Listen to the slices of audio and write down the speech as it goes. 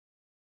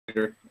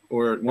or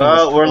one of us.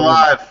 Oh, we're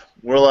live.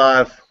 We're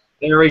live.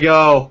 There we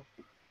go.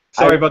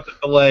 Sorry about the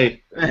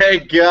delay. Hey,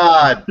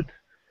 God.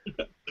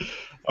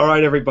 All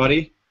right,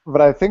 everybody.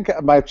 But I think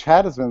my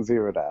chat has been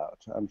zeroed out,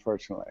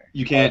 unfortunately.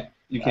 You can't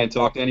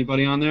talk to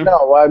anybody on there?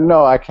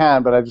 No, I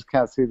can, but I just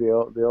can't see the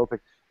old thing.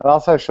 It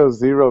also shows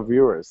 0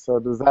 viewers. So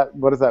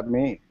what does that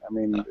mean? I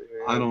mean,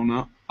 I don't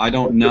know. I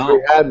don't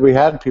know. We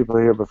had people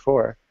here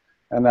before,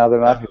 and now they're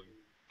not here.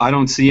 I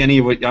don't see any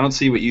of what I don't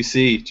see what you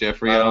see,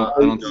 Jeffrey. I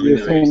don't see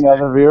You're seeing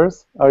other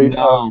viewers? Oh,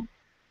 no.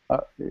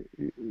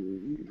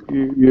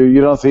 You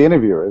don't see any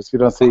viewers. You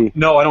don't see.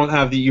 No, I don't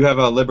have the. You have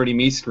a Liberty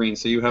Me screen,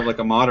 so you have like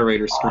a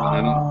moderator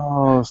screen.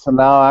 Oh, so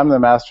now I'm the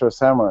master of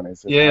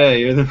ceremonies. Yeah,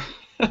 you're the.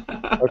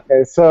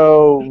 Okay,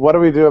 so what do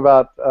we do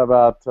about the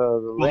well,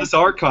 link? this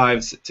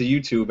archives to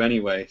YouTube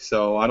anyway,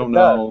 so I don't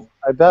know.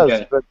 It does,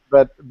 Yeah.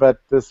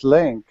 but this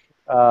link.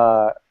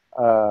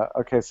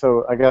 Okay,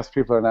 so I guess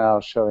people are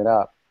now showing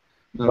up.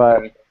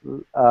 Okay.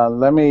 But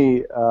let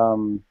me.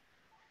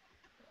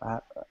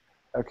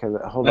 Okay,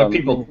 hold on.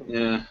 People.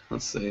 Yeah,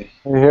 let's see.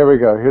 Here we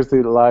go. Here's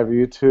the live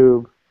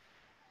YouTube.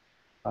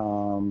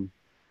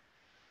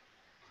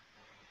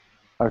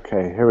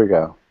 Okay, here we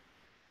go.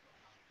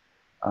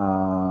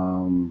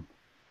 All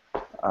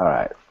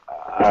right.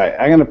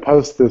 I'm going to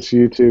post this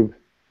YouTube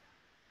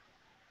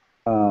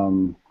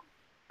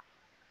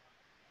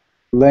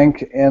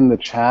link in the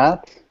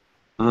chat.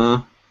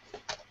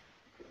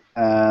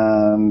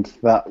 And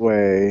that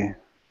way,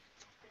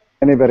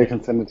 anybody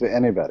can send it to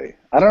anybody.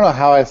 I don't know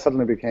how I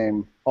suddenly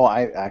became. Oh,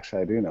 I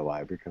do know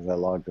why, because I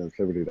logged in as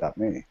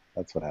liberty.me.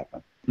 That's what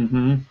happened.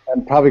 Mm-hmm.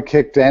 And probably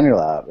kicked Daniel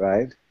out,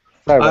 right?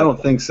 I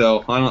don't think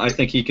so. I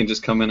think he can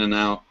just come in and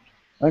out.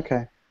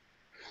 Okay.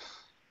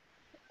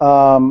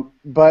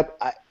 But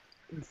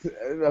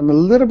I'm a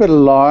little bit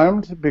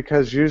alarmed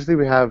because usually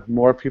we have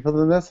more people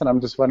than this, and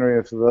I'm just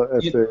wondering if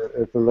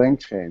the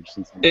link changed.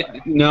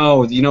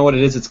 No, you know what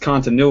it is? It's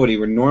continuity.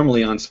 We're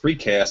normally on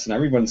Spreecast, and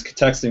everyone's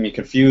texting me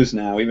confused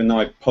now, even though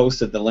I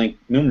posted the link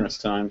numerous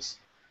times.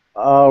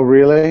 Oh,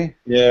 really?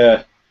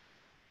 Yeah.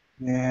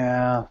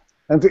 Yeah.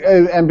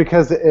 And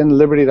because in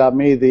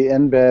liberty.me, the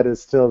embed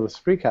is still the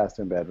Spreecast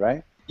embed,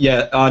 right?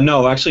 Yeah.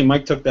 No, actually,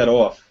 Mike took that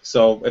off.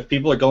 So if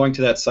people are going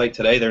to that site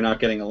today, they're not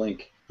getting a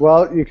link.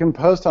 Well, you can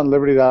post on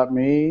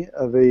liberty.me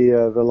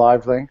the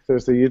live link.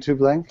 There's the YouTube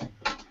link.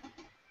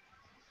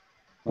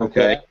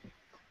 Okay.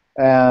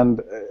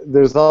 And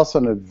there's also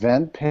an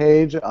event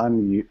page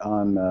on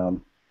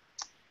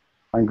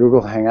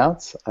Google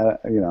Hangouts. I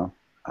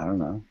don't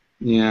know.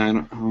 Yeah, I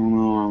don't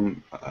know.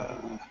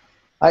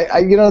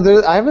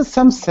 I have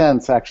some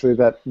sense actually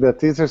that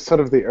these are sort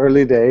of the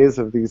early days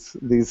of this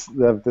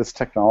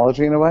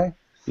technology in a way.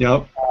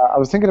 Yep. I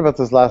was thinking about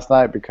this last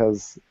night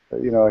because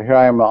here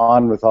I am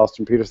on with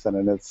Austin Peterson,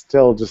 and it's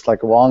still just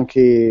like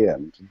wonky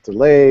and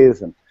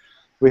delays, and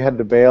we had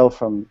to bail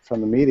from the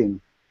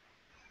meeting.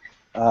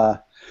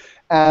 And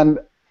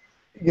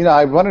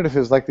I wondered if it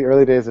was like the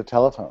early days of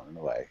telephone in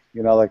a way.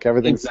 Like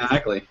everything's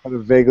exactly kind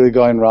of vaguely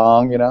going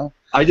wrong.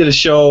 I did a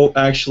show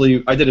a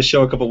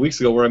couple of weeks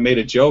ago where I made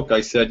a joke.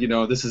 I said,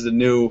 this is a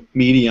new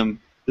medium.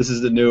 This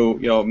is the new,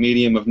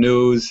 medium of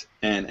news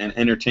and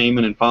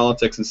entertainment and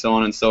politics and so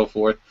on and so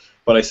forth.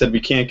 But I said we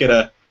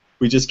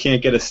just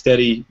can't get a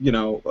steady,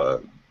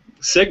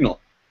 signal.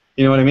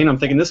 You know what I mean? I'm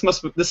thinking this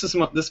must have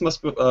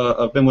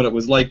been what it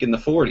was like in the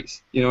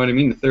 40s. You know what I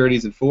mean? The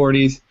 30s and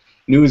 40s,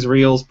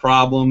 newsreels,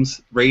 problems,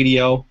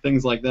 radio,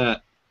 things like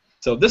that.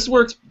 So this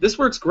works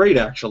great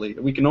actually.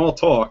 We can all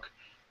talk.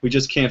 We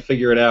just can't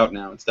figure it out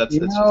now.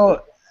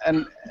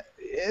 And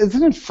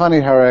isn't it funny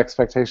how our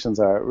expectations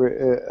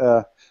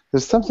are?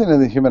 There's something in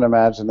the human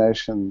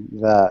imagination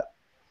that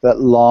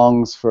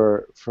longs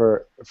for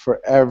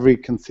every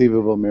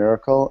conceivable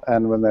miracle,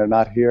 and when they're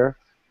not here,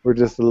 we're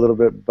just a little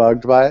bit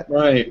bugged by it.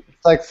 Right.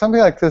 It's like something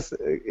like this.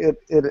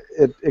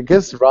 It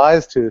gives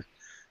rise to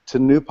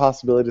new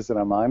possibilities in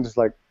our mind. It's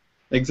like,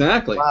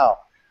 exactly. Wow,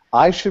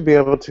 I should be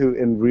able to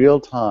in real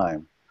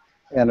time,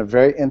 in a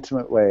very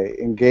intimate way,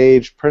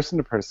 engage person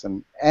to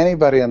person,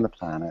 anybody on the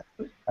planet,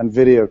 on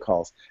video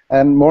calls.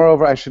 And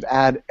moreover, I should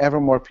add ever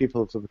more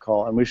people to the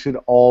call, and we should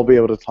all be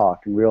able to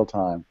talk in real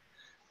time,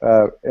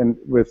 and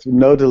with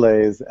no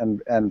delays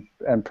and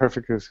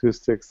perfect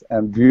acoustics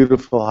and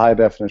beautiful high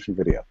definition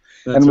video.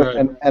 That's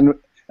right. And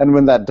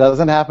when that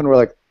doesn't happen, we're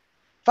like,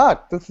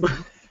 fuck, this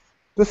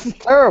is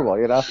terrible,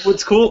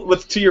 What's cool?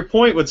 To your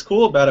point, what's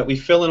cool about it? We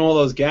fill in all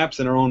those gaps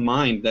in our own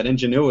mind, that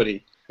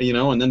ingenuity.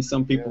 And then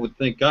some people would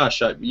think,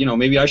 gosh,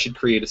 maybe I should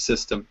create a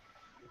system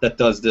that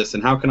does this,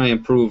 and how can I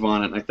improve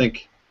on it? And I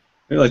think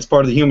it's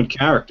part of the human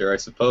character, I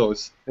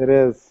suppose. It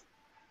is.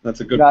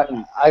 That's a good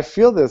point. I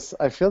feel this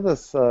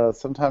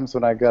sometimes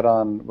when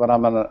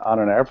I'm on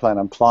an airplane,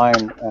 I'm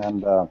flying,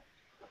 and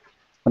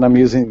I'm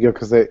using,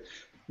 because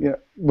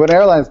when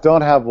airlines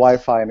don't have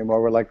Wi-Fi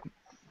anymore, we're like,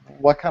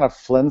 what kind of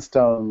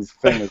Flintstones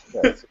thing is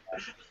this?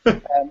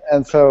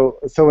 And so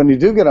when you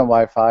do get on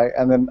Wi-Fi,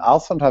 and then I'll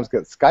sometimes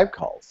get Skype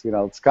calls,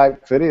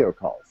 Skype video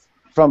calls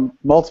from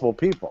multiple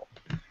people,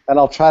 and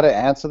I'll try to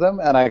answer them,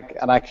 and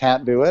I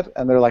can't do it,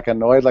 and they're like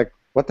annoyed, like,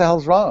 what the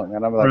hell's wrong?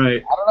 And I'm like,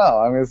 Right. I don't know.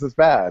 I mean, this is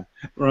bad.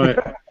 Right.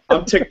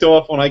 I'm ticked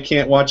off when I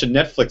can't watch a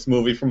Netflix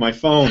movie from my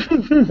phone.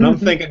 And I'm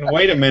thinking,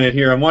 wait a minute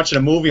here. I'm watching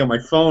a movie on my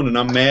phone, and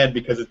I'm mad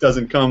because it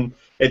doesn't come.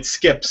 It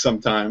skips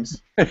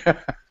sometimes.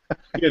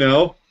 You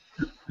know?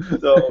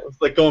 So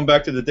it's like going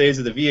back to the days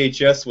of the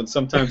VHS when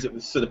sometimes it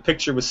was so the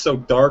picture was so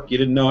dark you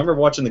didn't know. I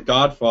remember watching The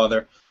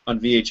Godfather on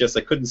VHS.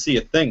 I couldn't see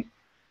a thing.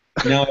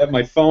 Now I have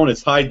my phone.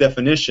 It's high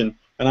definition,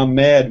 and I'm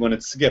mad when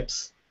it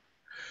skips.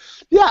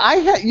 Yeah,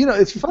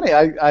 it's funny.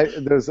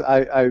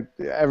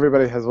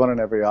 Everybody has one in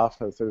every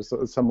office. There's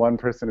some one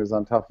person who's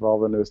on top of all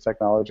the newest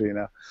technology,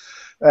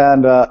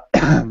 and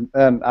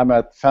and I'm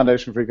at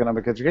Foundation for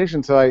Economic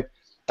Education, so I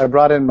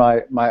brought in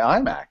my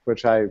iMac,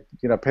 which I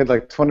paid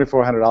like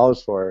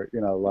 $2,400 for,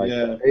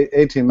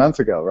 18 months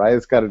ago, right?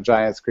 It's got a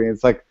giant screen.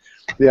 It's like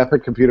the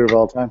epic computer of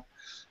all time.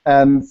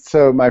 And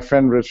so my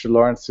friend Richard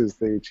Lawrence, who's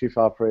the chief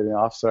operating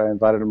officer, I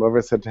invited him over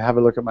and said, to have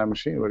a look at my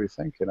machine. What do you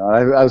think? And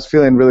I was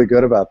feeling really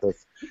good about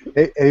this.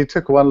 He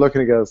took one look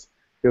and he goes,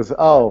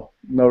 oh,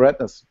 no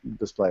retina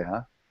display,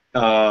 huh?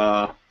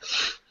 Uh.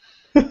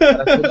 I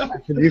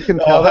said, you can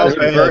tell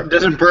that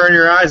doesn't burn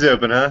your eyes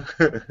open, huh?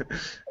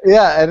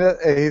 Yeah, and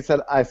he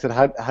said, I said,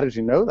 how did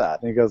you know that?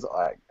 And he goes,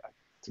 I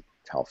could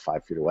tell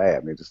 5 feet away.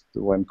 I mean, just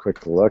one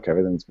quick look,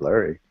 everything's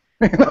blurry.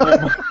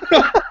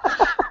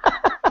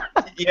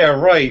 Yeah,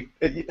 right.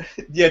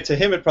 Yeah, to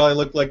him it probably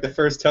looked like the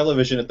first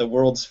television at the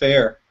World's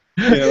Fair.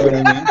 You know what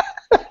I mean?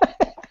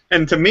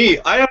 And to me,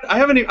 I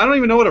don't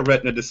even know what a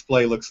Retina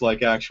display looks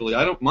like. Actually,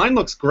 Mine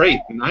looks great,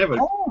 and I have a.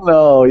 Oh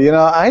no,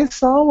 I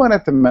saw one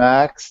at the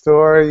Mac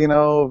store,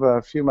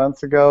 a few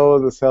months ago.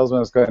 The salesman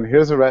was going,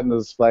 "Here's a Retina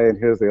display, and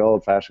here's the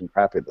old-fashioned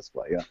crappy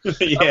display."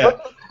 Yeah.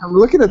 I'm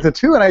looking at the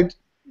two, and I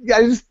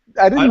didn't.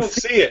 I don't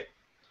see it.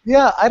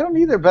 Yeah, I don't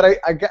either. But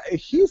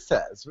he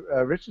says,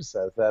 Richard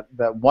says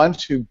that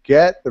once you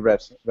get the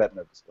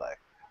Retina display,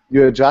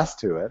 you adjust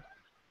to it.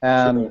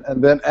 And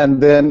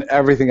then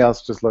everything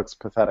else just looks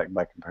pathetic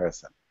by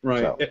comparison.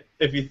 Right. So.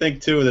 If you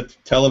think too, the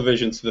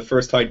televisions, the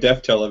first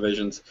high-def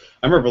televisions,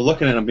 I remember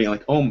looking at them being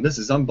like, "Oh, this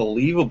is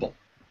unbelievable."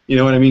 You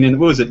know what I mean? And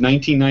what was it,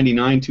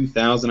 1999,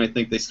 2000? I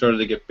think they started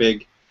to get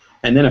big,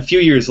 and then a few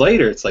years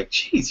later, it's like,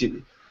 geez,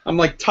 I'm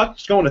like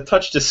going to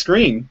touch the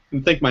screen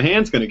and think my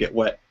hand's going to get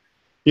wet.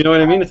 You know what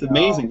I mean? It's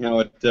amazing how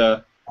it.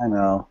 I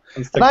know.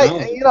 And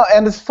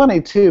and it's funny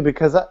too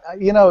because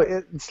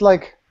it's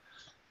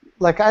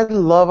like I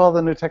love all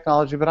the new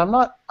technology, but I'm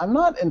not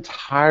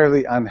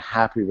entirely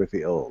unhappy with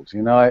the old.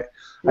 I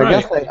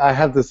guess I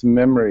have this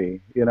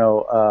memory,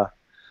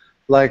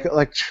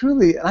 like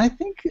truly, and I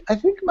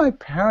think my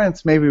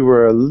parents maybe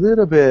were a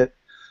little bit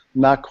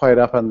not quite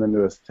up on the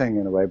newest thing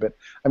in a way, but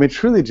I mean,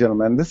 truly,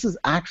 gentlemen, this is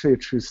actually a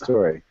true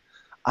story.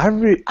 I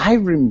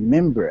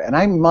remember, and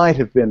I might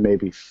have been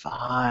maybe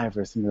 5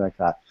 or something like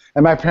that,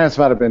 and my parents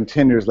might have been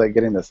 10 years late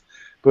getting this,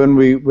 but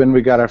when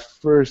we got our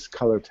first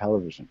color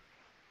television.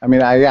 I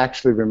mean, I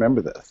actually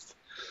remember this,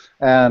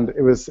 and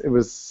it was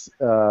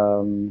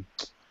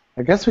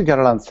I guess we got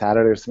it on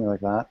Saturday or something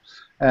like that,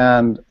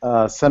 and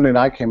Sunday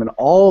night came, and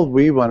all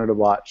we wanted to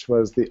watch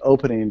was the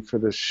opening for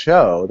the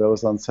show that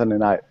was on Sunday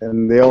night.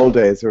 In the old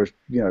days, there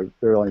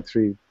were only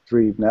three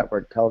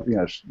network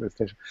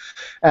stations,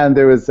 and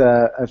there was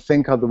a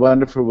thing called The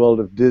Wonderful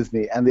World of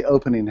Disney, and the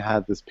opening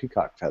had this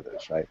peacock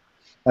feathers, right?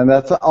 And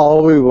that's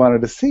all we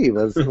wanted to see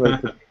was the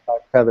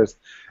peacock feathers.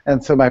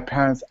 And so my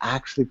parents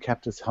actually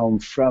kept us home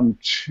from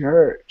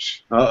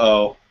church.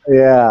 Uh-oh.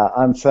 Yeah,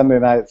 on Sunday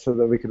night so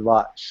that we could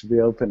watch the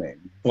opening.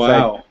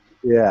 Wow.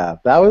 Yeah,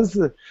 that was,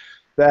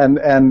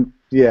 that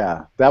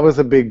was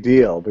a big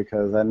deal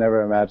because I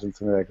never imagined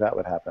something like that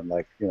would hapen.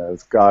 Like,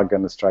 is God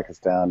going to strike us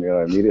down,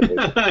 immediately?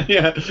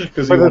 Yeah,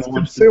 because it's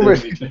consumer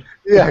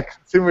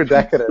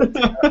decadence.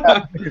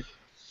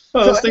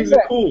 Those things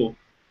are cool.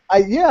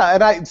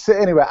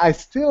 Anyway, I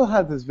still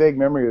have this vague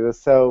memory of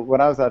this. So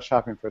when I was out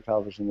shopping for a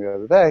television the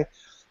other day,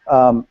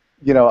 I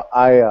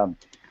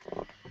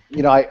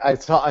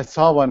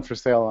saw one for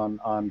sale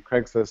on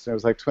Craigslist, and it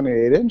was like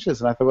 28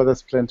 inches, and I thought, well,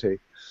 that's plenty.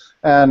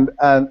 And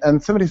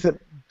somebody said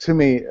to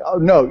me, oh,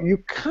 no,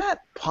 you can't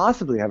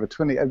possibly have a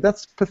 20.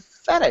 That's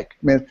pathetic.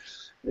 I mean,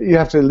 you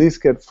have to at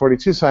least get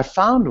 42. So I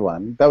found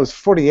one that was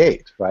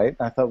 48, right?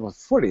 I thought, well,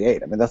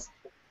 48. I mean,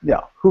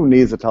 who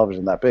needs a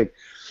television that big?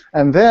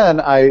 And then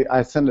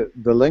I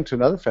sent the link to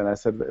another friend. I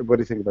said, what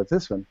do you think about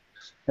this one?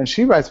 And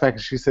she writes back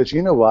and she says,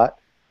 you know what?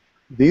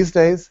 These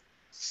days,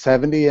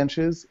 70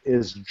 inches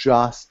is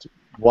just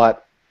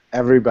what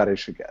everybody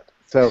should get.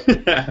 So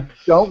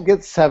don't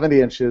get 70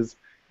 inches.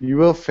 You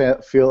will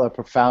feel a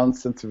profound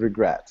sense of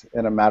regret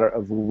in a matter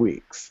of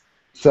weeks.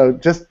 So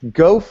just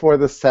go for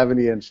the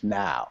 70-inch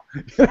now.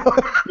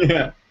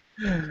 Yeah.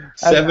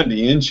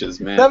 70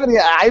 inches, man. 70,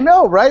 I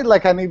know, right?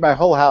 Like I need my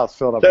whole house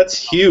filled up.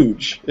 That's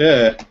huge.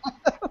 Yeah.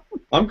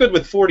 I'm good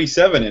with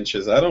 47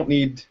 inches. I don't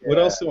need. What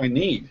else do I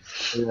need?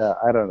 Yeah,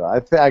 I don't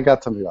know. I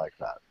got something like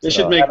that.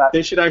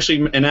 They should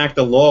actually enact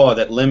a law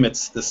that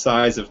limits the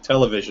size of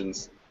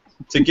televisions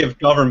to give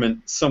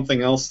government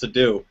something else to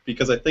do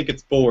because I think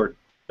it's bored.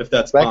 if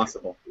that's That,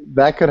 possible.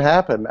 that could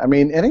happen. I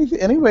mean,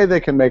 any way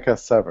they can make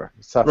us suffer.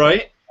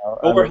 Right? I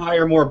Or mean,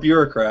 hire more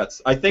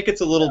bureaucrats. I think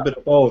it's a little bit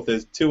of both.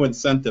 There's two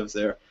incentives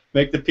there.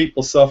 Make the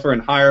people suffer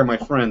and hire my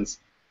friends.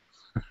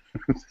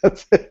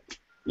 that's it.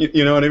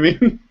 You know what I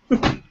mean?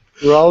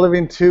 We're all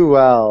living too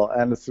well,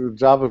 and it's the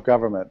job of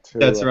government to.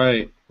 That's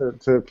right.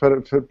 To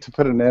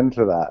put an end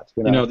to that.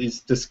 You know,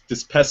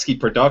 this pesky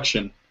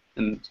production,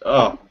 and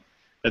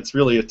it's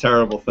really a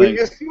terrible Well, thing.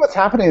 you see what's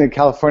happening in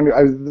California.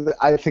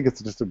 I think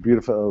it's just a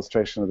beautiful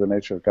illustration of the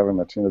nature of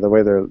government. You know, the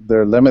way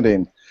they're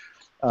limiting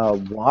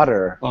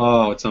water.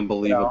 Oh, it's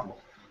unbelievable.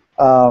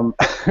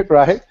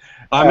 Right?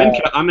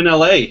 I'm in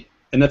LA,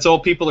 and that's all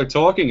people are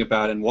talking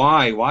about. And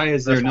why? Why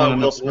is there That's not why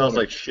Will enough smells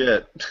water? like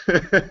shit.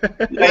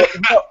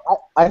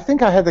 I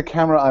think I had the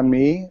camera on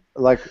me,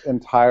 like,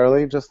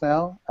 entirely just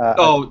now.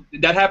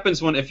 That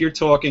happens if you're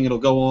talking, it'll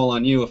go all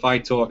on you. If I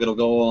talk, it'll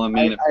go all on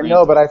me. I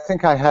know, but I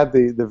think I had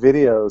the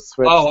video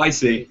switched I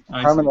see.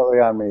 permanently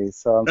on me.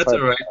 So I'm That's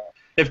sorry. all right.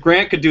 If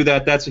Grant could do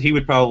that, he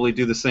would probably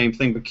do the same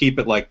thing, but keep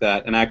it like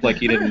that and act like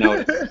he didn't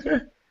notice.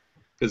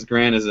 Because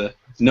Grant is a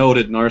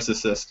noted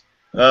narcissist.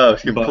 Oh,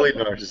 complete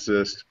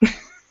narcissist.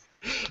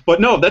 But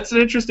no, that's an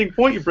interesting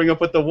point you bring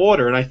up with the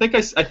water, and I think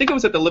it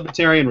was at the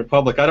Libertarian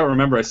Republic. I don't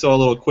remember. I saw a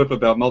little quip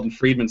about Milton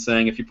Friedman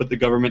saying if you put the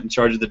government in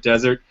charge of the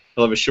desert,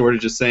 they'll have a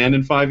shortage of sand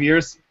in 5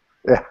 years.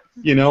 Yeah.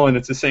 You know, and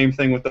it's the same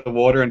thing with the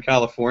water in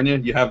California.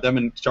 You have them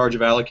in charge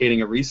of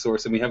allocating a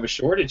resource, and we have a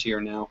shortage here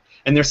now.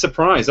 And they're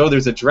surprised. Oh,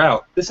 there's a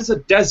drought. This is a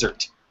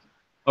desert.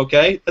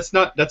 Okay, that's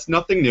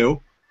nothing new.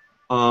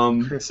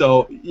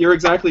 So you're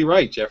exactly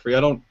right, Jeffrey.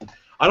 I don't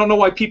know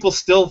why people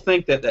still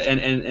think that,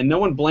 and no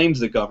one blames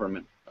the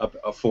government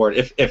for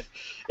it.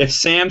 If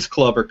Sam's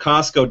Club or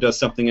Costco does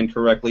something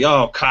incorrectly,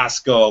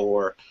 Costco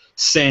or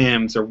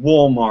Sam's or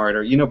Walmart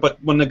or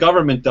but when the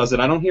government does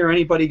it, I don't hear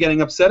anybody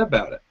getting upset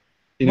about it.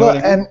 You know what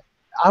I mean? And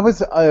I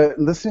was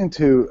listening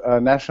to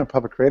National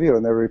Public Radio,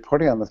 and they were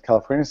reporting on this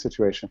California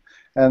situation,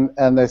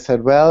 and they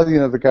said, well,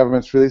 the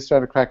government's really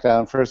starting to crack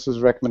down. First it was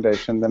a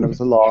recommendation, then it was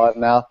a law,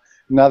 and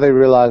now they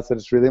realize that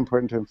it's really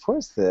important to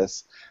enforce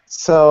this.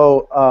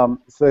 So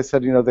they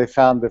said, they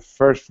found the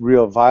first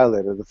real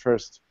violator, the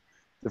first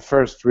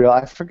real,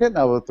 I forget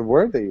now what the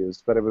word they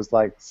used, but it was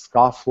like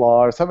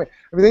scofflaw or something.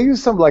 I mean, they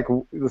used some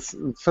this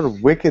sort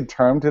of wicked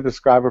term to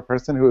describe a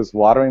person who is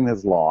watering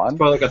his lawn. It's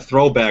probably like a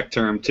throwback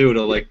term too to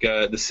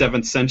the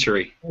 7th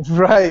century.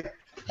 Right.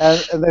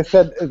 And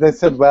they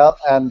said well,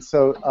 and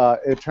so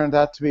it turned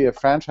out to be a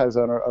franchise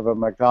owner of a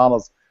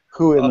McDonald's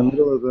who in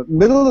the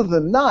middle of the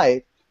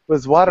night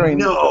was watering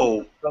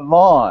the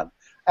lawn.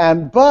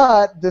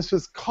 But this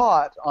was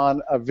caught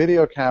on a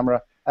video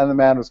camera, and the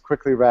man was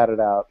quickly ratted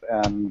out,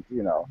 and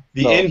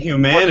the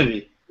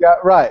inhumanity. Yeah,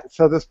 right.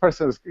 So this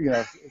person was,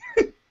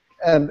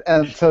 and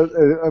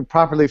so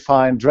properly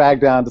fined, dragged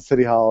down to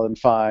City Hall, and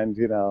fined,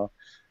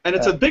 And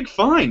it's a big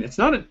fine. It's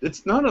not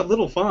a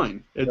little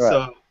fine. It's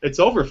right. It's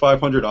over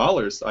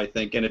 $500, I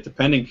think, and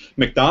depending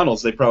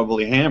McDonald's they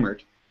probably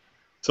hammered.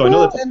 So I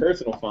know that's a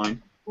personal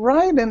fine.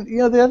 Right, and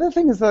the other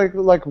thing is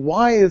like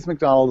why is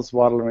McDonald's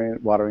watering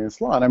its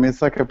lawn? I mean,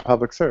 it's like a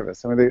public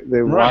service. I mean,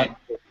 they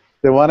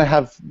want to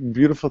have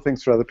beautiful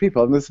things for other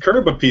people. And this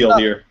curb appeal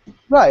here.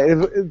 Right.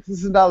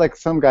 This is not like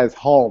some guy's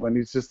home, and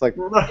he's just like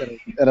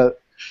in an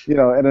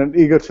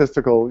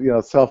egotistical,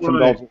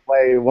 self-indulgent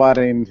way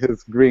watering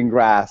his green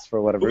grass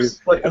for whatever reason.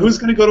 Who's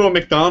going to go to a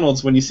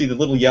McDonald's when you see the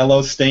little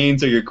yellow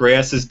stains, or your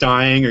grass is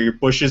dying, or your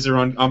bushes are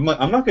on? I'm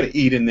not going to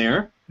eat in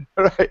there.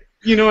 Right.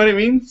 You know what I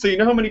mean? So you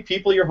know how many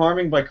people you're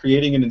harming by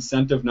creating an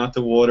incentive not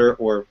to water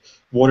or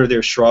water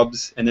their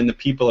shrubs, and then the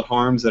people it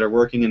harms that are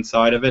working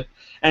inside of it.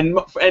 And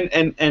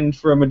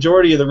for a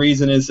majority of the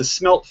reason is the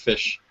smelt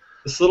fish,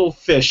 this little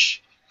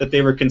fish that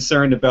they were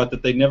concerned about,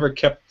 that they never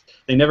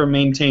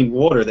maintained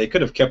water. They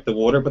could have kept the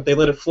water, but they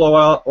let it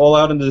flow all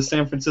out into the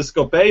San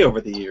Francisco Bay over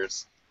the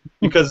years,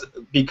 because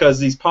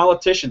these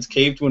politicians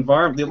caved to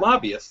the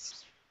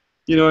lobbyists.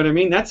 You know what I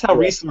mean? That's how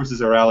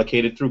resources are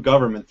allocated, through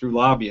government, through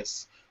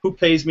lobbyists. Who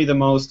pays me the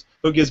most?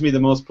 Who gives me the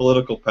most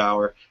political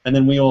power? And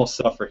then we all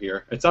suffer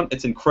here.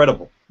 It's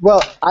incredible.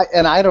 Well,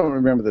 I don't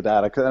remember the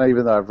data,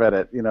 even though I've read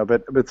it,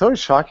 but it's always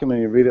shocking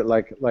when you read it,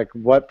 like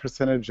what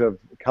percentage of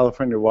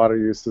California water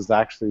use is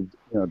actually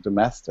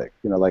domestic,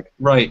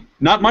 Right.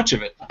 Not much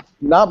of it.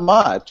 Not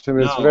much. I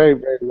mean, it's very,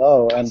 very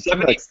low. And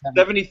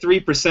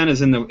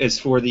 73% is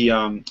for the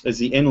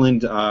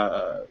inland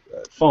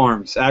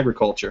farms,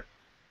 agriculture,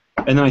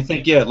 and then I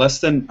think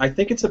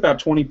it's about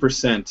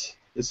 20%.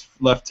 Is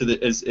left to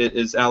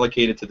is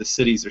allocated to the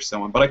cities or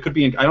so on, but I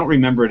don't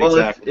remember it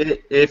exactly.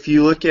 If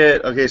you look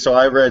at so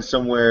I read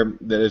somewhere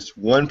that it's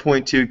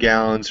 1.2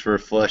 gallons to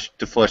flush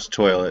the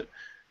toilet,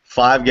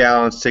 5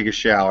 gallons to take a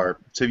shower.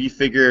 So if you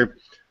figure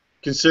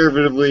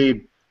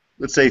conservatively,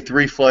 let's say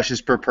 3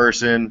 flushes per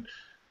person,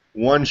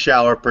 1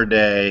 shower per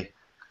day,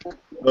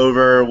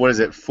 over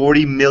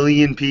 40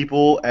 million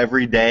people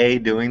every day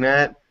doing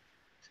that.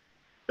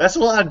 That's a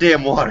lot of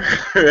damn water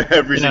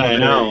every single day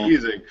you're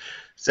using.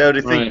 So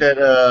to think Right.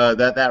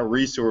 that that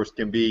resource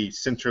can be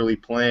centrally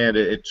planned,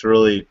 it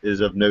really is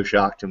of no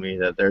shock to me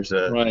that there's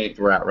a Right.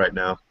 drought right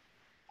now.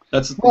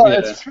 That's Well, yeah.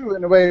 it's true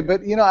in a way,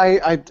 but you know,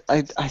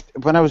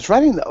 when I was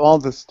writing all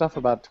this stuff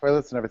about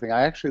toilets and everything,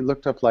 I actually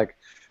looked up like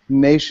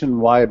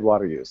nationwide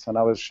water use, and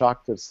I was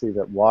shocked to see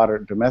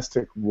that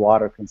domestic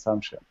water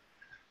consumption,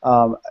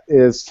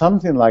 is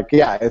something like,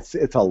 yeah,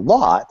 it's a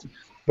lot,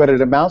 but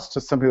it amounts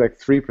to something like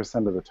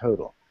 3% of the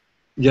total.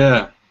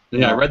 Yeah. You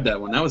Yeah, I know, read that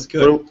one. That was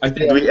good. I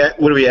think.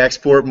 Do we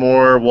export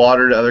more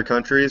water to other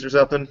countries or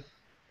something?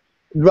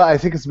 well, I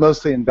think it's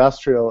mostly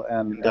industrial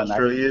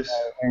Industrial use?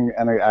 and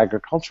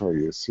agricultural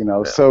use. You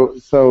know, Yeah.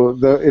 so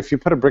if you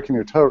put a brick in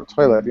your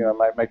toilet, you know, it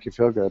might make you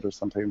feel good or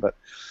something, but.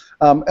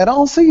 And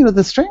also, you know,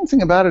 the strange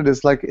thing about it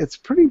is, like, it's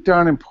pretty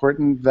darn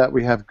important that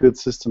we have good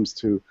systems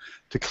to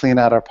clean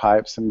out our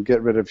pipes and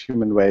get rid of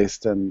human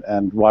waste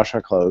and wash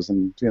our clothes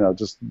and, you know,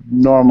 just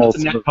normal.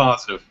 That's a net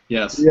positive.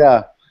 Yes.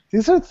 Yeah,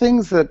 these are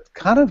things that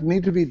kind of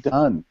need to be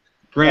done.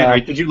 Grant,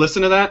 right? Did you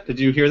listen to that? Did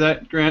you hear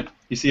that, Grant?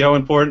 You see how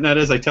important that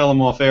is? I tell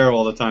him off air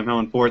all the time how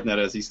important that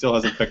is. He still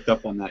hasn't picked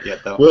up on that yet,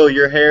 though. Will,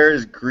 your hair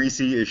is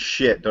greasy as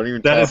shit. Don't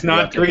even That talk is not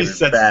about taking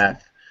grease. a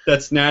bath.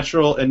 That's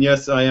natural, and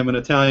yes, I am an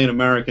Italian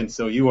American,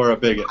 so you are a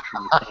bigot.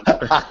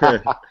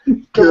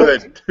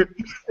 Good.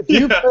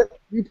 Do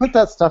you put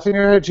that stuff in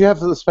your hair? Do you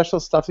have the special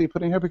stuff that you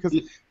put in here? Because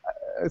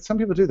some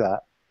people do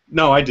that.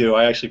 No, I do.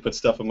 I actually put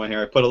stuff in my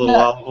hair. I put a little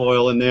olive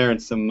oil in there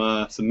and some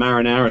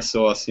marinara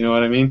sauce. You know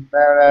what I mean?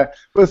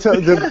 Well, so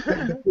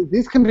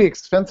these can be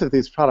expensive.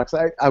 These products.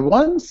 I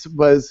once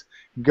was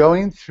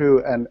going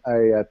through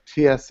a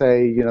TSA,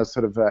 you know,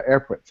 sort of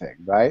airport thing,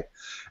 right?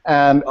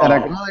 And I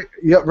got like,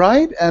 yeah,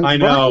 right. And I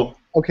know. Right,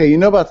 okay, you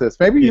know about this.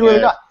 Maybe you Yeah.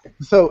 really not.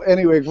 So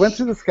anyway, went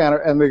through the scanner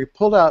and they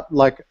pulled out,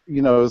 like,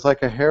 you know, it was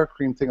like a hair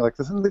cream thing like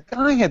this. And the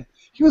guy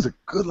he was a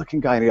good-looking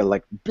guy, and he had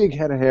like big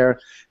head of hair,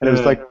 and it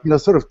was like, you know,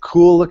 sort of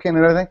cool-looking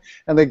and everything.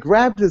 And they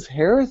grabbed his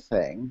hair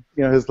thing,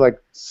 you know, his like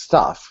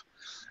stuff,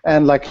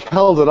 and like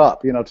held it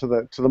up, you know, to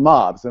the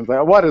mobs, and was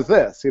like, what is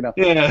this, you know?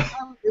 Yeah.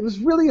 It was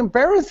really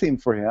embarrassing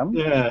for him.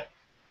 Yeah.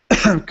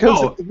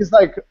 Because he's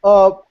like,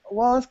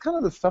 well, it's kind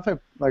of the stuff I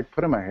like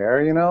put in my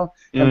hair, you know,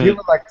 and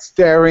people like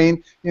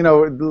staring, you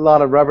know, a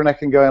lot of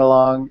rubbernecking going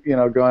on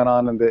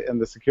in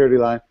the security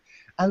line,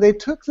 and they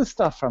took the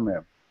stuff from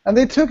him, and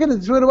they took it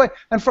and threw it away,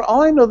 and for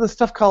all I know, this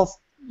stuff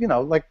costs, you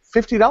know, like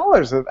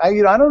 $50.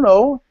 I don't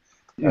know.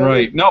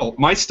 Right. No,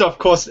 my stuff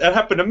cost. That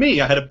happened to me.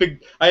 I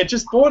had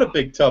just bought a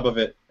big tub of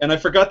it, and I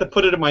forgot to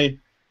put it in my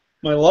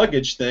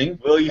luggage thing.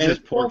 Will uses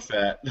pork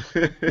fat.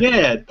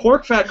 Yeah,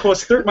 pork fat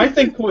costs. My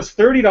thing costs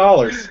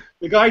 $30.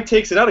 The guy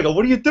takes it out. I go,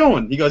 "What are you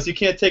doing?" He goes, "You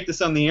can't take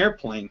this on the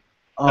airplane."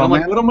 And I'm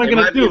like, "What am I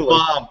gonna do?"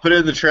 Bomb. Put it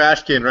in the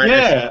trash can, right?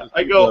 Yeah,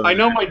 I go. I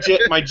know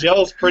my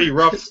gel's pretty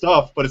rough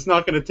stuff, but it's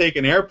not gonna take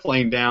an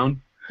airplane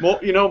down.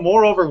 You know,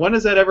 moreover, when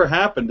has that ever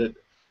happened? That,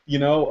 you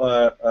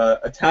know,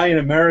 Italian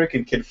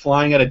American kid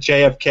flying out of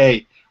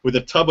JFK with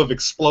a tub of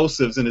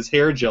explosives in his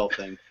hair gel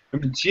thing. I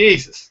mean,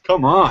 Jesus,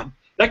 come on.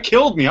 That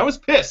killed me. I was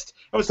pissed.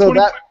 I was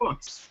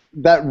 $25.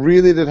 That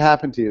really did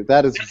happen to you.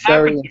 That is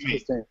very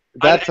interesting.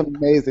 That's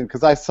amazing,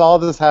 because I saw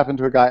this happen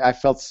to a guy. I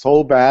felt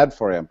so bad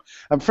for him.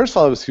 First of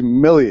all, it was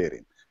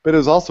humiliating, but it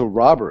was also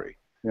robbery.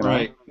 You know?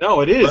 Right.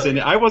 No, it is, and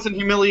I wasn't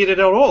humiliated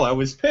at all. I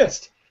was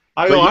pissed.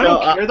 I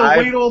don't care. They'll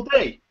wait all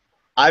day.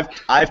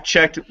 I've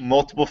checked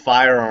multiple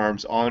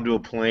firearms onto a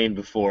plane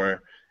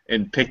before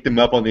and picked them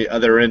up on the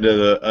other end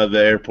of the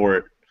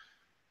airport.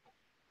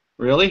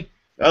 Really?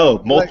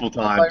 Oh, multiple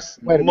times.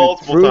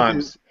 Multiple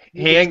times.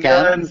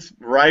 Handguns,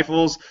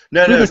 rifles.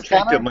 No,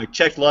 checked them, like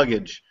checked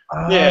luggage.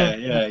 Yeah,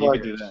 you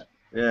can do that.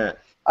 Yeah.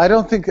 I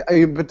don't think,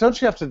 but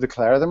don't you have to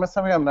declare them or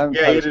something?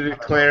 Yeah, you have to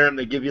declare them.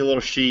 They give you a little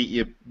sheet.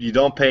 You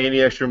don't pay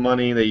any extra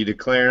money. That you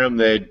declare them.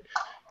 They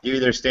give you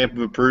their stamp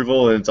of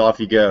approval, and it's off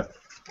you go.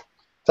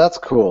 That's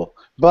cool.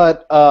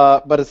 But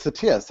it's the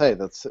TSA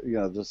that's, you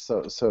know, just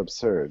so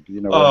absurd.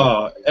 You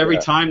know. Every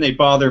time they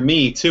bother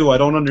me too. I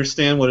don't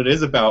understand what it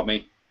is about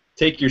me.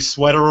 Take your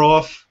sweater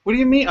off. What do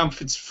you mean?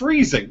 It's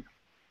freezing.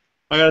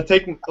 I gotta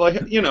take,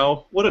 like, you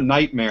know, what a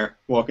nightmare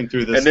walking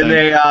through this. And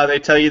then they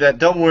tell you that,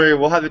 don't worry,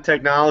 we'll have the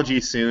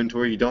technology soon to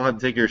where you don't have to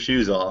take your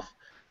shoes off.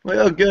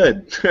 Well,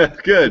 good,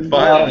 good,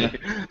 finally.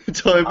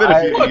 It's only been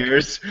a few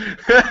years.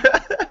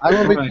 I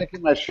will be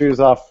taking my shoes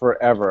off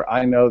forever.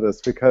 I know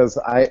this because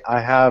I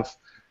have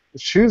the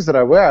shoes that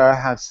I wear. I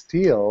have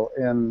steel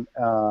in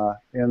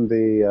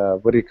the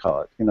what do you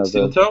call it? You know,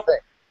 steel toe.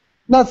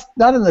 Not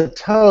in the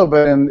toe,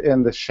 but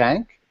in the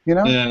shank. You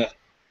know. Yeah.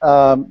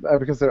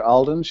 Because they're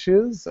Alden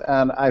shoes,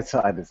 and I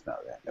just know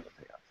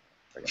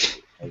that.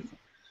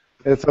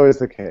 It's always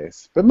the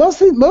case, but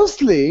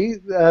mostly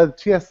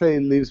TSA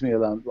leaves me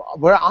alone.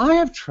 Where I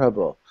have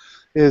trouble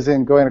is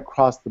in going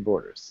across the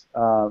borders,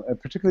 and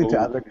particularly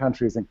to other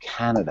countries in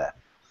Canada,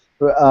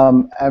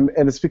 and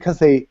it's because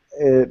they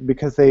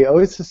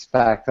always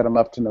suspect that I'm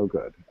up to no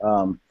good,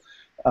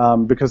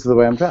 because of the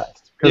way I'm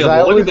dressed.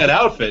 Yeah, look at that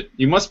outfit.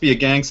 You must be a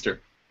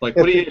gangster. Like,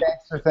 what do you?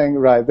 Gangster thing,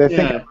 right? They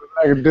think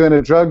I'm doing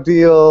a drug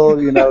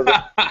deal. You know,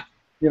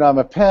 I'm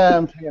a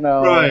pimp. You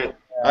know, right?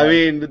 I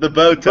mean, the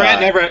bow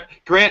tie.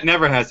 Grant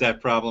never has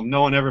that problem.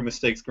 No one ever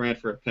mistakes Grant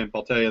for a pimp.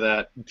 I'll tell you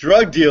that.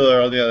 Drug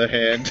dealer, on the other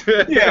hand.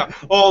 Yeah,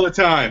 all the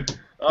time.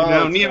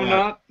 All the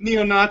time.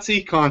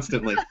 Neo-Nazi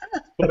constantly.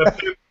 But a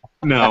pimp,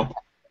 no.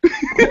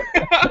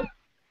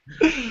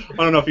 I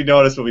don't know if you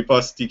noticed, but we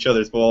bust each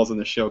other's balls on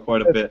the show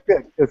quite a bit.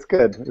 It's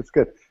good.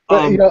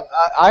 But you know,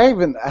 I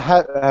even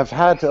have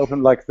had to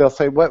open, like, they'll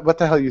say, "What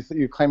the hell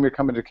you claim you're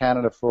coming to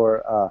Canada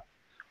for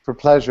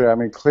pleasure?" I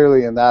mean,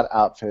 clearly in that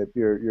outfit,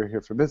 you're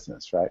here for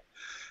business, right?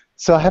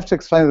 So I have to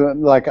explain to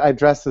them, like, I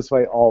dress this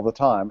way all the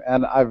time,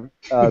 and I've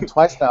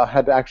twice now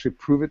had to actually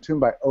prove it to them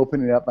by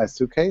opening up my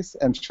suitcase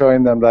and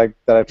showing them, like,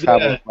 that I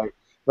travel with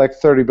like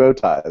 30 bow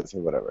ties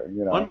or whatever,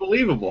 you know.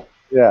 Unbelievable.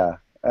 Yeah.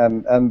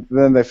 And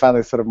then they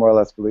finally sort of more or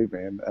less believe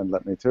me and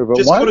let me through. But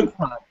just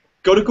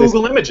go to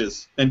Google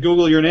Images and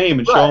Google your name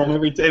and show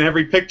them in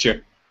every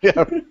picture.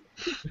 Yeah.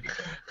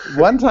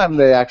 One time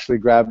they actually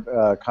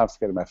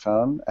confiscated my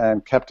phone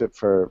and kept it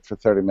for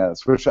 30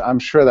 minutes, which I'm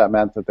sure that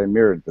meant that they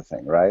mirrored the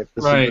thing, right?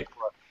 This right.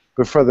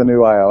 Before the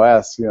new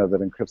iOS, you know, that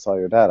encrypts all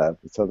your data.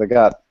 So they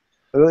got,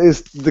 at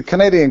least the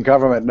Canadian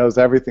government knows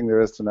everything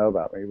there is to know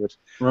about me, which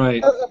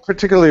doesn't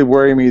particularly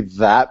worry me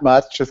that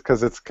much just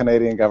because it's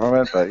Canadian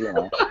government, but, you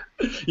know.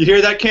 You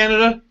hear that,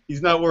 Canada?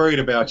 He's not worried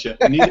about you.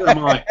 Neither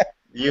am I.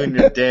 You and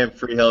your damn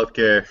free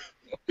healthcare.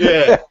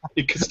 Yeah,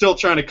 you're still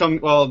trying to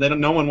come. Well,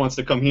 no one wants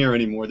to come here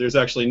anymore. There's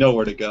actually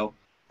nowhere to go.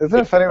 Isn't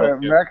it funny when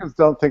Americans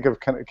don't think of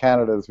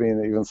Canada as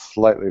being even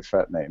slightly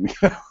threatening?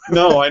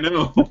 No, I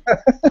know.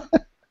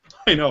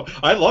 I know.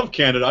 I love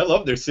Canada. I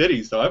love their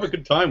cities, so I have a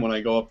good time when I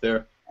go up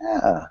there.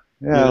 Yeah,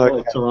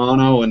 like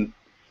Toronto and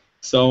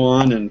so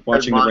on, and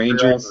watching the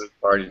Rangers.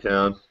 Party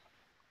town.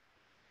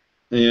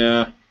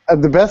 Yeah.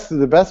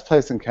 The best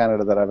place in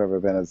Canada that I've ever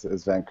been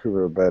is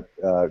Vancouver. But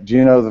do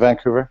you know the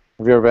Vancouver?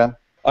 Have you ever been?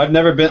 I've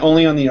never been. I've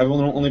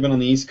only been on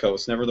the East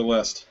Coast, never the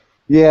West.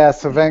 Yeah.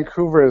 So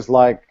Vancouver is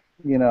like,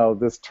 you know,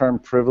 this term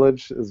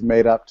privilege is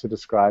made up to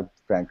describe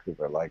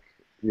Vancouver. Like,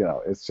 you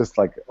know, it's just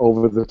like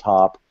over the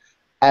top.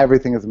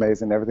 Everything is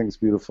amazing. Everything's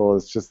beautiful.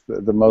 It's just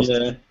the most.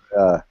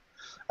 Yeah.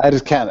 I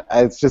just can't.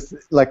 It's just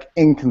like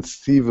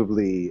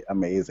inconceivably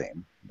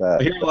amazing.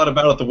 I hear a lot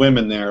about the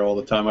women there all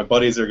the time. My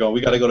buddies are going,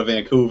 "We got to go to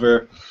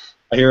Vancouver."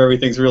 I hear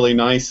everything's really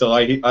nice, so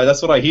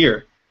that's what I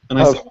hear. And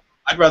I say,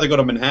 I'd rather go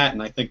to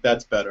Manhattan. I think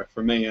that's better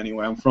for me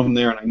anyway. I'm from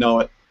there and I know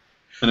it.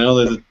 And I know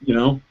there's, you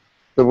know.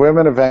 The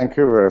women of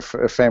Vancouver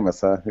are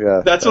famous, huh?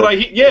 Yeah. That's what I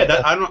hear.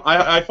 Yeah,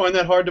 I find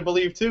that hard to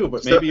believe too.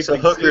 But maybe so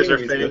hookers are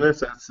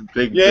famous. That's a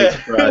big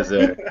surprise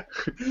there.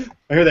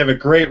 I hear they have a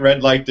great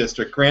red light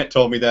district. Grant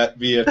told me that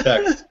via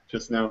text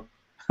just now.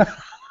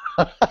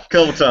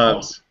 Couple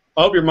times.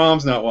 I hope your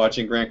mom's not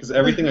watching, Grant, because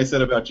everything I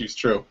said about you is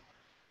true.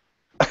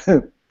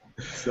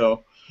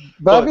 So.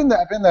 But I've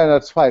been there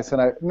twice,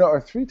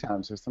 or 3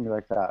 times, or something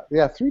like that.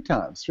 Yeah, 3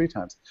 times.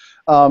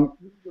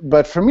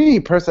 But for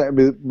me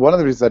personally, one of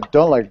the reasons I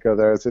don't like to go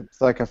there is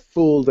it's like a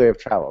full day of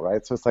travel,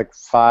 right? So it's like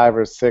 5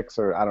 or 6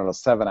 or I don't know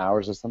 7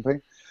 hours or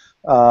something,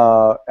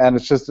 and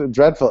it's just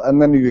dreadful. And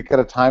then you get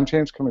a time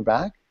change coming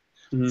back.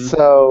 Mm-hmm.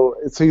 So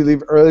you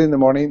leave early in the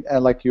morning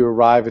and like you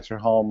arrive at your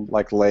home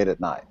like late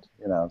at night.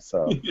 You know,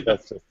 so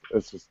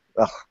it's just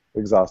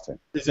exhausting.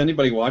 Is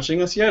anybody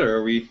watching us yet, or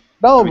are we?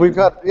 No, we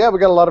got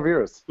a lot of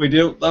viewers. We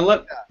do.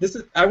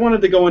 I wanted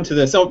to go into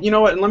this. So you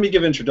know what? And let me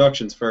give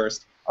introductions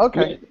first.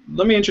 Okay.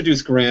 Let me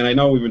introduce Grant. I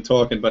know we've been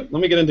talking, but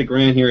let me get into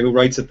Grant here, who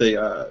writes at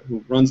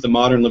who runs the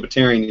Modern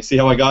Libertarian. You see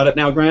how I got it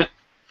now, Grant?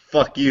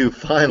 Fuck you,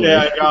 finally.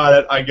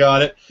 Yeah, I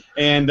got it.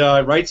 And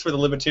writes for the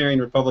Libertarian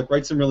Republic.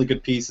 Writes some really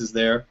good pieces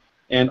there,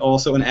 and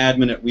also an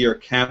admin at We Are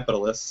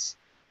Capitalists.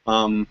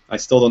 I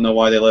still don't know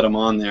why they let him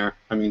on there.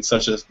 I mean,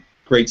 such a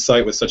great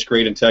site with such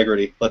great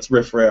integrity. Let's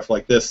riff-raff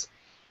like this.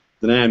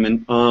 An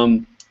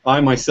admin. I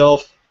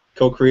myself,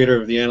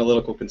 co-creator of The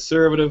Analytical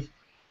Conservative,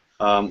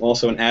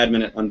 also an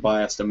admin at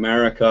Unbiased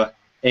America,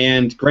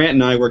 and Grant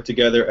and I work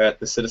together at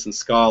the Citizen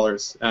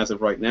Scholars as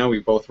of right now. We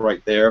both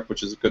write there,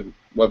 which is a good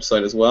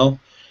website as well.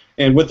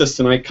 And with us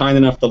tonight, kind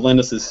enough to lend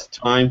us his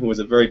time, who has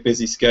a very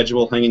busy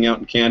schedule hanging out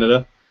in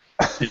Canada,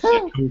 in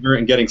Vancouver,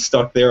 and getting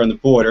stuck there on the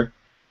border,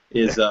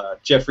 is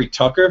Jeffrey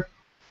Tucker,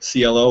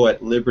 CLO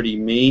at Liberty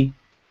Me.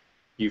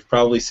 You've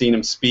probably seen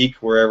him speak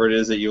wherever it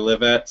is that you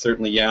live at.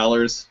 Certainly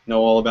Yallers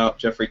know all about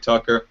Jeffrey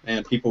Tucker,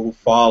 and people who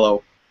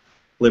follow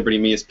Liberty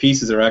Me. His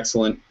pieces are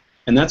excellent,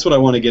 and that's what I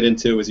want to get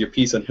into is your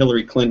piece on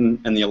Hillary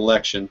Clinton and the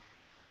election.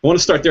 I want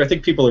to start there. I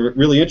think people are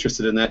really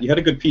interested in that. You had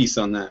a good piece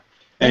on that,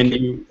 and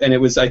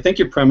it was. I think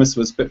your premise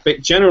was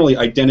generally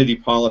identity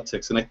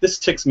politics, and this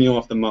ticks me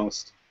off the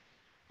most.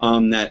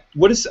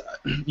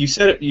 You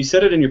said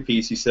it in your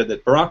piece. You said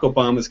that Barack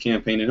Obama's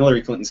campaign and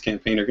Hillary Clinton's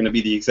campaign are going to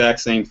be the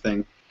exact same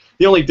thing.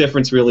 The only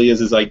difference really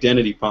is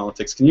identity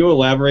politics. Can you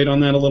elaborate on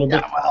that a little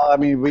bit? Yeah, well, I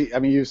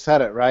mean, you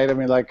said it, right? I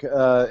mean, like,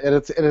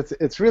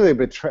 it's really a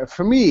bit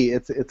for me.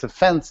 It's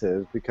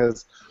offensive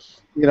because,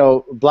 you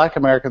know, Black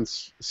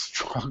Americans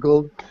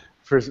struggled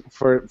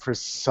for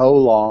so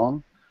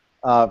long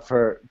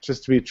for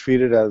just to be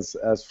treated as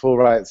full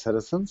right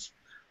citizens.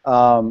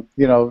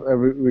 You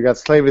know, we got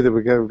slavery, then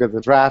we got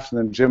the draft, and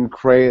then Jim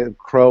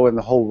Crow and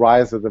the whole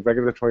rise of the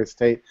regulatory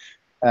state,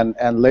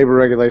 and labor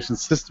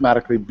regulations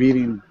systematically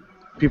beating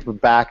people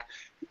back,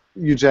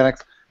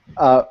 eugenics,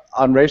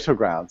 on racial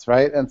grounds,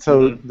 right? And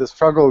so the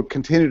struggle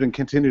continued and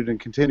continued and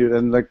continued,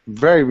 and like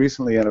very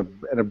recently, in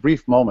a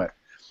brief moment,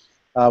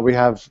 we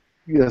have,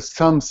 you know,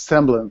 some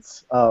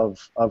semblance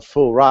of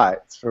full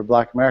rights for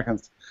Black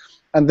Americans.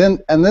 And then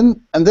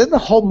the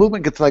whole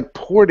movement gets like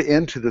poured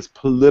into this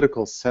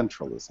political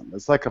centralism.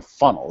 It's like a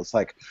funnel. It's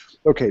like,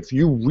 okay, if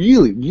you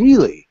really,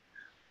 really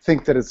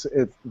think that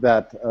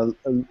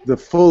the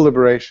full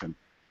liberation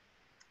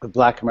of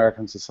Black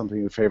Americans is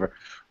something you favor,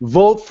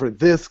 vote for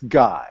this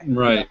guy.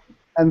 Right.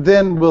 And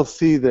then we'll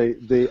see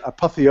the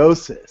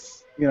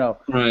apotheosis. You know.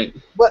 Right.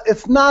 But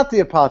it's not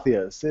the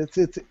apotheosis.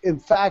 It's in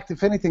fact,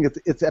 if anything,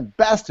 it's at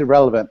best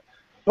irrelevant.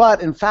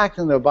 But in fact,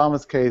 in the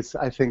Obama's case,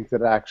 I think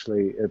that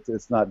actually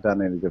it's not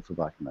done any good for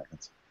Black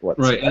Americans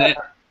whatsoever. Right, and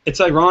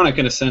it's ironic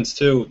in a sense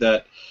too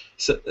that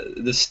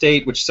the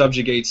state, which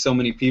subjugates so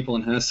many people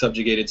and has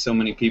subjugated so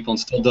many people and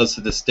still does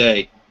to this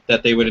day,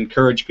 that they would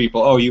encourage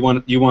people. Oh, you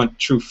want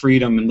true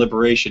freedom and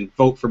liberation?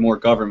 Vote for more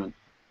government.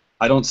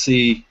 I don't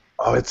see.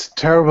 Oh, it's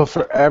terrible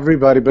for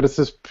everybody, but it's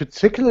just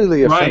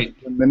particularly offensive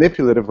and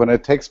manipulative when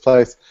it takes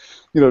place.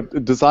 You know,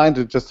 designed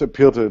to just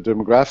appeal to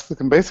demographics that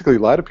can basically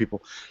lie to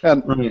people.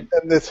 And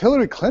this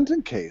Hillary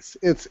Clinton case,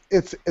 it's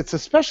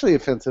especially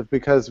offensive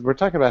because we're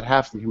talking about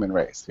half the human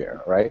race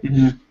here, right?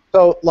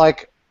 So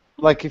like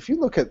if you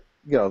look at,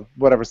 you know,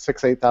 whatever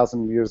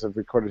 8,000 years of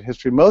recorded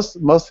history,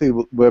 mostly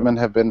women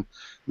have been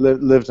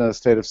lived in a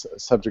state of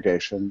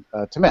subjugation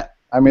to men.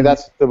 I mean,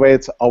 that's the way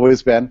it's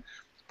always been.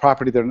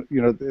 Property,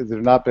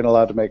 they've not been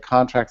allowed to make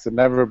contracts. They've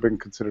never been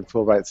considered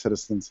full right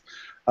citizens.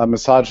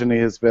 Misogyny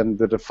has been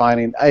the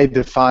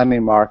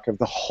defining mark of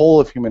the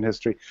whole of human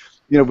history.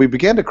 You know, we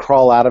began to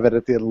crawl out of it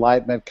at the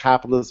Enlightenment.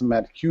 Capitalism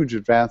meant huge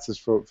advances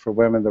for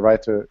women, the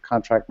right to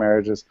contract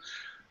marriages,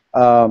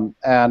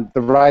 and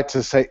the right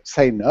to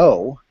say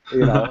no.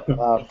 You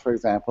know, for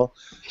example,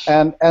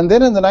 and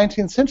then in the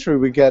 19th century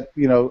we get,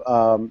 you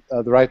know,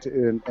 the right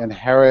to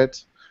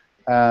inherit.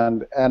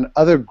 And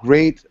other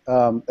great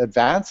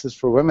advances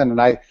for women. And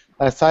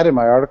I cited in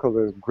my article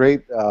the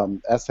great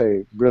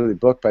essay, really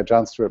book by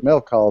John Stuart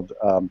Mill called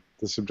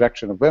The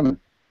Subjection of Women.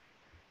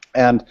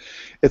 And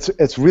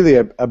it's really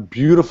a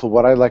beautiful,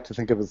 what I like to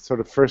think of as sort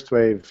of first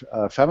wave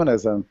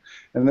feminism.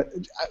 And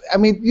I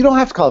mean, you don't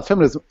have to call it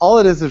feminism. All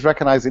it is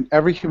recognizing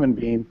every human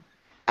being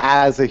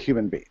as a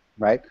human being,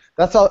 right?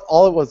 That's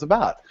all it was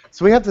about.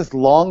 So we have this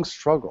long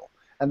struggle.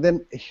 And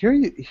then here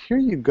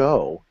you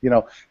go. You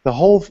know, the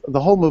whole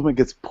movement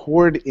gets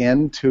poured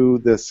into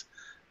this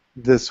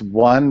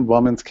one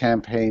woman's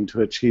campaign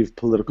to achieve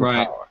political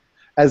power,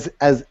 as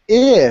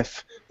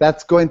if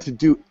that's going to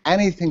do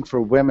anything for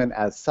women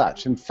as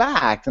such. In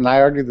fact, and I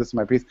argued this in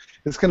my piece,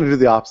 it's going to do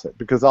the opposite,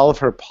 because all of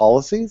her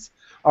policies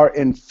are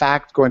in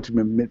fact going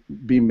to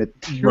be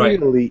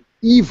materially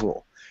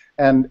evil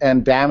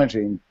and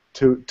damaging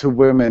to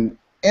women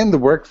in the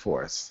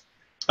workforce.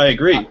 I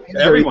agree.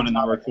 Everyone in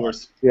the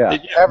workforce. Yeah,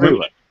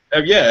 everyone.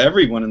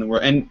 Everyone in the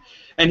world. And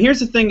here's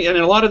the thing, and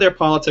a lot of their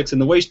politics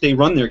and the way they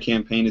run their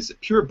campaign is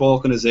pure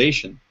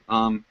balkanization.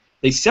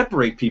 They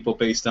separate people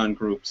based on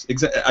groups.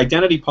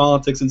 Identity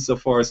politics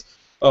insofar as,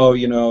 oh,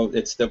 you know,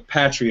 it's the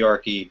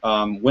patriarchy.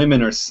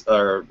 Women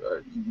are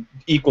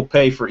equal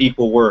pay for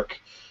equal work.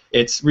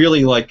 It's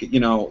really like, you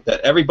know,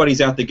 that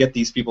everybody's out to get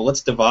these people.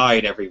 Let's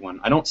divide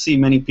everyone. I don't see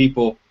many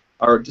people,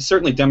 or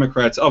certainly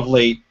Democrats of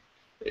late,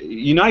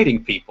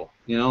 uniting people.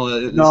 You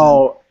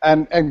know,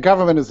 and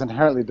government is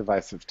inherently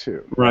divisive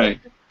too. Right.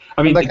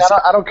 I mean, like,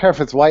 I don't care if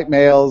it's white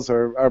males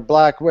or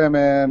black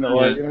women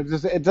or you know,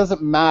 it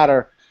doesn't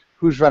matter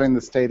who's running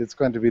the state. It's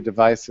going to be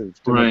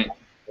divisive. Right.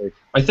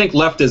 I think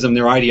leftism,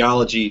 their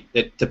ideology,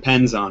 it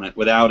depends on it.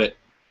 Without it,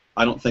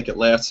 I don't think it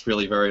lasts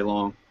really very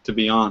long, to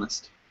be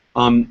honest.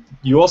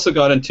 You also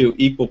got into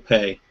equal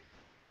pay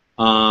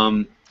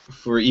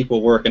for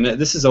equal work, and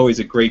this is always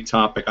a great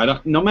topic.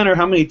 No matter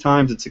how many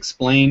times it's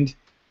explained.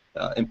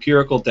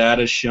 Empirical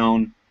data has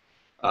shown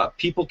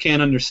people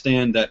can't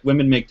understand that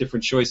women make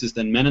different choices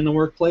than men in the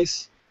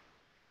workplace,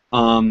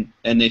 and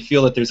they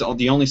feel that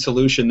the only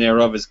solution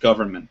thereof is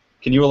government.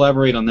 Can you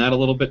elaborate on that a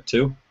little bit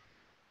too?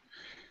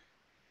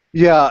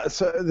 Yeah,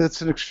 so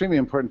that's an extremely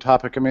important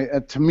topic. I mean,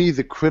 to me,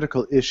 the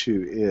critical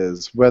issue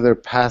is whether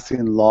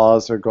passing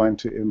laws are going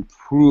to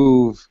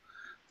improve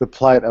the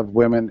plight of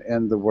women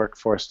in the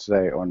workforce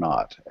today or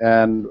not.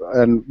 And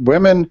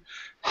women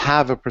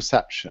have a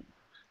perception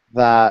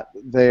that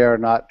they are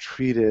not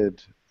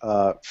treated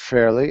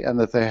fairly, and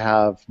that they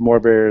have more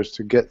barriers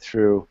to get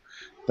through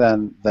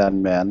than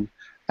men,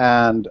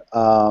 and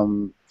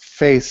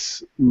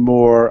face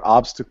more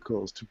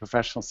obstacles to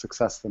professional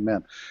success than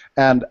men.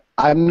 And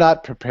I'm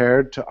not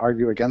prepared to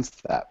argue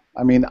against that.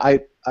 I mean,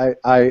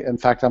 in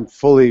fact, I'm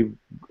fully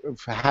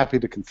happy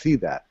to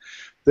concede that.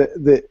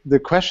 The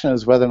question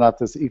is whether or not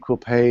this equal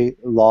pay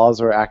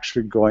laws are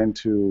actually going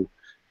to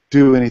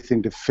do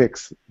anything to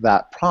fix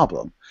that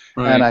problem.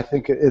 Right. And I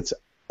think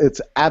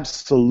it's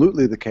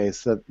absolutely the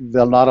case that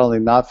they'll not only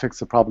not fix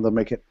the problem, they'll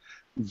make it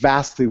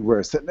vastly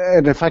worse.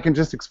 And if I can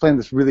just explain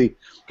this really,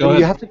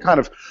 you have to kind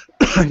of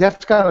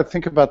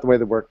think about the way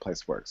the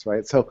workplace works,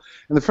 right? So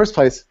in the first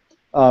place,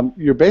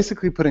 you're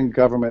basically putting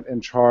government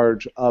in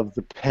charge of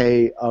the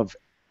pay of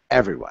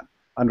everyone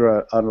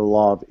under a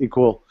law of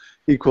equal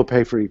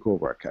pay for equal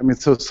work. I mean,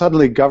 so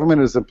suddenly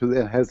government has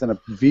a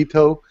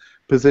veto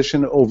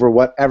position over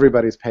what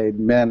everybody's paid,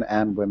 men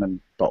and women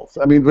both.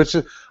 I mean, which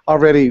is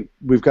already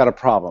we've got a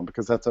problem,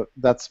 because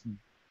that's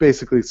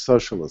basically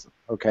socialism.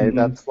 Okay,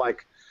 that's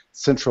like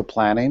central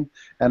planning,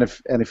 and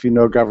if you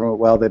know government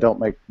well, they don't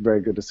make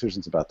very good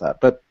decisions about that.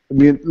 But I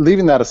mean,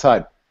 leaving that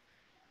aside,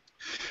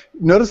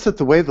 notice that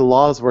the way the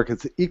laws work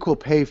is equal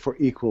pay for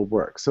equal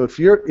work. So if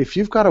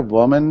you've got a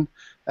woman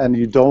and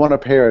you don't want to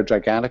pay her a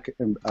gigantic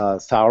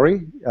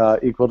salary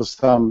equal to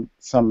some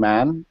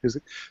man,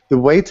 the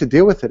way to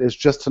deal with it is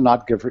just to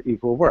not give her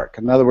equal work.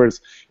 In other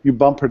words, you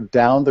bump her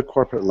down the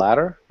corporate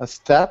ladder a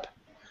step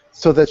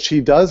so that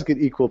she does get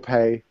equal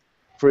pay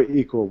for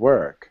equal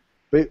work.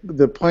 But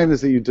the point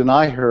is that you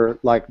deny her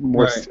like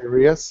more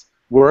serious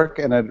work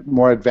and a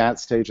more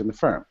advanced stage in the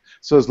firm.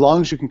 So as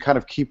long as you can kind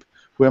of keep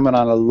women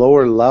on a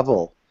lower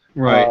level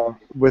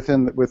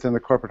within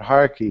the corporate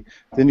hierarchy,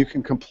 then you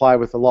can comply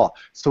with the law.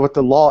 So what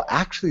the law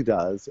actually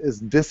does is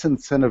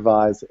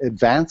disincentivize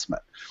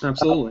advancement.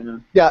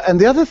 Absolutely. Yeah, and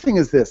the other thing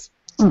is this.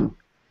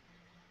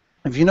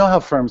 If you know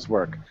how firms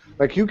work,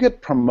 like you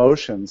get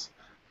promotions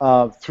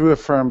through a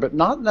firm, but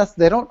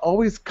they don't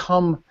always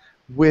come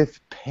with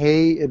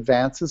pay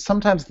advances.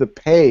 Sometimes the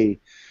pay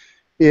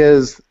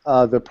is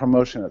the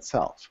promotion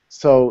itself.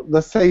 So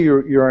let's say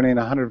you're earning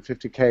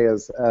 150K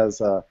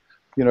as a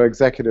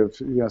executive,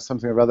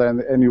 something or other,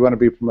 and you want to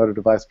be promoted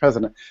to vice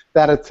president.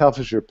 That itself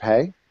is your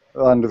pay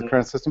under the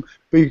current system,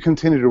 but you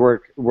continue to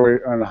work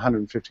on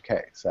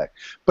 150K, say.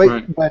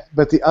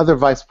 But the other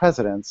vice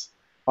presidents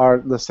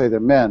are, let's say they're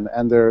men,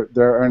 and they're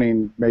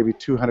earning maybe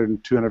 200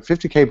 and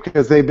 250K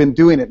because they've been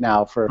doing it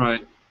now for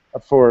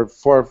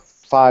 4,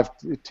 5,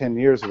 10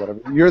 years or whatever.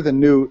 You're the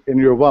new, and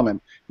you're a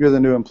woman. You're the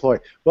new employee.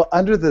 Well,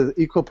 under the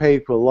equal pay,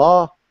 equal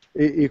law,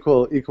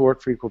 equal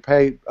work for equal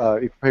pay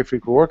for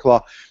equal work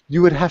law,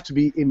 you would have to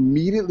be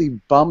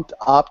immediately bumped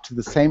up to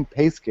the same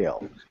pay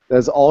scale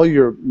as all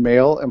your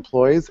male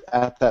employees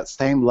at that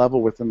same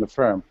level within the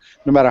firm,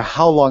 no matter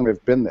how long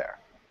they've been there.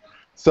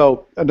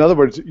 So, in other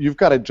words, you've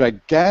got a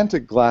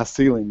gigantic glass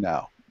ceiling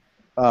now,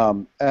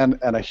 and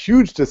a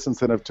huge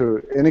disincentive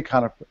to any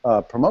kind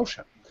of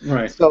promotion.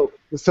 Right.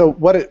 So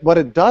what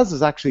it does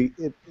is actually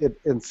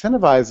it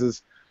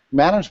incentivizes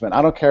management.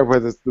 I don't care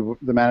whether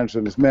the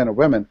management is men or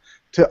women,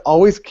 to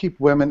always keep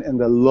women in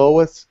the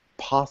lowest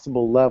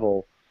possible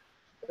level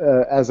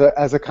as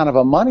a kind of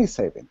a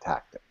money-saving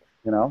tactic.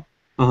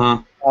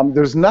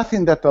 There's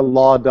nothing that the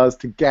law does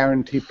to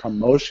guarantee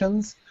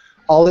promotions.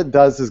 All it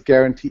does is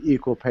guarantee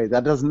equal pay.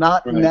 That does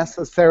not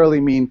necessarily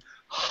mean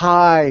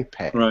high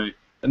pay. Right.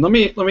 And let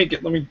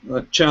me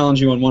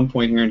challenge you on one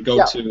point here and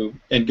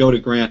go to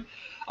Grant.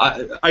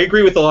 I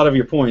agree with a lot of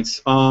your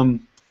points.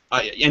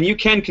 And you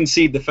can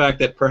concede the fact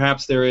that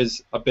perhaps there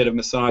is a bit of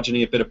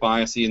misogyny, a bit of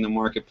bias in the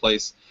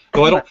marketplace.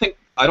 Though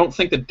I don't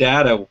think the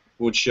data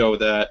would show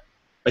that.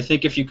 I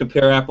think if you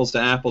compare apples to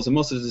apples, and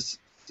most of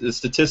the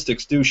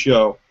statistics do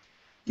show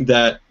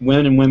that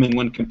men and women,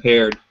 when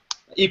compared,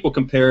 equal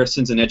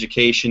comparisons in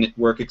education,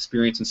 work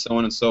experience, and so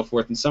on and so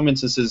forth. In some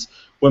instances,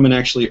 women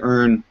actually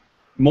earn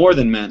more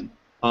than men.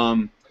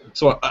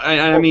 So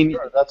I mean,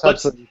 sure. That's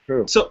absolutely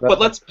true.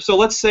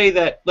 Let's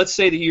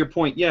say to your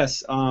point,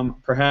 yes,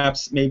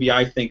 perhaps maybe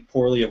I think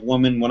poorly of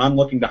women when I'm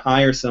looking to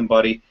hire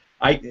somebody.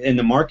 In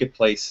the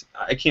marketplace,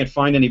 I can't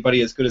find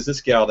anybody as good as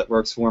this gal that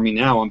works for me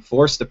now. I'm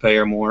forced to pay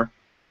her more,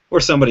 or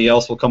somebody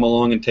else will come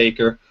along and take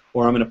her,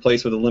 or I'm in a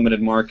place with a limited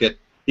market.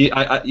 It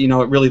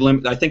really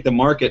limits. I think the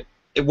market,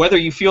 whether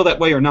you feel that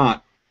way or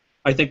not,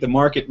 I think the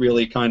market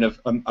really kind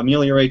of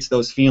ameliorates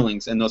those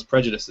feelings and those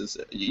prejudices.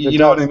 You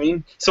know what I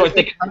mean? So I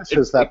think it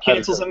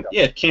cancels them.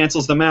 Yeah, it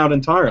cancels them out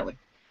entirely.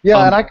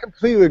 Yeah, and I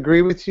completely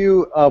agree with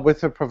you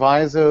with the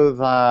proviso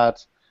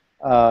that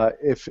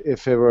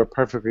if it were a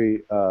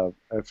perfectly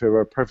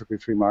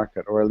free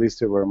market, or at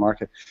least it were a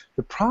market.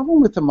 The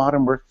problem with the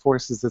modern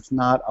workforce is it's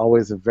not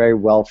always a very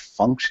well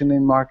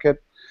functioning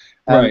market,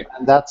 and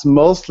that's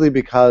mostly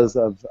because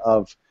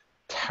of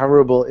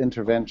terrible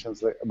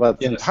interventions, but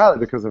it's entirely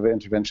because of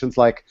interventions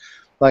like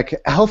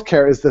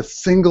healthcare is the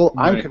single.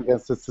 I'm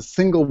convinced it's the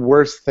single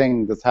worst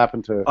thing that's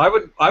happened to. I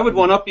would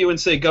one up you and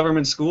say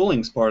government schooling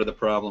is part of the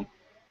problem.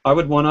 I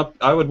would one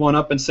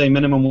up and say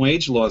minimum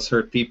wage laws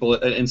hurt people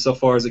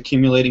insofar as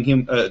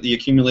accumulating the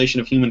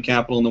accumulation of human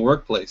capital in the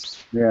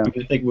workplace. Yeah.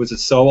 I think was it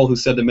Sowell who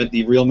said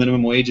the real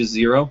minimum wage is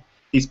zero.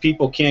 These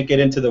people can't get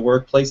into the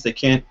workplace. They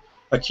can't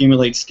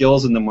accumulate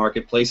skills in the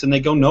marketplace, and they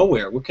go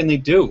nowhere. What can they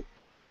do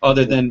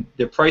other than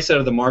they're priced out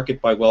of the market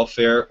by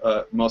welfare,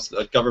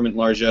 government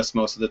largesse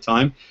most of the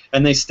time,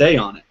 and they stay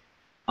on it.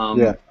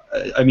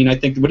 I mean, I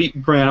think.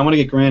 Grant? I want to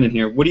get Grant in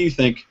here. What do you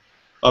think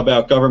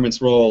about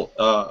government's role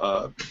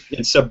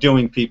in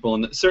subduing people,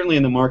 and certainly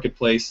in the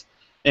marketplace?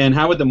 And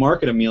how would the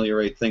market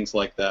ameliorate things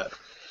like that?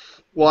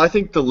 Well, I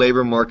think the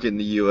labor market in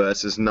the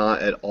U.S. is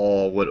not at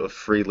all what a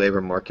free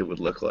labor market would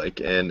look like.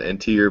 And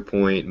to your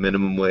point,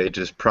 minimum wage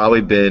has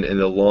probably been, in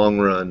the long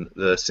run,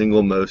 the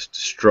single most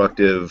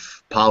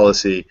destructive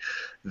policy.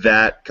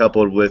 That,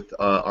 coupled with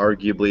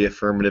arguably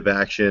affirmative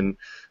action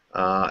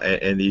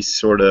and these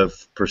sort of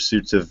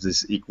pursuits of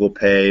this equal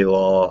pay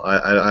law,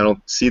 I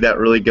don't see that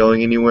really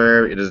going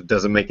anywhere. It just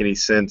doesn't make any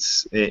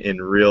sense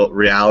in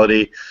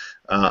reality.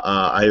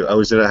 I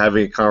was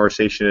having a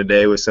conversation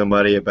today with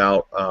somebody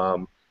about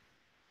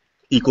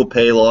equal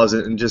pay laws,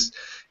 and just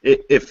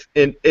if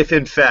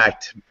in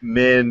fact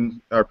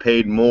men are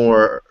paid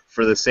more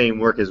for the same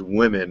work as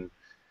women,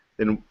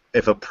 then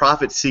if a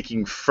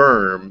profit-seeking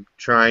firm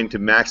trying to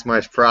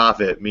maximize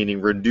profit,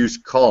 meaning reduce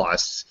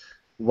costs,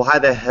 why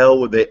the hell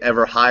would they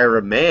ever hire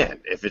a man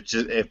if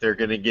they're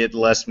going to get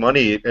less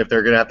money, if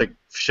they're going to have to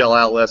shell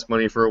out less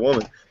money for a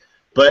woman?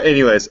 But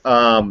anyways,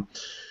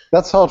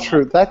 that's all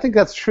true. I think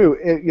that's true.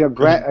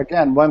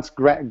 Again, once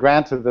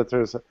granted that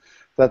there's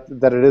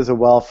that it is a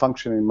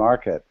well-functioning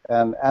market,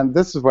 and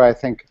this is where I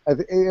think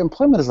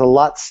employment is a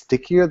lot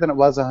stickier than it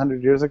was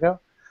 100 years ago.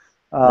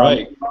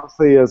 Right.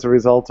 Mostly as a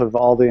result of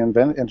all the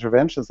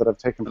interventions that have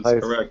taken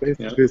place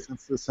basically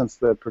since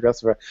the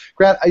progressive era.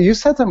 Grant, you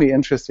said something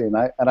interesting,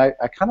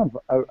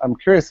 I'm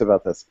curious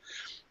about this.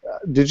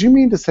 Did you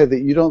mean to say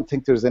that you don't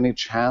think there's any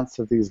chance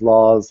of these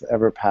laws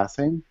ever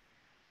passing?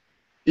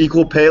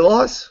 Equal pay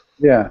laws?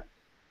 Yeah.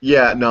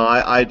 Yeah, no,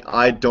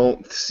 I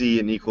don't see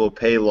an equal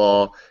pay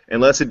law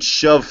unless it's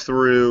shoved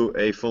through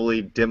a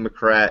fully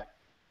Democrat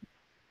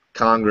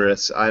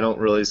Congress. I don't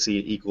really see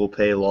an equal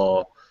pay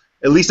law,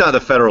 at least not at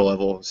the federal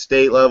level.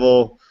 State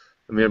level,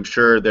 I mean, I'm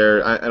sure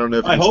there. I don't know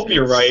if. I hope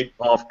you're right.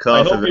 Off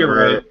cuff. I hope you're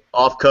right.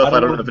 Off cuff. I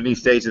don't know if any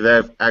states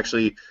have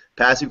actually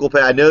passed equal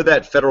pay. I know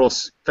that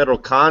federal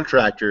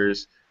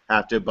contractors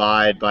have to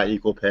abide by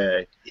equal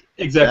pay.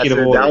 Executive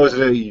order. That was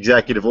an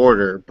executive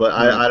order, but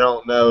I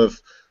don't know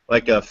if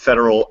like a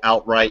federal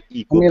outright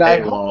equal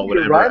pay law would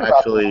ever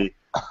actually.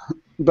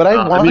 But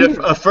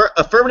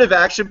affirmative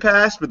action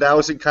passed, but that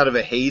was in kind of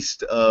a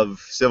haste of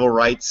civil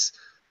rights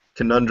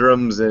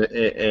conundrums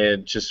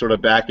and just sort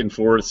of back and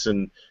forths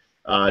and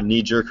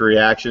knee-jerk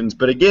reactions.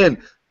 But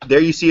again, there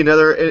you see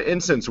another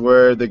instance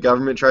where the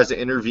government tries to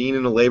intervene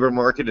in the labor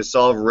market to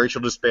solve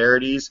racial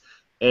disparities.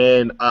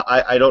 And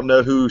I don't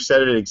know who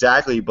said it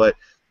exactly, but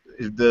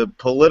the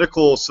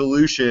political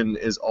solution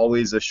is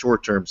always a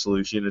short-term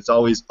solution. It's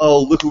always,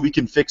 oh, look what we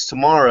can fix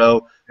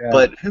tomorrow. Yeah.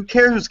 But who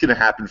cares what's going to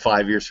happen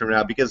 5 years from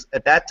now? Because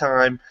at that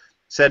time,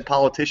 said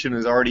politician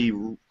is already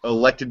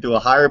elected to a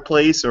higher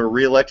place or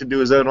reelected to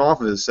his own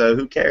office. So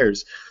who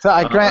cares? So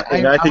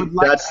I think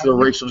that's the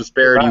racial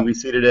disparity we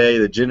see today,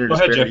 the gender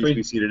disparities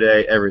we see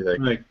today,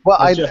 everything. Right. Well,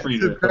 I'd like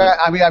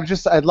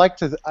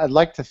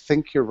to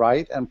think you're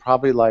right, and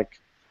probably like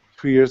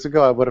 2 years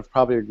ago I would have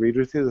probably agreed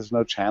with you. There's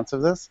no chance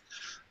of this.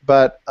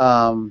 But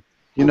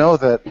you know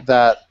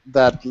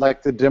that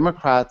like the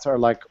Democrats are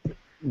like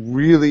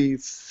really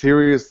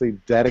seriously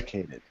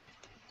dedicated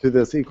to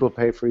this equal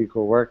pay for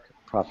equal work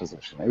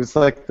proposition. It was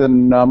like the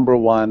number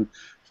one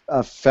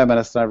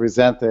feminist, and I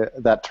resent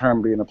that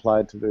term being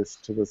applied to this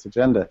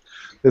agenda.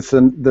 It's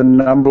the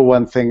number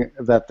one thing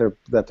that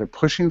they're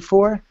pushing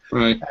for.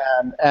 Right.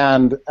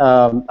 And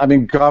I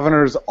mean,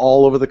 governors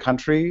all over the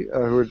country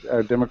who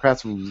are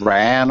Democrats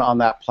ran on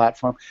that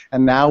platform,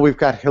 and now we've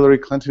got Hillary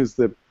Clinton, who's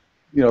the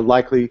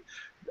likely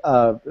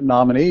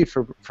nominee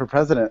for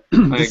president.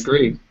 I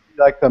agree.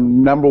 Like the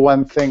number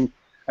one thing.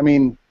 I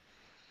mean,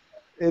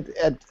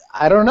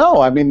 I don't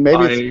know. I mean,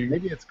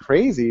 maybe it's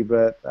crazy,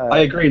 but I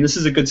agree. And this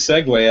is a good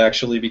segue,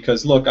 actually,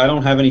 because look, I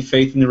don't have any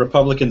faith in the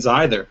Republicans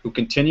either, who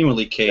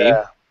continually cave.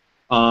 Yeah.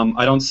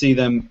 I don't see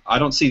them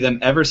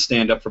ever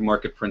stand up for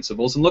market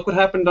principles. And look what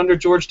happened under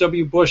George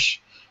W. Bush,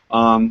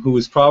 who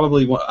was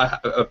probably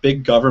a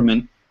big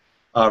government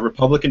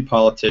Republican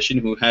politician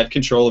who had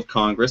control of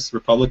Congress.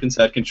 Republicans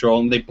had control,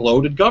 and they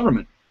bloated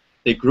government.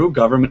 They grew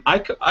government.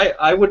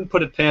 I wouldn't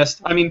put it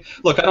past. I mean,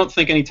 look, I don't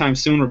think anytime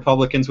soon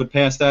Republicans would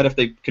pass that if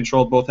they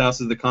controlled both houses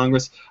of the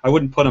Congress. I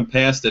wouldn't put them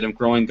past it of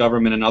growing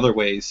government in other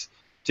ways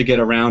to get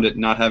around it,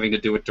 and not having to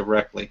do it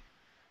directly.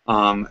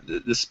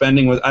 The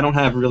spending was. I don't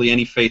have really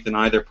any faith in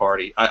either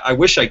party. I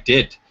wish I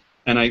did,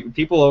 and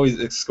people always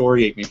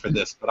excoriate me for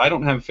this, but I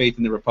don't have faith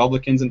in the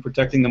Republicans in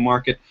protecting the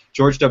market.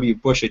 George W.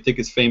 Bush, I think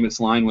his famous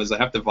line was, "I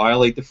have to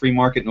violate the free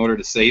market in order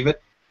to save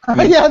it." I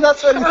mean, yeah,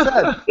 that's what he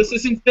said.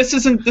 This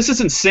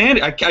is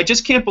insanity. I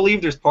just can't believe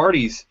there's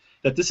parties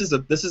that this is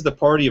the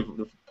party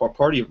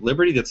of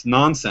liberty. That's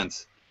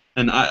nonsense.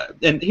 And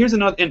here's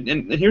another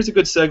and here's a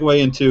good segue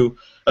into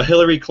a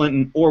Hillary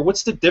Clinton, or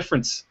what's the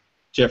difference,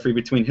 Jeffrey,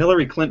 between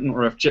Hillary Clinton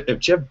or if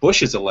Jeb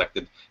Bush is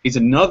elected? He's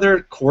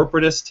another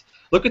corporatist.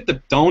 Look at the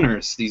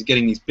donors. He's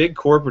getting these big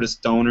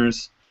corporatist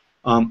donors.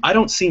 I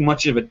don't see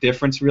much of a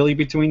difference really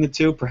between the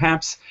two.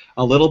 Perhaps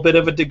a little bit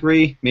of a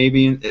degree,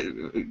 maybe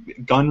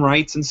in gun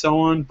rights and so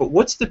on. But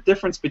what's the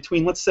difference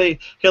between, let's say,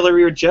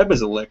 Hillary or Jeb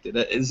is elected?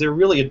 Is there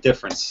really a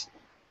difference?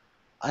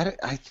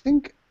 I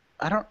think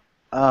I don't.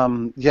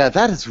 Yeah,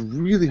 that is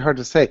really hard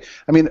to say.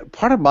 I mean,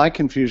 part of my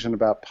confusion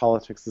about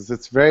politics is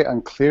it's very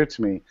unclear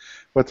to me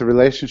what the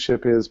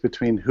relationship is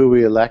between who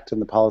we elect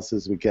and the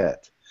policies we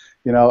get.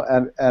 You know,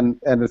 and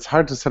it's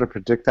hard to sort of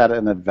predict that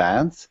in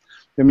advance.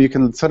 I mean, you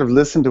can sort of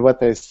listen to what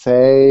they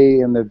say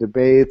in their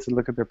debates and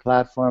look at their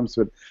platforms,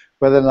 but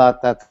whether or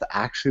not that's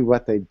actually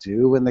what they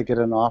do when they get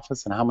in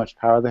office and how much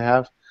power they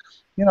have,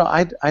 you know,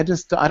 I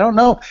don't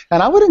know.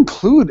 And I would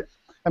include,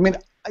 I mean,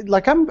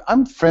 like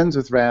I'm friends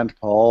with Rand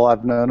Paul.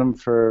 I've known him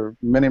for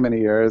many, many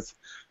years,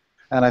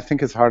 and I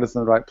think his heart is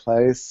in the right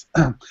place.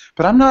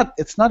 But I'm not.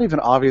 It's not even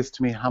obvious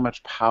to me how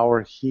much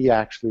power he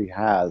actually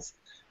has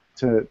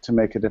to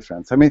make a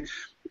difference. I mean,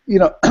 you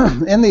know,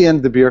 in the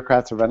end, the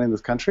bureaucrats are running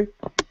this country.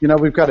 You know,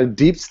 we've got a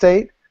deep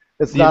state.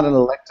 It's not an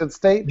elected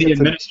state. The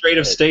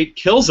administrative state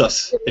kills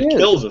us. It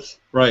kills us.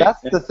 Right.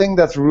 That's the thing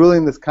that's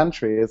ruling this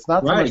country. It's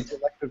not so much the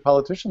elected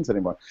politicians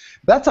anymore.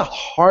 That's a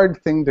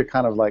hard thing to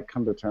kind of like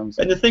come to terms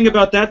with. And the thing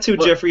about that too,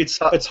 Jeffrey,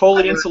 it's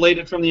wholly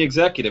insulated from the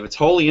executive. It's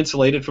wholly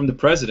insulated from the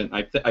president.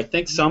 I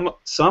think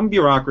some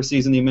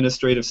bureaucracies in the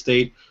administrative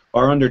state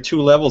are under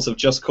two levels of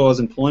just cause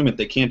employment.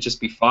 They can't just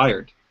be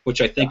fired,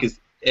 which I think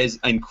is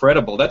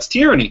incredible. That's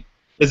tyranny,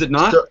 is it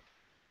not?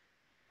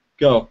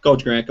 Go,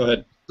 Grant. Go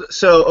ahead.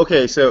 So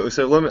okay, so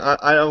let me.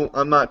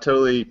 I'm not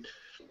totally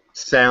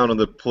sound on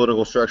the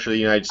political structure of the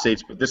United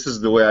States, but this is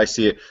the way I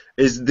see it.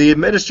 Is the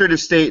administrative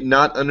state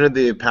not under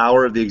the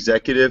power of the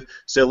executive?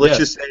 So let's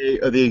just say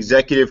the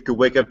executive could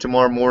wake up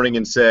tomorrow morning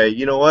and say,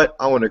 you know what,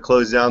 I want to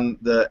close down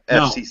the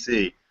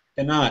FCC.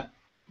 Cannot.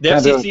 The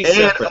FCC is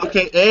separate.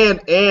 Okay,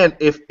 and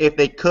if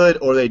they could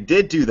or they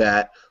did do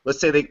that,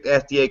 let's say the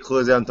FDA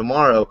closed down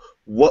tomorrow,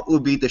 what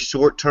would be the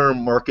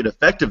short-term market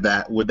effect of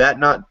that? Would that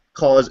not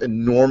cause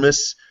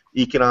enormous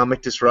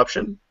economic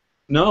disruption?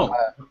 No.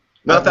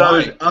 Not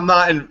that I'm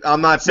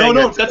not saying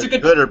that's a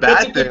good or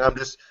bad thing. I'm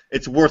just,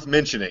 it's worth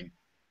mentioning.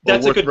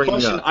 That's a good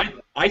question.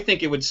 I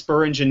think it would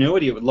spur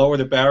ingenuity. It would lower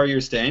the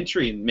barriers to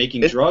entry in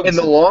making drugs. In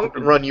the long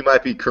run, you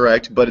might be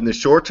correct, but in the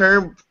short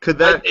term, could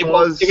that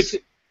cause?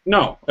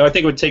 No, I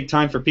think it would take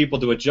time for people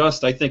to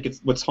adjust. I think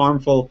what's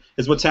harmful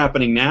is what's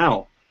happening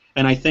now,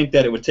 and I think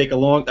that it would take a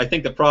long. I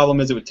think the problem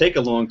is it would take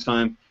a long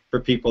time for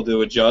people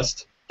to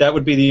adjust. That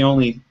would be the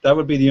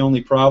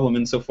only problem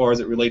insofar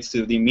as it relates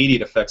to the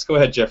immediate effects. Go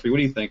ahead, Jeffrey. What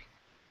do you think?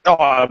 Oh,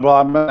 well,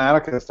 I'm an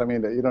anarchist. I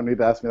mean, you don't need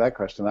to ask me that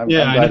question. I'm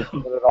glad I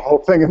know. The whole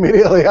thing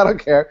immediately. I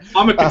don't care.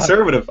 I'm a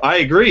conservative. I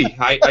agree.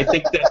 I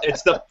think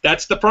that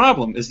that's the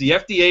problem. Is the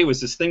FDA was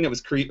this thing that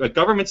was a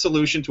government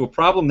solution to a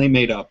problem they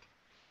made up,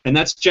 and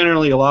that's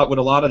generally what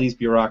a lot of these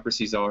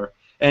bureaucracies are.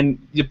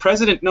 And the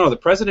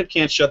president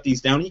can't shut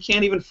these down. He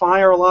can't even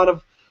fire a lot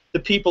of the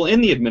people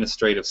in the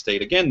administrative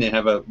state. Again, they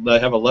have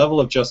a level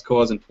of just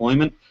cause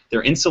employment.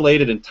 They're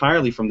insulated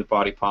entirely from the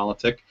body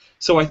politic.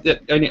 So I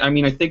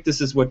think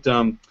this is what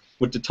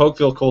de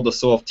Tocqueville called a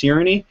soft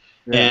tyranny,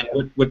 and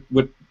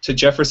what to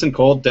Jefferson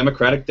called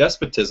democratic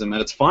despotism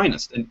at its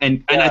finest.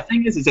 And the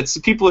thing is that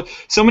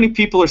so many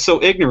people are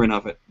so ignorant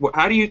of it.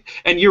 How do you?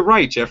 And you're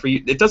right,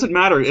 Jeffrey. It doesn't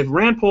matter if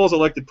Rand Paul's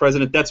elected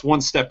president. That's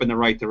one step in the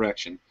right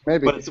direction.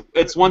 Maybe, but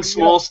it's one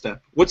small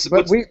step.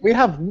 We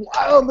have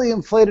wildly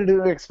inflated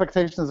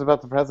expectations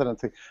about the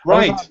presidency.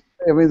 Right.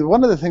 I mean,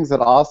 one of the things that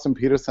Austin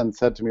Peterson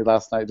said to me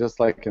last night, just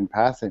like in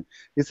passing,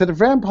 he said, if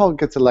Rand Paul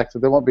gets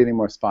elected, there won't be any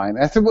more spying.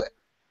 And I said,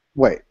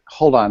 wait,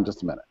 hold on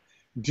just a minute.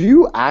 Do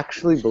you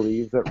actually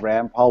believe that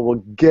Rand Paul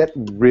will get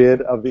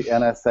rid of the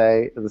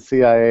NSA, the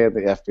CIA, and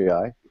the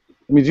FBI? I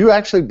mean, do you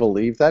actually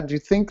believe that? Do you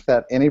think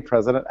that any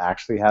president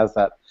actually has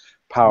that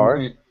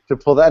power to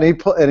pull that?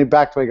 And he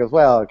backed away and goes,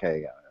 well,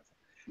 okay, yeah.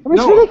 I mean,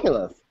 it's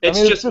ridiculous. It's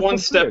just one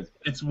step.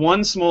 It's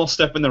one small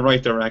step in the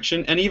right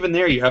direction, and even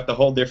there, you have to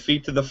hold their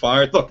feet to the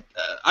fire. Look,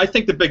 I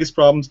think the biggest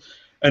problem's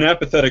an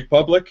apathetic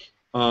public.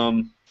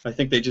 I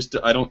think they just.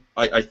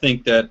 I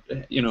think that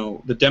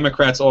the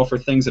Democrats offer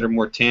things that are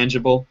more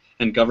tangible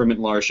and government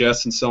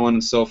largesse and so on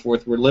and so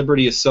forth, where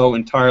liberty is so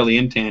entirely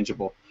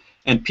intangible,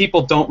 and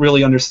people don't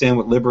really understand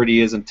what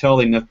liberty is until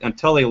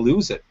they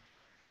lose it,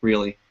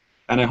 really.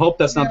 And I hope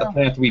that's not the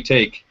path we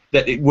take.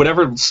 That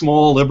whatever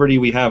small liberty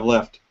we have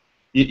left.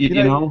 You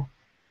know,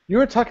 you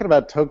were talking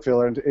about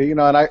Tocqueville, and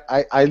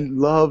I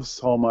love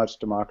so much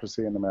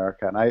democracy in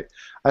America, and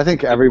I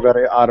think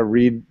everybody ought to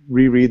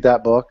reread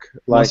that book.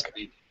 Must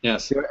be.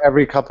 Yes.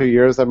 Every couple of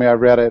years. I mean, I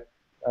reread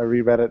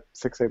it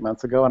 6-8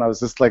 months ago, and I was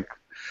just like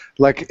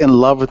in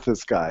love with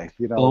this guy.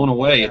 Blown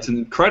away. It's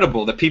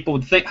incredible that people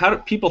would think. How do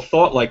people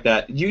thought like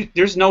that?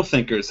 There's no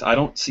thinkers. I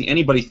don't see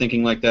anybody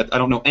thinking like that. I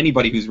don't know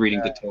anybody who's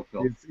reading de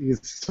Tocqueville. He's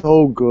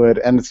so good,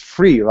 and it's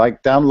free.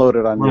 Like, download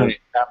it on your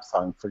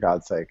Samsung, for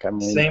God's sake. I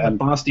mean, same with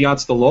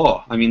Bastiat's The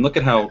Law. I mean, look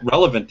at how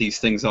relevant these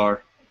things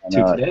are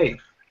to today.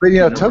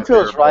 But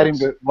Tocqueville is writing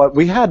what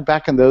we had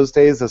back in those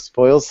days, a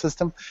spoils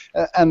system,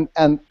 and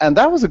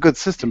that was a good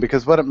system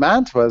because what it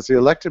meant was the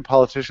elected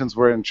politicians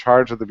were in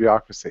charge of the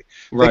bureaucracy.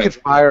 They could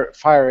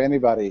fire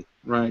anybody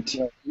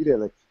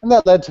immediately, and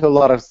that led to a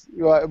lot of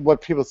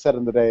what people said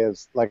in the day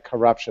is like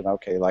corruption.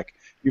 Okay, like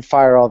you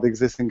fire all the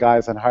existing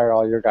guys and hire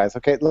all your guys.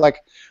 Okay,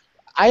 like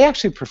I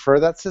actually prefer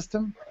that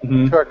system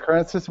to our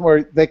current system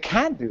where they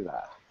can't do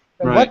that.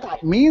 And what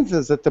that means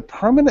is that the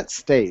permanent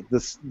state,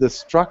 the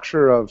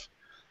structure of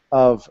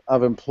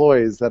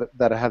employees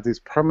that have these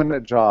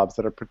permanent jobs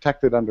that are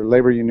protected under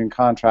labor union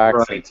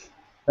contracts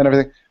and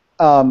everything,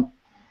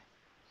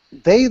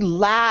 they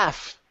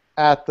laugh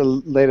at the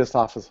latest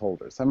office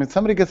holders. I mean,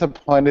 somebody gets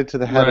appointed to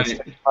the head of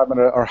State Department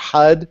or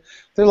HUD,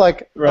 they're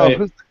like,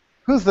 oh,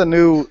 who's the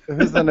new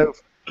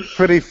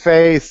pretty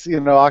face,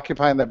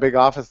 occupying that big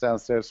office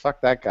downstairs?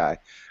 Fuck that guy.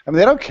 I mean,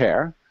 they don't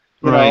care.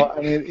 You know,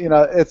 I mean,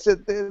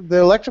 the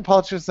elected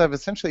politicians have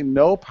essentially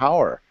no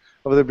power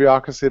over the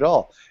bureaucracy at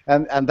all,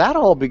 and that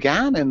all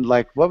began in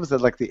what was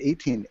it, like the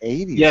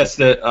 1880s? Yes,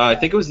 I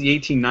think it was the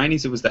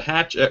 1890s. It was the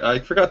Hatch. I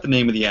forgot the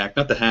name of the act,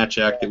 not the Hatch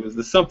Act. It was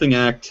the something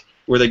act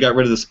where they got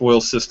rid of the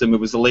spoils system. It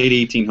was the late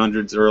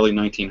 1800s, early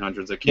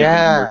 1900s. I can't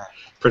remember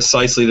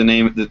precisely the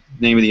name of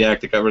the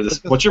act that got rid of this.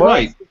 But you're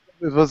right.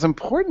 It was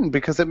important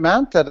because it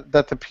meant that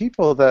the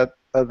people that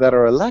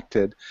are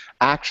elected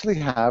actually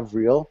have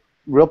real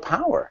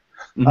power.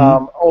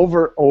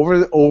 Over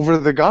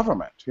the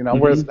government,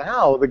 whereas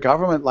now the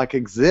government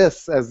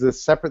exists as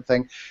this separate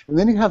thing, and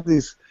then you have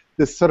this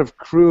sort of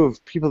crew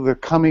of people that are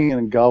coming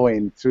and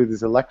going through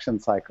these election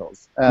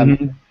cycles,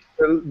 and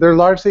they're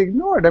largely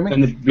ignored. I mean,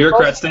 and the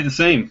bureaucrats stay the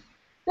same.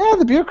 Yeah,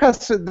 the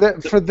bureaucrats,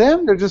 for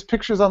them, they're just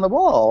pictures on the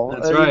wall.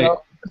 That's right.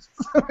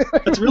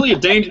 It's really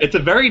it's a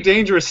very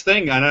dangerous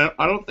thing, and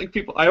I don't think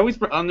people. I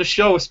always on the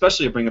show,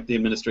 especially, I bring up the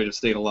administrative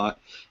state a lot.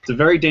 It's a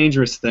very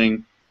dangerous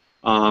thing.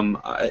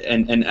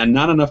 And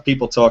not enough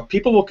people talk.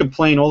 People will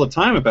complain all the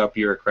time about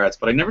bureaucrats,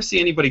 but I never see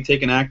anybody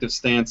take an active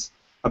stance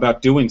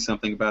about doing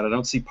something about it. I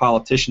don't see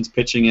politicians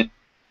pitching it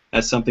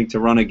as something to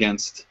run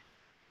against.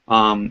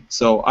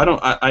 So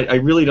I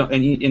really don't.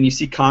 And you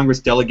see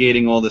Congress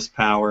delegating all this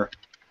power.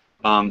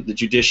 The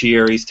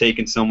judiciary's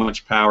taking so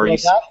much power. Well,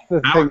 that's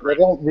the thing. They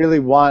don't really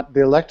want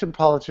the elected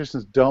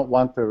politicians don't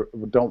want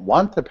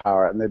the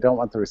power, and they don't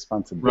want the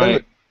responsibility.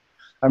 Right.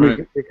 I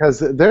mean, because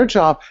their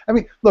job. I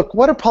mean, look,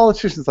 what are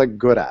politicians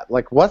good at?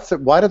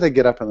 Why do they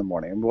get up in the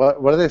morning? What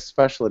are their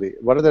specialty?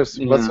 What's their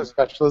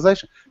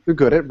specialization? They're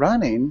good at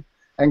running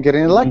and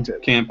getting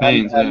elected.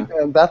 Campaigns,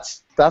 and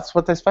that's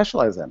what they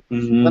specialize in.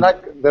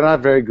 They're not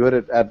very good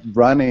at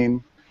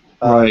running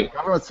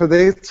government, so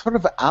they sort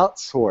of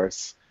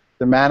outsource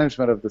the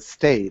management of the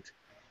state,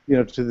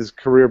 to these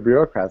career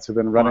bureaucrats who've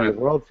been running the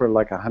world for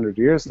 100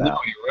 years now. No,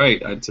 you're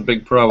right. It's a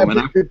big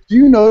problem. Do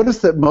you notice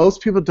that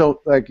most people don't,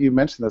 you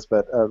mentioned this,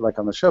 but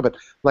on the show, but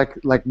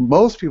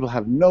most people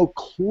have no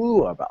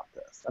clue about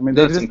this. I mean,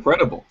 that's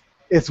incredible.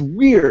 It's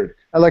weird.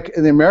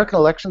 In the American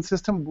election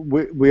system,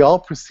 we all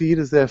proceed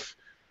as if,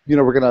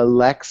 we're going to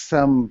elect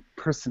some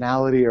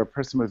personality or a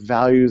person with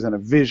values and a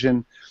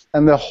vision,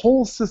 and the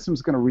whole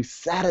system's going to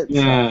reset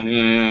itself.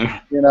 Yeah.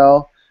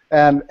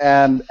 And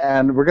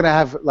we're gonna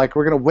have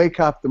we're gonna wake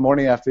up the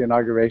morning after the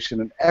inauguration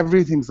and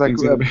everything's a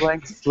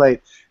blank slate,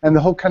 and the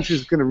whole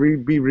country's gonna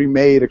be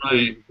remade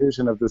according to the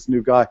vision of this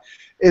new guy.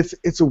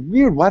 It's a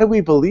weird. Why do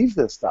we believe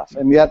this stuff?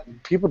 And yet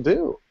people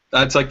do.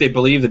 That's they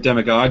believe the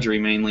demagoguery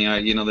mainly.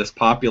 This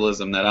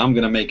populism that I'm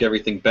gonna make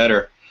everything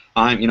better.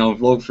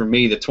 Vote for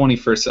me. The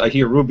 21st. I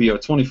hear Rubio.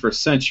 21st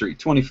century.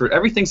 21st.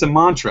 Everything's a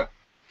mantra.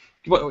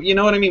 You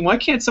know what I mean? Why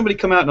can't somebody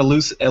come out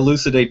and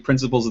elucidate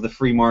principles of the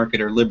free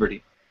market or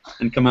liberty?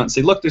 And come out and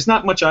say, look, there's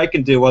not much I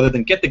can do other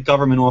than get the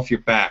government off your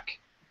back.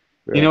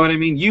 Right. You know what I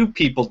mean? You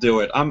people do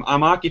it.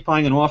 I'm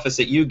occupying an office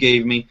that you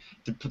gave me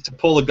to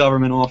pull the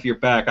government off your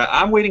back.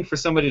 I'm waiting for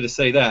somebody to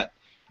say that.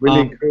 We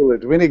need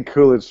Coolidge. We need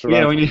Coolidge to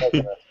run. We need.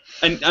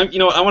 And I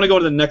want to go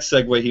to the next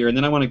segue here, and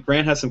then I want to.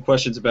 Grant has some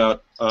questions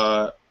about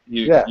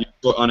you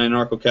on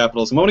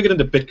anarcho-capitalism. I want to get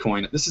into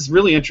Bitcoin. This is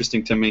really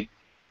interesting to me.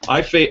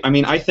 I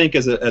think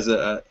as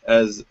a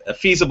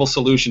feasible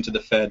solution to the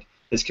Fed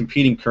is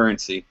competing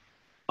currency.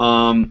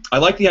 I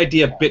like the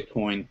idea of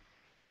Bitcoin.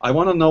 I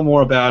want to know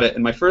more about it.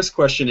 And my first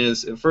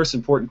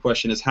important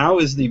question is how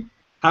is the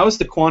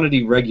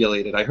quantity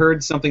regulated? I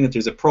heard something that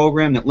there's a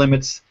program that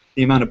limits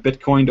the amount of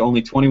Bitcoin to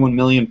only 21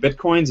 million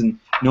Bitcoins and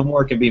no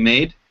more can be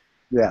made.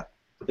 Yeah.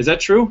 Is that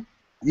true?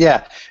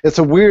 Yeah, it's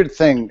a weird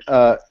thing.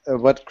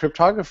 What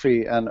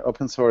cryptography and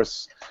open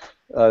source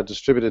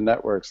distributed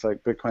networks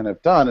like Bitcoin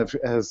have done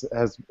is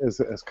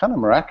kind of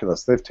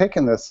miraculous. They've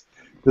taken this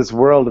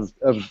world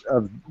of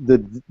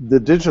the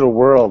digital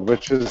world,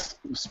 which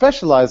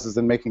specializes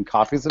in making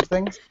copies of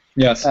things.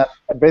 Yes.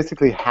 And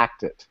basically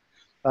hacked it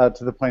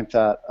to the point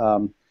that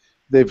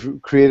they've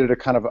created a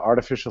kind of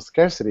artificial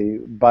scarcity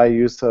by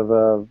use of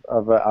an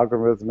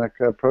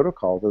algorithmic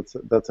protocol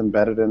that's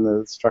embedded in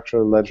the structure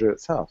of the ledger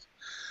itself.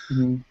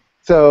 Mm-hmm.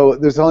 So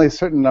there's only a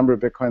certain number of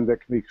Bitcoin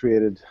that can be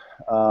created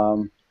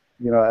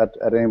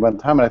at any one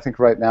time, and I think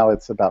right now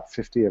it's about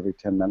 50 every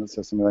 10 minutes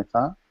or something like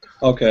that.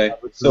 Okay.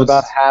 So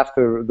about half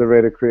the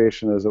rate of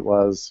creation as it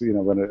was,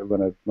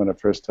 when it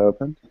first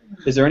opened.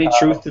 Is there any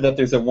truth to that?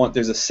 There's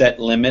a set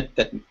limit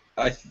that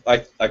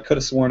I could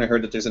have sworn I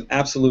heard that there's an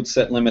absolute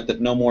set limit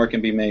that no more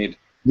can be made.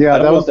 Yeah,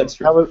 that's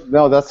true.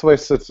 That's the way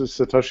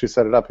Satoshi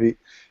set it up.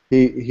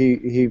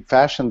 He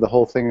fashioned the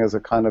whole thing as a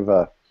kind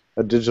of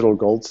a digital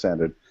gold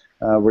standard,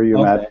 where you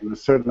imagine a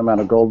certain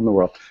amount of gold in the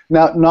world.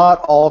 Now,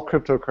 not all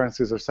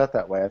cryptocurrencies are set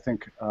that way. I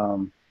think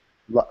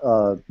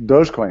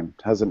Dogecoin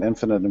has an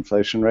infinite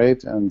inflation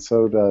rate, and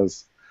so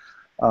does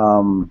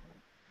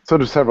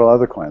several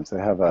other coins. They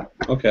have a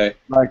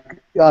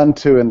like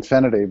unto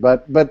infinity.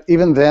 But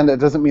even then, it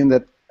doesn't mean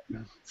that.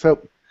 So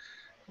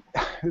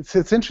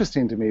it's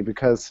interesting to me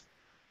because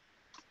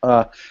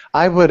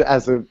I would,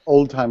 as an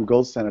old-time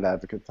gold standard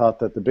advocate, thought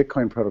that the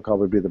Bitcoin protocol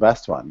would be the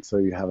best one. So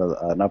you have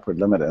an upward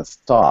limit and it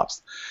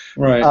stops.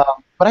 Right.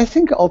 But I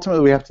think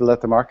ultimately we have to let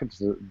the market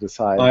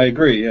decide. I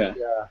agree. Yeah.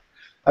 Yeah.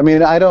 I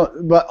mean, I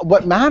don't. But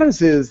what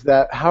matters is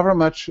that however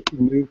much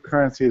new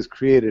currency is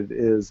created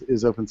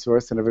is open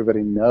source, and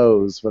everybody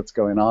knows what's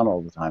going on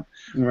all the time.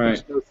 Right.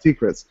 There's no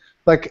secrets.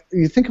 Like,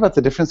 you think about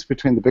the difference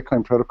between the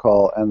Bitcoin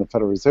protocol and the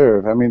Federal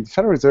Reserve. I mean, the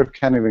Federal Reserve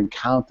can't even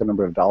count the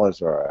number of dollars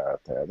that are out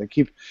there. They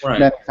keep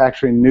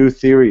manufacturing new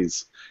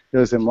theories.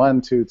 There's in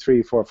 1, 2,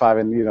 3, 4, 5,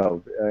 and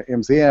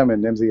MZM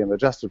and MZM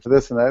adjusted for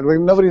this and that. Like,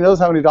 nobody knows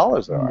how many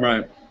dollars there are.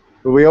 Right.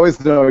 But we always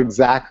know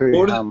exactly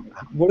what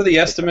are the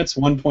estimates?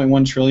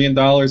 $1.1 trillion.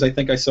 I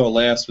think I saw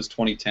last was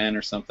 2010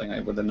 or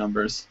something with the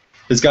numbers.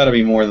 There's got to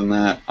be more than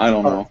that. I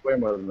don't know. It's way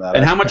more than that.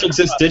 And how much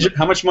exists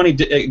how much money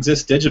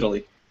exists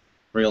digitally?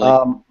 Really?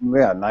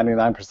 Yeah,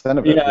 99%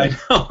 of it. Yeah, I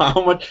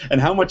know.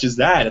 How much is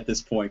that at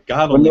this point?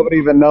 God only. Nobody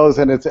even knows,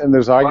 and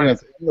there's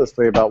arguments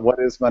endlessly about what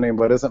is money and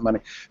what isn't money.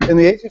 In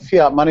the age of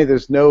fiat money,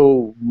 there's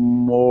no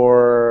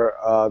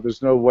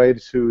way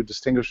to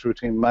distinguish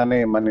between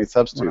money and money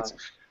substitutes.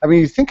 Right. I mean,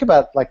 you think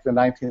about like the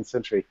 19th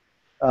century.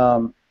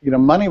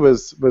 Money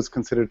was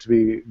considered to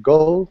be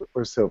gold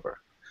or silver,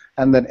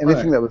 and then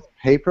anything that was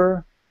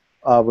paper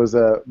was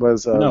a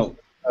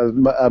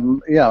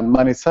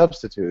money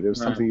substitute. It was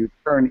something you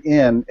turn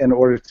in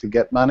order to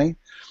get money,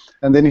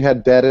 and then you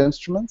had debt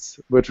instruments,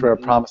 which were a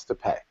promise to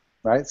pay.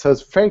 Right, so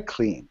it's very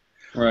clean.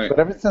 Right. But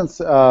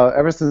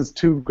ever since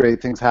two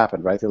great things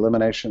happened, right? The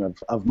elimination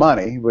of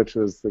money, which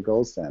was the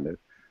gold standard,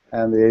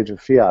 and the age of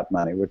fiat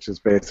money, which is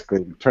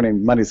basically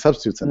turning money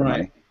substitutes into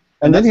money.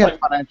 And then you had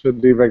financial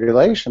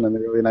deregulation in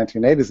the early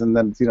 1980s, and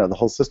then the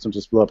whole system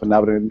just blew up, and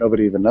now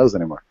nobody even knows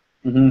anymore.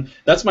 Mm-hmm.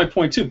 That's my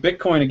point too.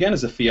 Bitcoin again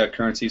is a fiat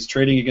currency. It's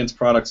trading against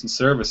products and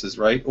services,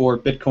 right? Or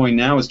Bitcoin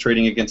now is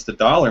trading against the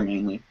dollar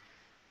mainly,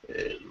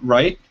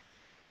 right?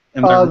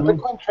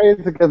 Bitcoin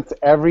trades against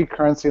every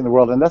currency in the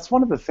world, and that's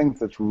one of the things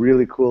that's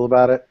really cool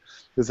about it,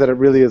 is that it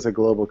really is a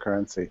global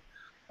currency.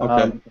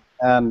 Okay.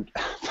 And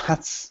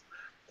that's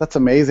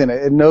amazing.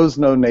 It knows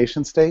no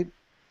nation state,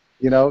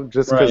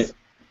 just because.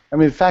 I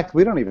mean, in fact,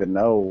 we don't even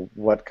know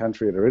what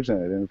country it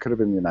originated in. It could have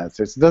been the United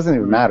States. It doesn't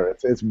even matter.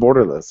 It's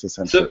borderless,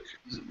 essentially.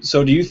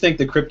 So do you think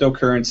the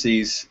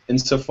cryptocurrencies,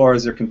 insofar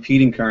as they're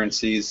competing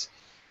currencies,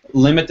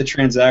 limit the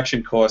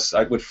transaction costs?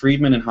 What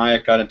Friedman and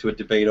Hayek got into a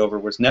debate over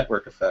was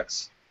network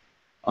effects.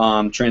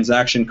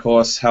 Transaction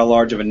costs, how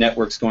large of a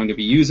network is going to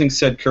be using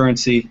said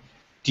currency.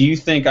 Do you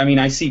think, I mean,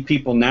 I see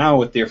people now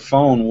with their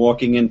phone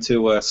walking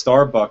into a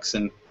Starbucks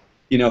and,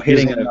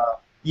 hitting Apple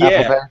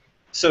yeah. Pay?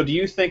 So do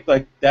you think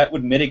like that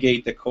would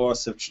mitigate the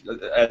cost of,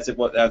 as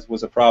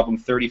was a problem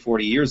 30,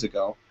 40 years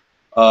ago,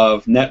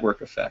 of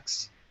network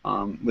effects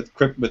with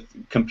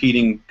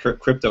competing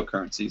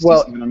cryptocurrencies?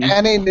 Well, Do you see what I mean?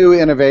 any new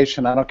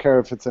innovation, I don't care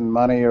if it's in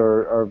money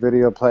or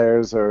video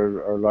players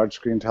or large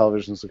screen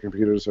televisions or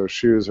computers or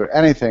shoes or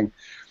anything,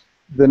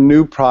 the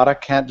new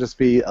product can't just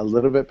be a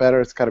little bit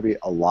better. It's got to be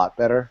a lot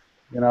better,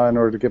 in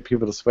order to get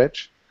people to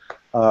switch,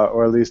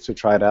 or at least to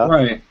try it out.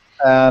 Right.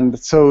 And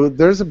so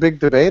there's a big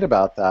debate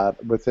about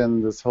that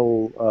within this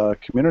whole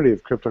community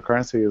of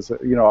cryptocurrency. Is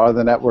are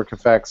the network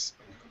effects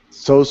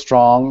so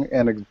strong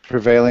in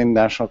prevailing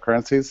national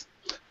currencies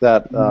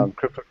that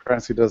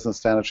cryptocurrency doesn't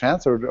stand a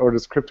chance, or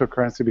does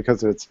cryptocurrency,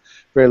 because of its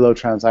very low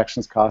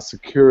transactions cost,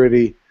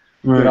 security?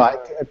 Right.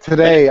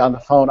 Today on the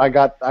phone, I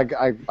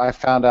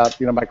found out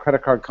my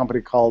credit card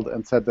company called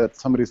and said that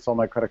somebody stole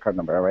my credit card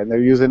number. Right, and they're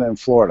using it in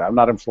Florida. I'm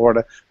not in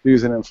Florida. They're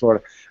using it in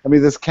Florida. I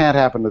mean, this can't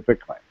happen with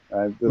Bitcoin.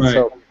 Right?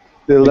 So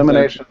the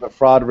elimination of the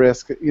fraud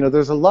risk,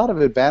 there's a lot of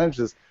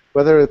advantages.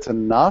 Whether it's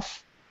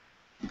enough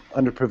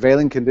under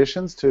prevailing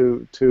conditions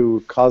to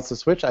cause the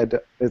switch,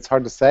 it's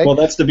hard to say. Well,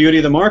 that's the beauty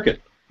of the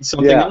market.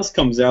 Something else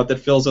comes out that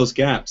fills those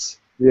gaps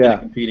in a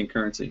competing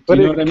currency. Do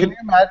you know what I mean?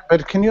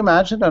 Can you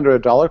imagine under a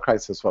dollar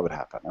crisis what would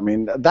happen? I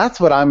mean, that's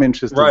what I'm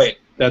interested in. Right,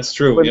 that's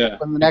true,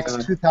 When the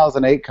next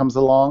 2008 comes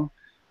along,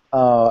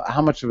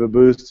 how much of a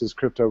boost is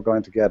crypto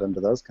going to get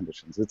under those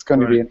conditions? It's going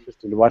to be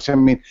interesting to watch. I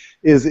mean,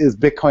 is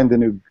Bitcoin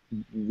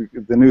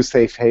the new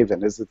safe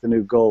haven? Is it the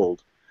new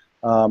gold?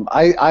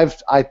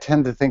 I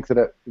tend to think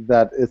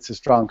that it's a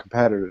strong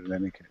competitor in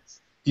any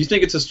case. Do you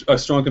think it's a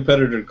strong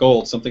competitor to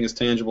gold, something as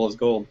tangible as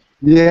gold?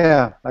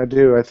 Yeah, I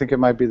do. I think it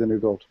might be the new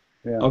gold.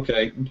 Yeah.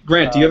 Okay.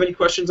 Grant, do you have any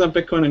questions on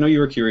Bitcoin? I know you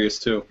were curious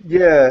too.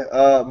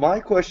 Yeah, my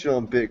question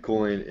on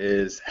Bitcoin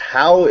is,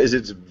 how is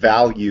its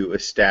value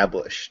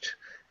established?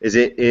 Is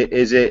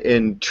it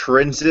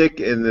intrinsic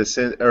in the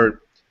sense,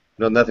 or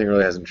no, nothing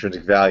really has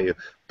intrinsic value,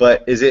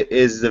 but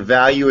is the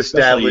value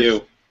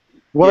established?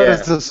 What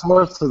is the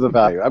source of the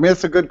value? I mean,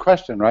 it's a good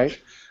question, right?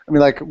 I I mean,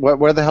 like,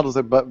 where the hell does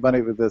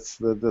money with this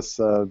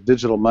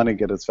digital money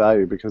get its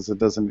value? Because it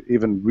doesn't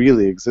even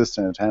really exist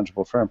in a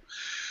tangible form.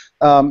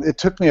 It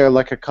took me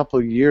like a couple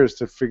of years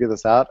to figure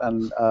this out,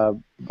 and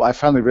I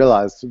finally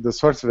realized the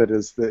source of it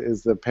is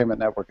the payment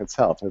network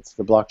itself. It's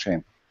the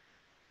blockchain,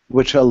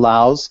 which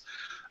allows.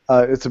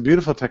 It's a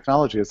beautiful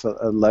technology. It's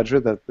a ledger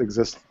that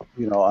exists,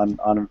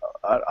 on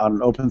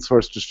an open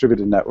source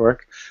distributed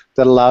network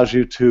that allows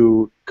you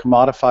to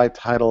commodify,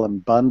 title,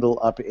 and bundle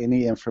up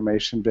any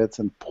information bits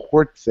and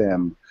port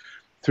them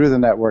through the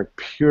network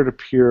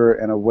peer-to-peer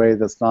in a way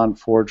that's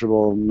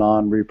non-forgeable,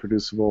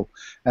 non-reproducible,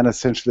 and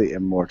essentially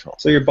immortal.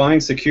 So you're buying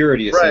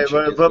security,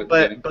 essentially.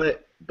 Right,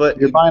 but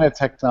you're buying a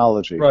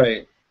technology.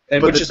 Right. And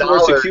but which the is more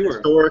dollar, secure.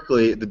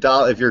 historically, the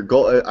dollar. If you're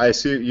gold, I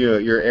assume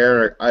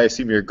I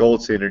assume you're a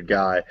gold standard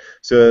guy.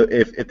 So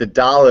if the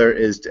dollar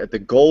is at the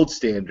gold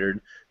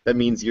standard, that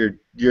means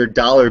your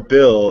dollar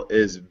bill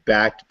is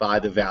backed by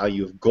the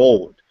value of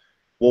gold.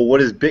 Well, what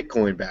is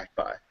Bitcoin backed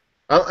by?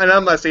 And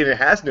I'm not saying it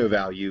has no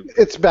value.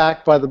 It's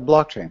backed by the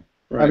blockchain.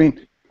 Right. I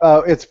mean,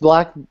 it's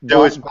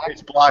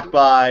it's blocked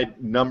by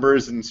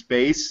numbers in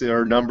space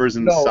or numbers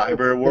in the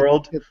cyber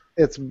world.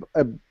 It's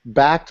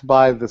backed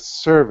by the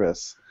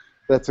service.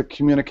 That's a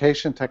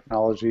communication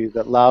technology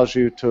that allows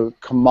you to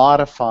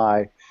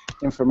commodify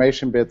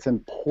information bits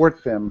and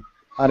port them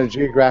on a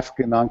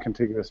geographically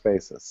non-contiguous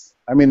basis.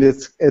 I mean,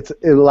 it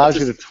allows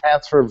you to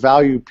transfer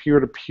value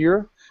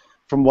peer-to-peer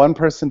from one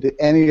person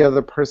to any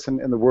other person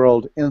in the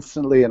world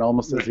instantly and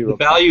almost at zero. The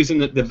value is in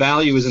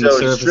the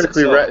service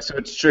itself. So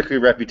it's strictly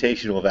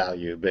reputational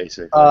value,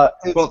 basically. A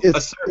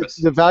service.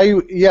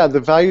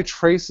 The value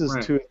traces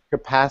to its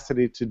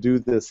capacity to do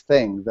this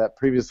thing that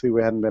previously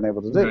we hadn't been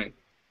able to do. Right.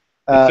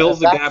 It fills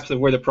the gaps of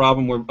where the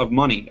problem of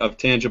money, of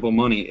tangible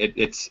money.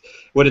 It's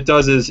what it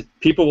does is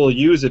people will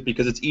use it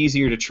because it's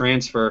easier to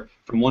transfer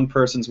from one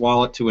person's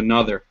wallet to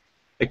another.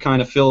 It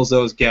kind of fills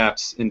those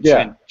gaps in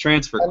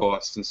transfer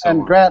costs and so on.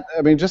 And Grant,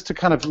 I mean, just to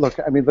kind of look,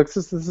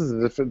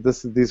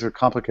 these are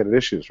complicated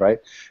issues, right?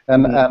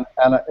 And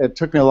it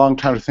took me a long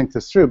time to think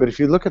this through. But if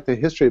you look at the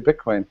history of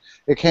Bitcoin,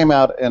 it came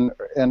out in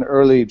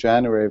early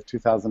January of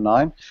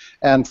 2009,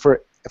 and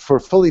for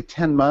fully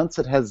 10 months,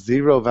 it has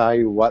zero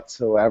value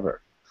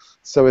whatsoever.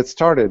 So it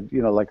started,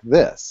 like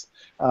this.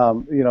 It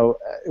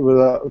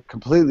was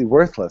completely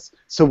worthless.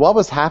 So what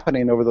was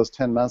happening over those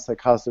 10 months that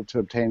caused it to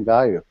obtain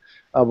value?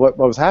 What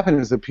was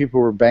happening is that people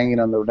were banging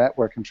on the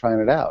network and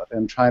trying it out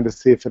and trying to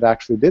see if it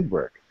actually did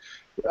work.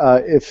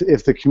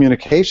 If the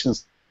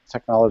communications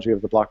technology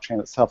of the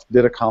blockchain itself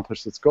did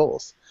accomplish its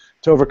goals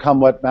to overcome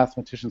what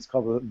mathematicians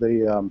call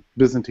the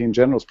Byzantine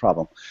generals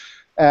problem.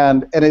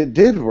 And it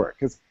did work.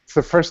 It's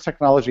the first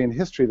technology in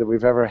history that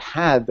we've ever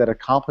had that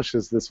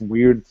accomplishes this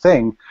weird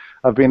thing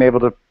of being able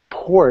to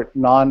port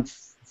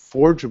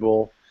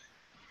non-forgeable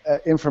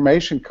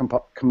information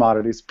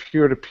commodities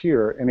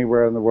peer-to-peer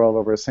anywhere in the world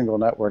over a single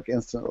network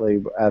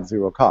instantly at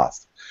zero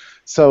cost.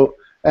 So,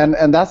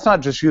 and that's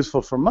not just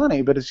useful for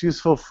money, but it's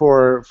useful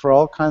for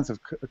all kinds of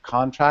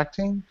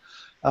contracting.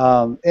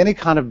 Any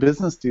kind of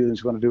business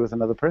dealings you want to do with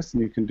another person,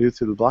 you can do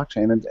through the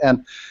blockchain,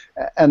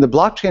 and the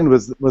blockchain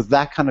was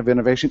that kind of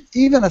innovation,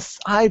 even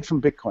aside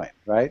from Bitcoin,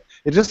 right?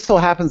 It just so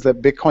happens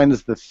that Bitcoin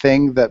is the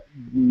thing that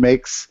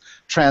makes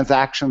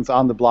transactions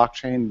on the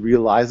blockchain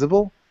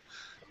realizable,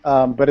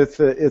 but it's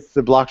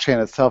the blockchain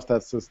itself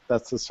that's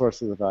the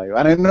source of the value.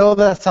 And I know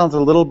that sounds a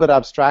little bit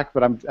abstract,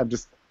 but I'm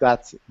just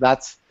that's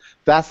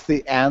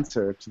the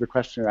answer to the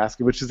question you're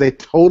asking, which is a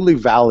totally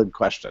valid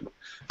question.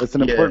 It's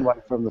an important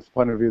one from the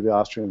point of view of the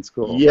Austrian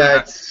school. Yeah,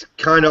 it's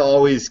kind of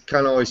always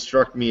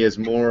struck me as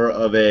more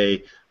of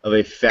a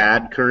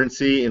fad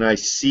currency, and I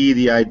see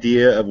the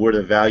idea of where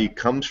the value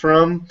comes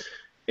from,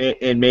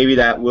 and maybe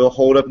that will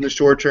hold up in the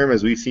short term,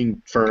 as we've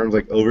seen firms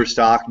like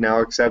Overstock now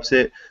accepts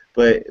it.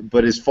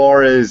 But as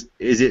far as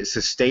is it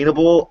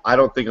sustainable, I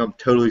don't think I'm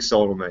totally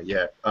sold on that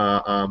yet.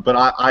 But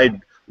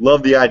I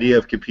love the idea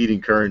of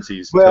competing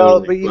currencies. Well,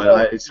 totally.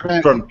 but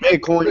from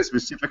Bitcoin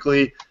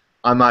specifically,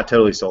 I'm not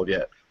totally sold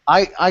yet.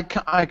 I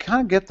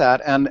kind of get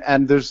that,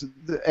 and there's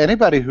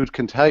anybody who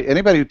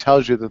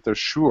tells you that they're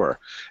sure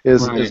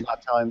is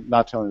not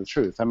telling the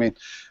truth. I mean,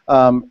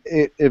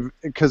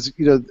 because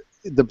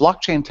the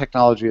blockchain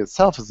technology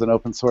itself is an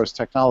open source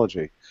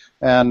technology,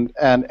 and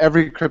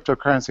every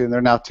cryptocurrency, and there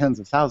are now tens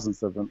of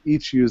thousands of them,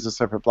 each use a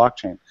separate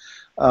blockchain.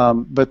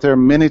 But there are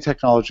many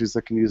technologies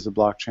that can use the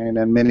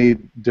blockchain, and many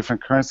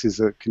different currencies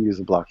that can use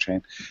the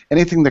blockchain.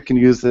 Anything that can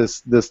use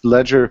this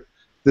ledger.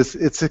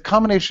 It's a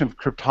combination of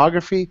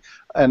cryptography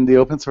and the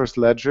open source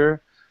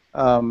ledger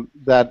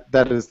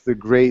that is the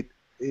great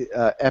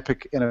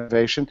epic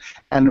innovation.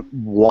 And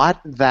what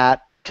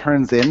that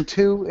turns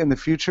into in the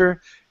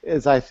future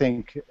is, I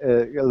think,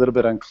 a little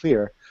bit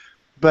unclear.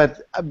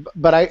 But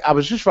I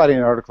was just writing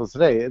an article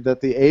today that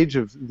the age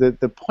of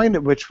the point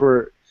at which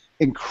we're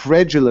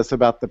incredulous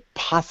about the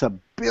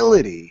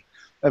possibility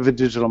of a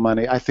digital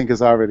money, I think,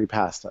 is already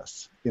past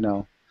us.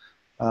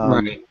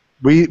 Right.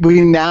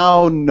 We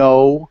now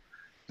know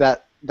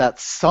that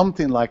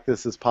something like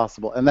this is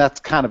possible, and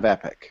that's kind of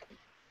epic.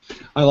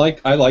 I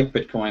like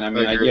Bitcoin. I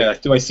mean, yeah.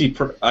 Do I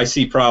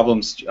see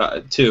problems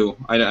too?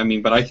 I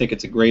mean, but I think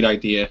it's a great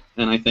idea,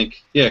 and I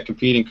think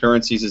competing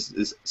currencies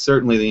is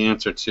certainly the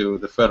answer to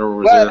the Federal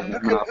Reserve. Well,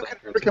 who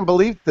can freaking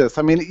believe this?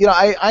 I mean,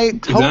 I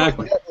totally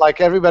Exactly. get,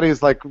 like,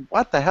 everybody's like,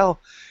 what the hell?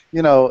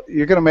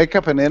 You're going to make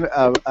up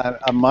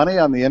a money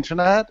on the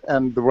internet,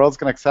 and the world's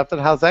going to accept it.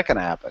 How's that going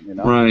to happen?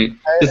 Right.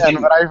 And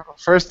when I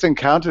first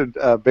encountered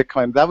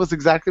Bitcoin, that was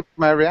exactly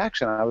my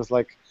reaction. I was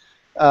like,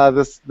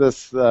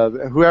 whoever's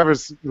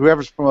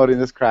promoting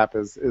this crap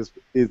is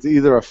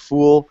either a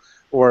fool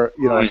or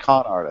Right. a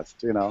con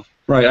artist.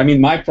 Right. I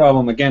mean, my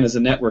problem again is the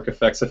network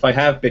effects. If I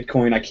have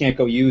Bitcoin, I can't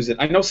go use it.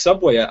 I know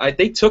Subway.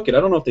 They took it. I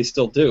don't know if they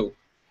still do.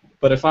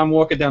 But if I'm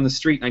walking down the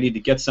street and I need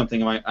to get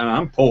something, and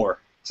I'm poor.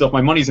 So if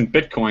my money's in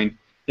Bitcoin,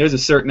 there's a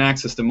certain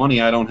access to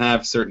money I don't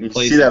have certain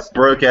places. See that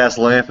broke-ass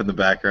lamp in the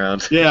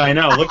background? Yeah, I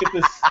know. Look at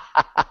this.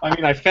 I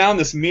mean, I found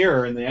this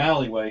mirror in the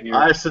alleyway here.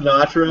 I have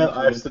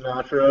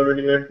Sinatra over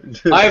here.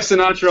 I have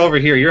Sinatra over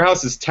here. Your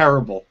house is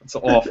terrible. It's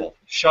awful.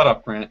 Shut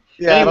up, Grant.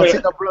 Yeah, Anyway, I don't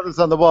see no brothers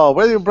on the wall.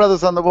 Where are your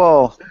brothers on the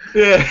wall?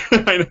 Yeah,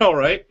 I know,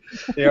 right?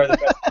 They are the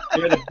best.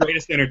 They're the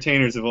greatest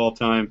entertainers of all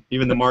time.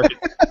 Even the market.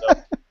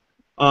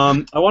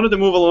 I wanted to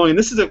move along, and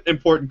this is an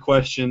important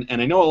question,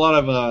 and I know a lot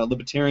of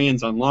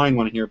libertarians online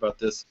want to hear about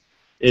this,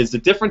 is the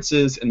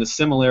differences and the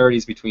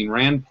similarities between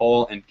Rand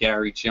Paul and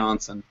Gary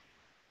Johnson.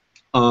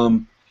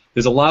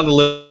 There's a lot of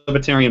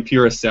libertarian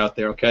purists out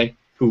there, okay,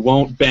 who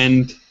won't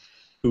bend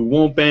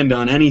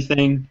on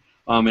anything.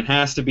 It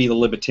has to be the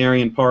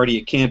Libertarian Party.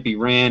 It can't be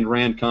Rand.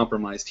 Rand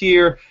compromised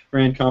here,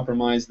 Rand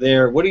compromised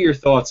there. What are your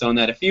thoughts on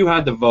that? If you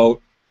had to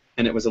vote,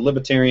 and it was a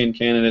Libertarian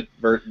candidate,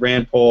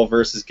 Rand Paul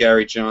versus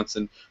Gary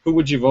Johnson, who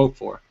would you vote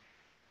for?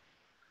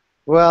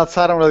 Well,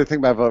 so I don't really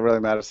think my vote really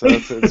matters. So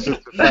it's just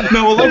no.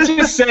 Well,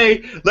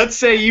 let's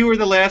say you were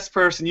the last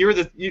person.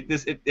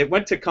 It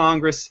went to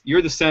Congress.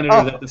 You're the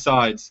senator that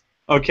decides.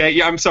 Okay.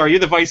 Yeah. I'm sorry. You're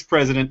the vice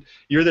president.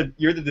 You're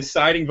the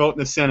deciding vote in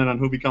the Senate on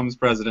who becomes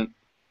president.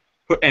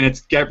 And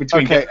it's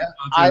between. Okay.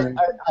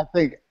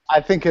 I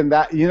think in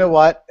that, you know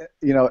what,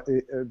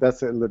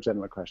 that's a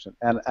legitimate question,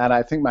 and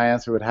I think my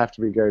answer would have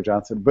to be Gary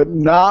Johnson, but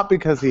not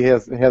because he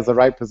has the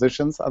right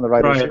positions on the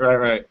right issue.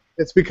 Right.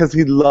 It's because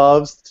he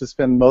loves to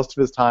spend most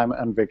of his time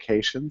on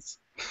vacations.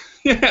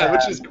 Yeah,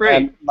 which is great.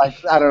 And, like,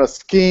 I don't know,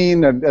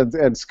 skiing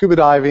and scuba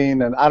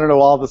diving, and I don't know,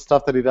 all the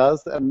stuff that he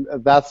does, and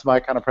that's my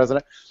kind of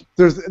president.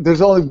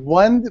 There's only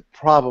one big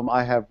problem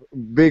I have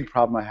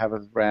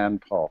with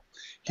Rand Paul.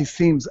 He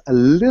seems a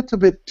little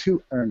bit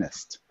too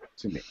earnest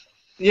to me.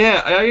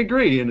 Yeah, I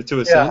agree to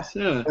a sense.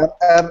 Yeah.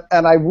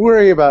 And I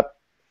worry about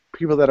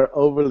people that are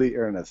overly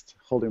earnest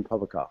holding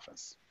public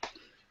office.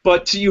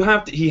 But he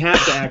has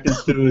to act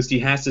enthused. He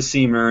has to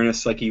seem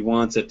earnest, like he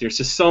wants it. There's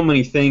just so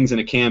many things in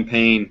a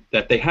campaign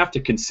that they have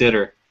to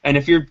consider. And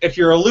if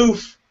you're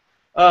aloof,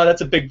 that's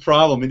a big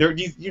problem. I mean,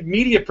 these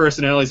media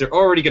personalities are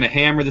already going to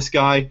hammer this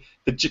guy.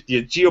 The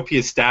GOP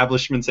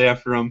establishment's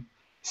after him.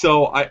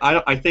 So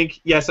I think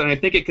yes, and I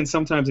think it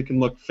can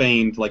look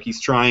feigned, like he's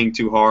trying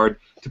too hard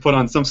to put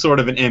on some sort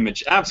of an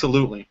image.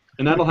 Absolutely,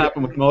 and that'll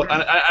happen with most.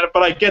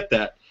 But I get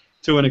that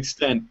to an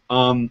extent.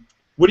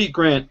 What do you,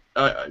 Grant?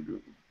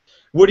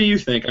 What do you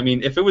think? I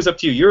mean, if it was up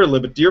to you, you're a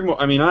libertarian.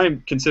 I mean, I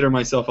consider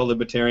myself a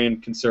libertarian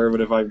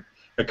conservative. I'm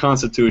a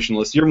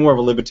constitutionalist. You're more of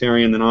a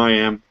libertarian than I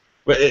am,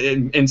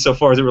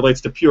 insofar as it relates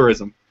to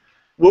purism.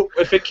 Well,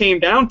 if it came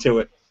down to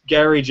it,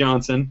 Gary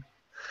Johnson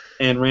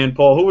and Rand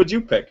Paul, who would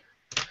you pick?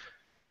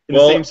 In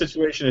the same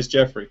situation as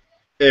Jeffrey.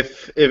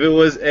 If it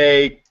was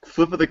a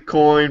flip of the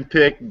coin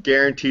pick,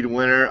 guaranteed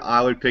winner,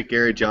 I would pick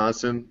Gary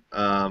Johnson.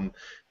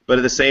 But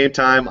at the same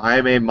time, I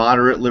am a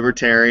moderate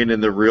libertarian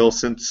in the real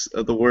sense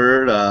of the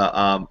word.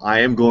 I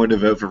am going to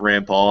vote for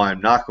Rand Paul.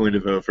 I'm not going to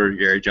vote for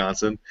Gary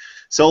Johnson,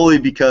 solely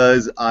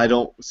because I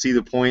don't see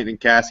the point in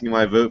casting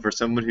my vote for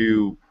someone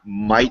who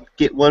might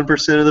get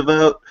 1% of the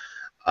vote.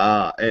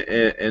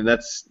 And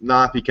that's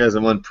not because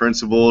I'm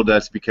unprincipled.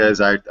 That's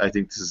because I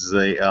think this is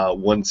a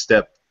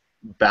one-step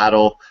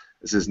battle.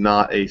 This is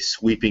not a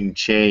sweeping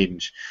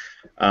change.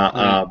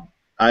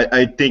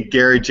 I think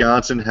Gary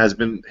Johnson has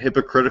been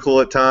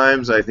hypocritical at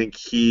times. I think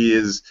he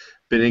has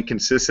been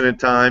inconsistent at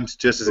times,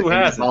 just as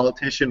any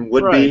politician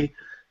would be.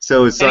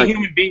 So it's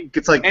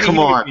like, come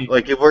on.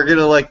 Like, if we're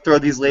gonna throw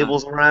these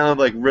labels around,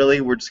 like,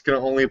 really, we're just gonna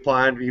only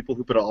apply to people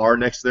who put an R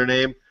next to their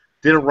name.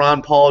 Didn't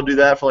Ron Paul do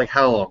that for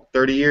how long?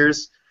 30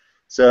 years?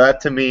 So that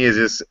to me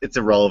is it's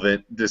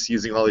irrelevant. Just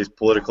using all these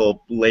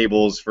political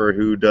labels for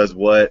who does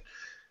what.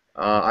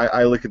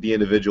 I look at the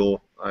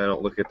individual. I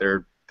don't look at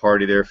their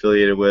party they're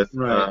affiliated with.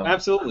 Right.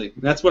 Absolutely.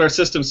 That's what our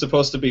system's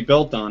supposed to be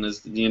built on,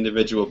 is the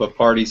individual, but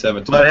parties have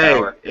a ton of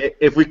power. Hey,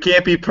 if we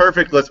can't be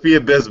perfect, let's be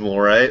abysmal,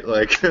 right?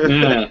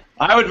 Yeah.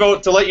 I would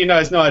vote, to let you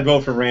guys know, I'd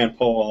vote for Rand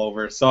Paul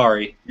over.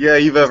 Sorry. Yeah,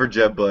 you vote for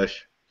Jeb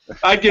Bush.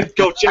 I'd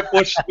go Jeb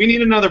Bush. We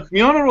need another.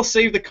 You know what will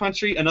save the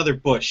country? Another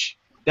Bush.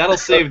 That'll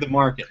save the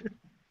market.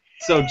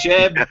 So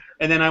Jeb,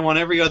 and then I want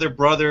every other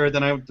brother,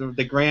 then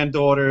the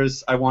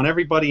granddaughters. I want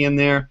everybody in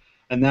there.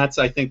 And that's,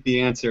 I think, the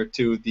answer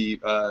to the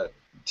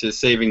to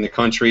saving the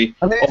country.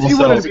 I mean, if you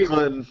wanted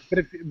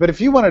to be, but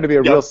if you wanted to be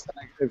a real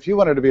cynic, if you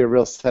wanted to be a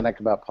real cynic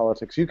about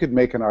politics, you could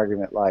make an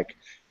argument like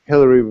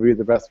Hillary would be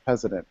the best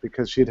president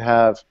because she'd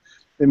have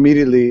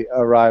immediately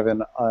arrive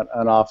in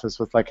an office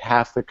with like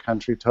half the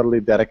country totally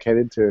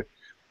dedicated to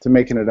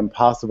making it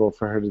impossible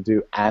for her to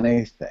do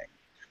anything.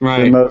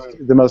 Right.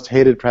 The most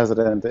hated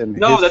president in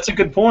No, that's a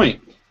good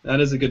point. That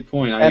is a good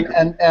point.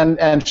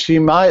 And she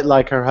might,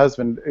 like her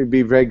husband,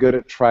 be very good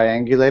at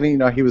triangulating. You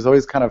know, he was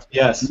always kind of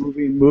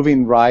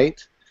moving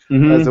right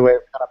as a way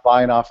of kind of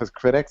buying off his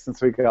critics. And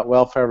so he got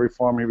welfare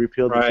reform. He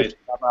repealed the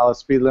 55-mile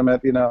speed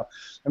limit. You know,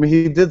 I mean,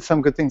 he did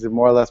some good things. He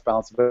more or less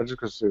balanced the budget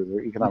because there was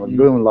an economic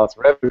boom and lots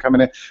of revenue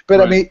coming in.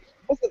 But I mean,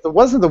 it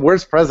wasn't the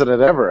worst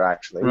president ever,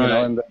 actually.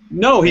 Right. You know,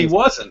 no, he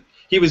wasn't.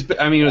 He was.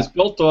 I mean, it was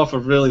built off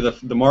of really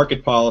the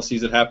market policies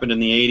that happened in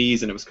the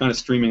 '80s, and it was kind of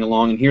streaming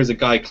along. And here's a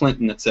guy,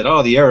 Clinton, that said,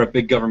 "Oh, the era of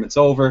big government's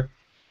over,"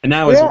 and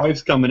now his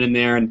wife's coming in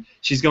there, and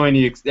she's going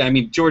to. I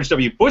mean, George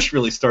W. Bush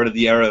really started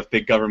the era of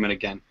big government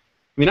again.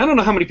 I mean, I don't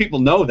know how many people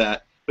know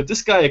that, but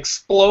this guy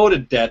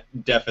exploded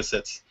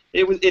deficits.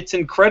 It's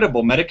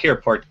incredible.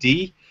 Medicare Part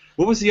D.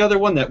 What was the other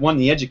one that won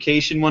the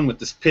education one with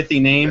this pithy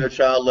name? No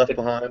Child Left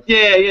Behind.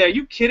 Yeah. Are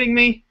you kidding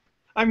me?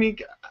 I mean,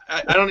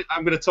 I don't.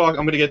 I'm going to talk.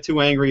 I'm going to get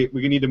too angry.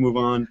 We need to move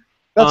on.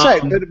 That's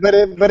right.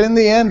 But in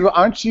the end,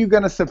 aren't you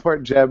going to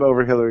support Jeb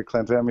over Hillary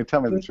Clinton? I mean,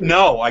 tell me the truth.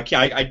 No, I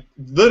can't. I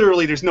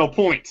literally, there's no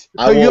point.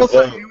 So you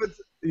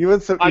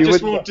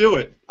just won't do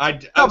it. I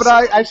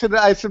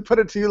should put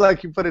it to you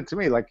like you put it to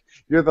me. Like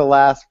you're the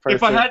last person.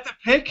 If I had to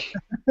pick,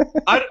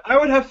 I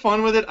would have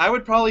fun with it. I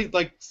would probably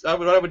what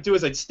I would do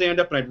is I'd stand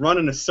up and I'd run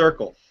in a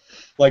circle,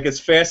 like as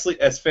fast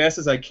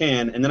as I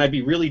can, and then I'd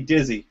be really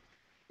dizzy.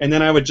 And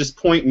then I would just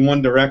point in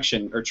one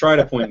direction, or try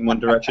to point in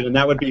one direction, and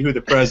that would be who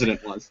the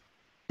president was.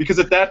 Because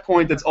at that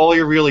point, that's all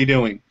you're really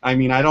doing. I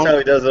mean, I don't... That's how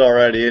he does it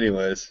already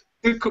anyways.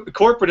 The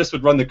corporatists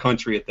would run the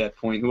country at that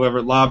point.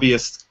 Whoever,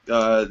 lobbyists,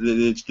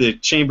 the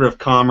Chamber of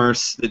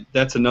Commerce,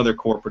 that's another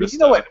corporatist. You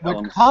know what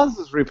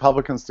causes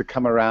Republicans to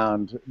come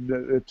around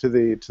to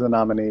the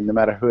nominee, no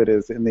matter who it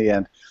is in the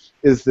end,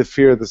 is the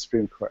fear of the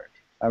Supreme Court.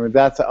 I mean,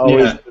 that's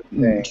always the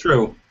thing.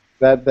 True.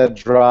 That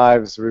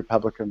drives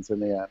Republicans in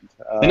the end.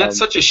 And that's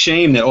such a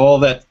shame that all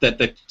that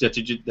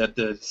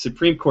the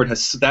Supreme Court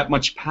has that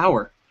much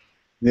power.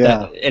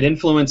 Yeah. It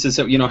influences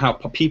how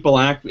people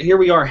act. Here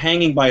we are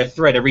hanging by a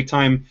thread every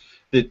time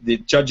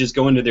the judges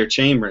go into their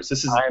chambers.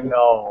 I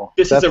know.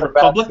 This is a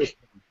republic.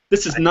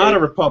 This is not a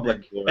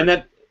republic. And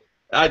that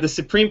the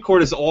Supreme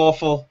Court is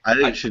awful. I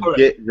think you should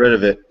get rid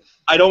of it.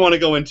 I don't want to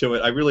go into it.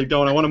 I really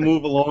don't. I want to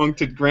move along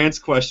to Grant's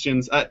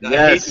questions. I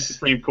hate the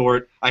Supreme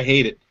Court. I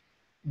hate it.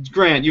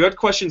 Grant, you had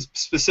questions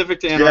specific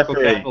to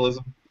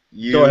anarcho-capitalism.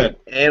 Go ahead.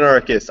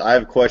 Anarchist, I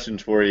have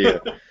questions for you.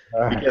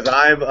 Because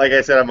like I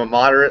said, I'm a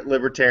moderate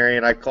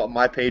libertarian. I call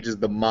my page is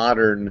the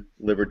modern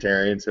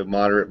libertarian, so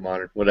moderate,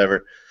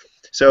 whatever.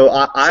 So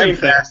I'm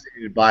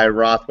fascinated by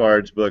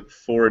Rothbard's book,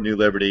 For a New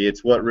Liberty.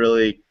 It's what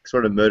really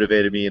sort of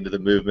motivated me into the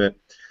movement.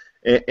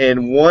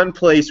 And one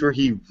place where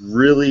he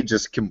really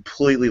just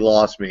completely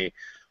lost me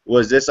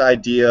was this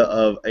idea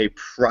of a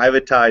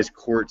privatized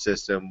court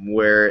system,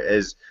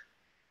 whereas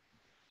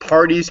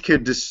parties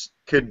could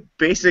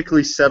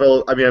basically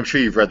settle. I mean, I'm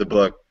sure you've read the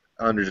book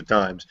hundreds of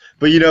times,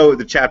 but you know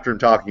the chapter I'm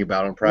talking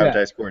about on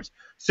privatized courts.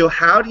 So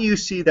how do you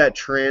see that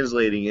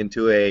translating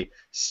into a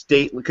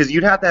state? Because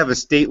you'd have to have a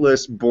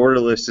stateless,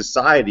 borderless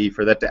society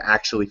for that to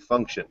actually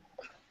function.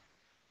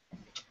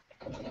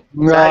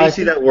 So how do you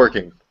see that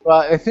working? Well,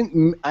 I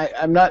think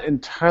I'm not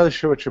entirely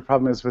sure what your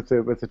problem is with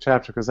the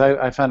chapter, because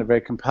I found it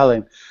very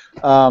compelling.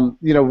 One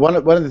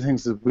of the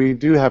things is we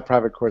do have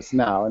private courts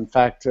now. In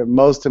fact,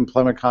 most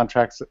employment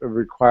contracts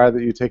require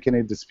that you take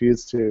any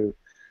disputes to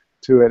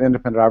an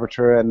independent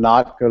arbiter and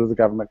not go to the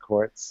government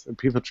courts.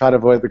 People try to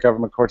avoid the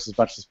government courts as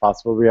much as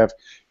possible. We have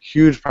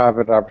huge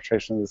private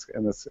arbitration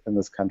in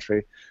this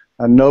country.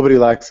 Nobody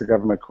likes the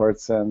government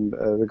courts, and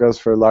it goes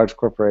for large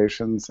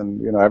corporations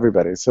and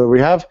everybody. So we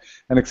have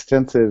an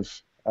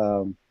extensive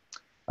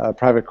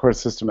private court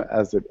system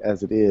as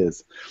it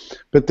is.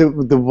 But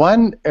the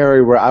one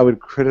area where I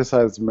would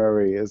criticize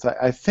Murray is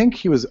I think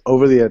he was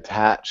overly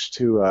attached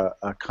to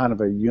a kind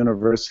of a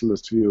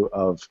universalist view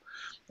of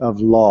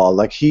law.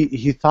 Like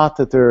he thought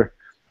that there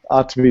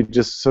ought to be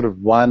just sort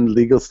of one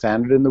legal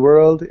standard in the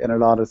world, and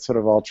it ought to sort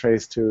of all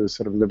trace to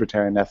sort of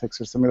libertarian ethics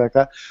or something like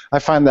that. I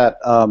find that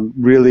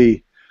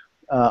really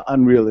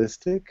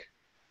unrealistic.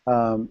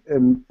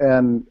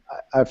 And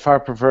I far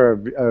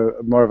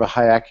prefer more of a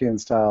Hayekian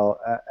style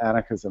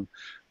anarchism,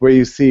 where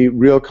you see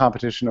real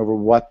competition over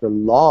what the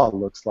law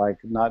looks like,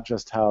 not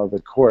just how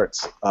the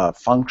courts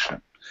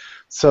function.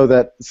 So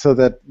that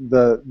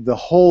the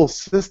whole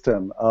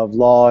system of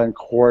law and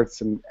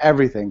courts and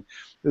everything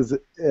is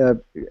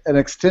an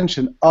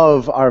extension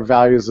of our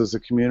values as a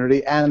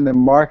community and the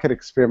market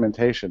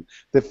experimentation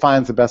that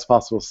finds the best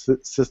possible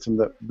system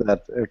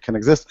that can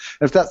exist.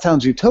 And if that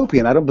sounds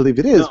utopian, I don't believe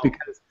it is,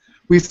 because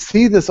we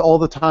see this all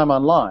the time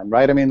online,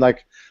 right? I mean,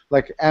 like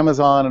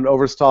Amazon and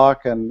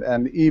Overstock and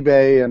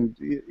eBay and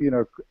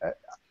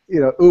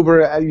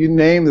Uber, you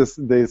name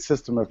the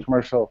system of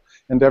commercial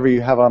endeavor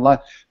you have online,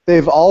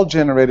 they've all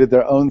generated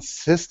their own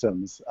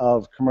systems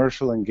of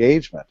commercial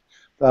engagement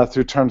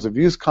through terms of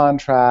use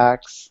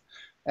contracts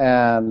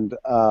and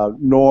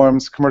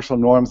norms, commercial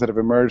norms that have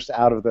emerged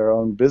out of their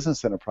own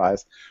business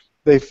enterprise.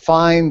 They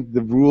find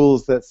the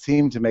rules that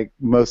seem to make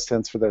most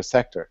sense for their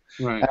sector.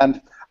 Right.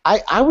 And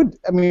I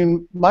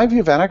mean, my view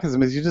of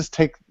anarchism is you just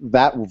take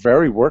that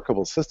very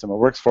workable system. It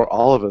works for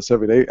all of us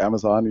every day,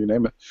 Amazon, you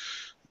name it,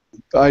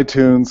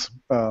 iTunes,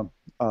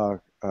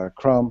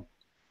 Chrome,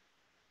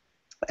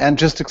 and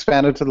just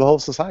expand it to the whole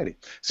society.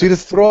 So you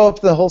just throw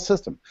up the whole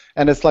system.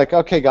 And it's like,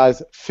 okay,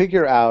 guys,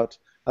 figure out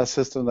a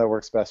system that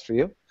works best for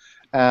you,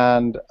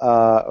 and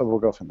we'll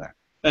go from there.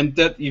 And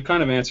that you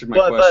kind of answered my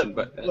question,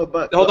 but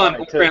hold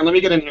on, Grant. Let me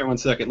get in here 1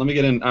 second. Let me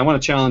get in. I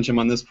want to challenge him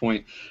on this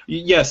point.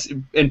 Yes,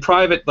 in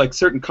private, like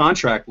certain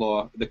contract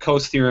law, the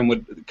Coase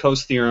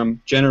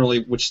theorem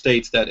generally, which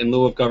states that in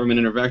lieu of government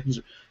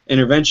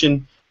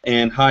intervention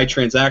and high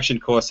transaction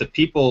costs, that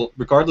people,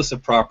 regardless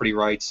of property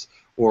rights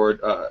or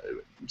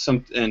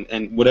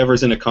and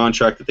whatever's in a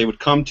contract, that they would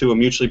come to a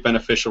mutually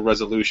beneficial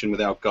resolution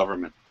without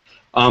government.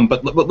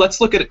 But let's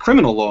look at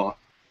criminal law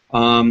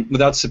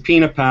without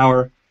subpoena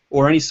power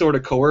or any sort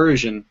of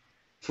coercion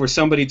for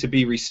somebody to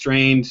be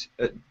restrained,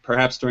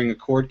 perhaps during a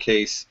court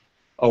case,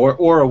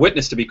 or a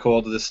witness to be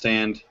called to the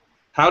stand.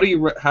 How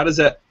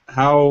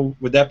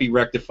would that be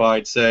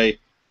rectified, say,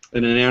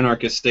 in an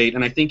anarchist state?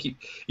 And I think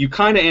you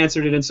kind of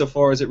answered it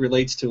insofar as it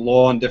relates to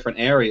law in different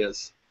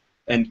areas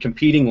and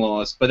competing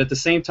laws, but at the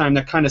same time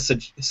that kind of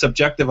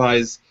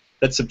subjectivizes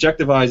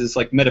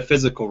like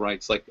metaphysical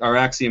rights, like our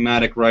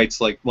axiomatic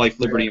rights, like life,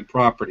 liberty, and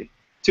property,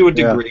 to a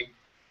degree.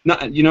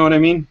 Not, you know what I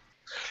mean?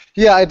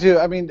 Yeah, I do.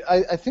 I mean,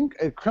 I think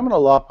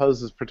criminal law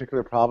poses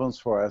particular problems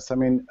for us. I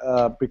mean,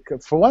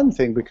 for one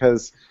thing,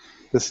 because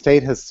the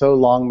state has so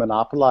long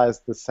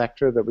monopolized the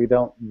sector that we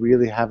don't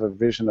really have a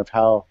vision of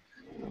how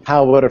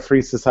would a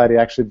free society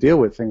actually deal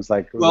with things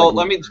like. Well,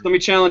 let me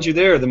challenge you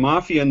there. The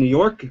mafia in New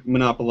York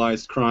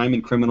monopolized crime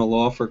and criminal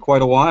law for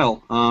quite a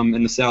while.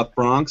 In the South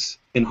Bronx,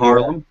 in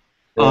Harlem,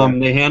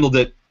 they handled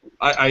it,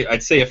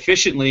 I'd say,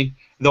 efficiently.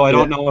 Though I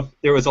don't know if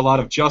there was a lot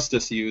of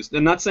justice used.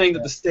 I'm not saying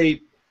that the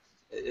state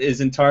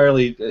is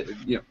entirely,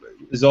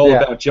 is all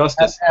about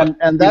justice.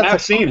 And that's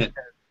I've seen it.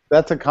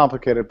 That's a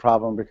complicated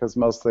problem because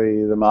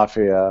mostly the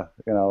mafia,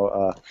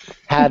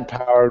 had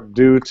power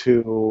due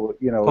to,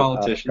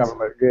 politicians,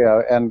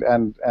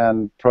 government,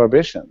 and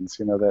prohibitions,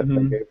 that they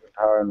gave them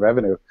power and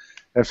revenue.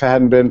 If it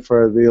hadn't been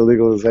for the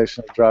illegalization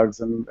of drugs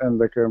and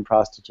liquor and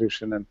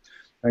prostitution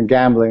and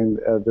gambling,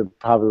 there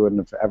probably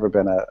wouldn't have ever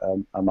been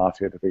a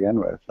mafia to begin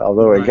with.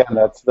 Although again,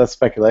 that's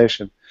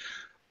speculation.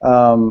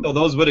 So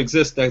those would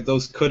exist.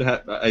 Those could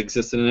have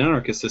existed in an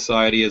anarchist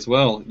society as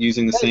well,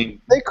 using the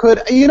same. They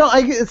could.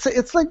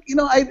 It's like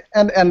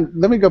and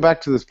let me go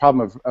back to this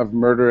problem of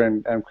murder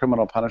and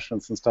criminal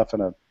punishments and stuff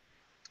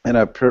in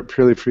a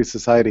purely free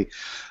society.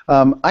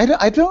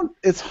 I don't.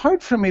 It's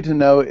hard for me to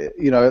know.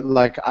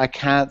 Like I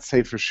can't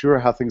say for sure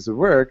how things would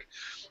work.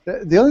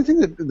 The only thing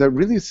that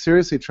really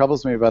seriously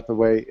troubles me about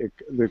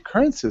the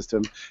current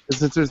system is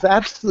that there's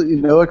absolutely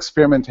no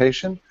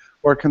experimentation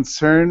or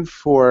concern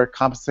for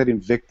compensating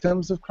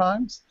victims of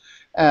crimes,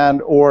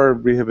 or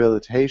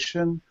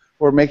rehabilitation,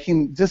 or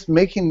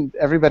making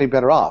everybody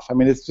better off. I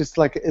mean, it's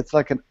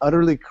like an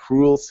utterly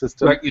cruel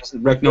system.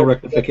 No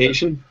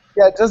rectification.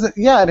 Yeah, it doesn't.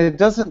 Yeah, and it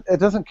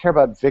doesn't care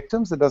about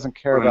victims. It doesn't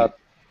care about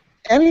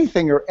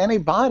anything or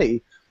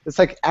anybody. It's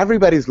like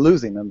everybody's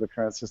losing in the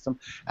current system.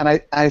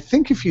 And I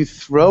think if you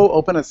throw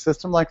open a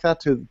system like that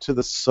to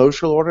the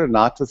social order,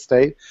 not to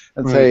state,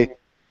 and say,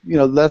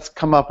 let's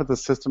come up with a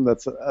system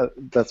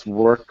that's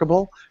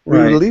workable. We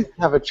at least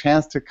have a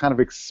chance to kind of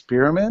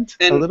experiment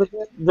a little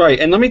bit. Right,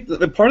 and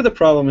part of the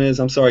problem is,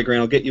 I'm sorry, Grant,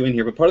 I'll get you in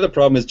here, but part of the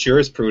problem is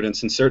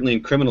jurisprudence, and certainly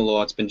in criminal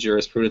law it's been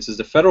jurisprudence, is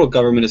the federal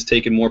government has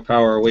taken more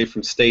power away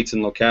from states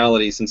and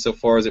localities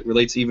insofar as it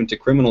relates even to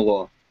criminal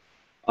law.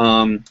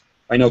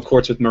 I know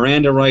courts with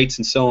Miranda rights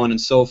and so on and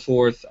so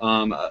forth.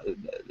 I'm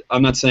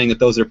not saying that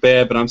those are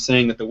bad, but I'm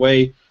saying that the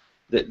way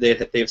that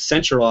they have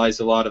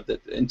centralized a lot of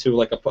it into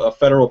like a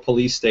federal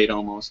police state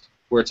almost,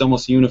 where it's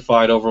almost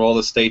unified over all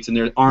the states, and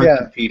there aren't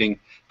competing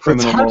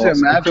criminal laws, it's hard to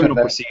imagine criminal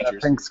that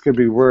procedures. Things could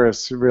be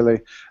worse, really. I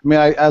mean,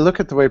 I look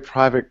at the way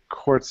private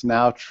courts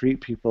now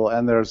treat people,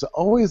 and there's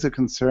always a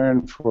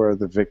concern for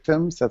the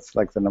victims. That's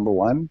like the number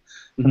one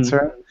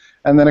concern.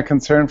 And then a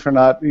concern for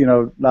not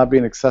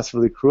being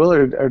excessively cruel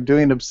or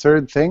doing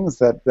absurd things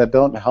that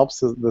don't help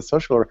the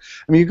social order.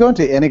 I mean, you go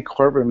into any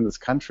courtroom in this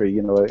country,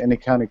 any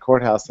county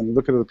courthouse, and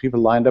look at the people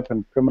lined up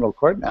in criminal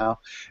court now,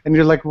 and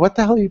you're like, what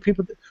the hell are you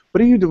people?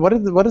 What are you do?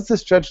 What is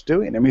this judge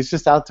doing? I mean, he's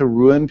just out to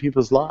ruin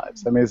people's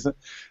lives. I mean, it's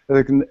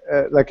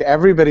like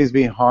everybody's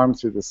being harmed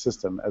through the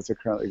system as it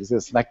currently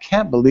exists, and I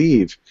can't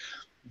believe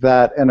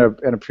that in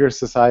a pure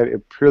society, a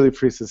purely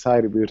free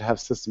society, we would have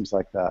systems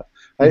like that.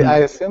 I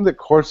assume that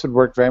courts would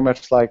work very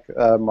much like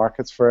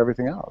markets for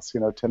everything else,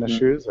 tennis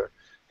shoes or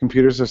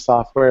computers or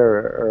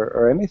software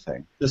or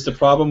anything. This the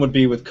problem would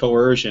be with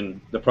coercion.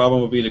 The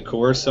problem would be to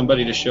coerce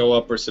somebody to show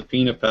up or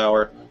subpoena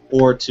power,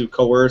 or to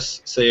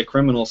coerce, say, a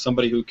criminal,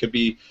 somebody who could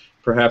be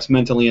perhaps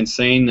mentally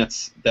insane.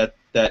 That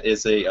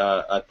is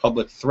a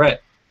public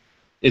threat.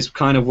 Is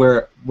kind of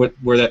where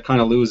that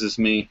kind of loses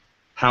me.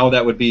 How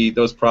that would be,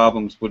 those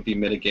problems would be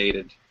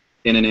mitigated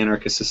in an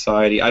anarchist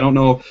society. I don't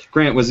know.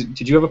 Grant,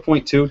 did you have a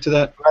point too to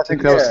that? I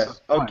think that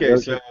was okay.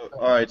 So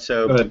all right.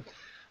 So Go ahead.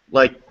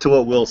 like to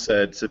what Will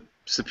said,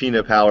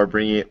 subpoena power,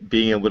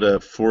 being able to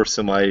force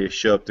somebody to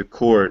show up to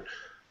court.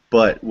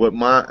 But what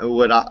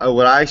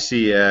I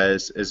see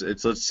as is,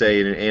 it's, let's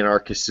say in an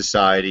anarchist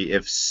society,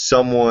 if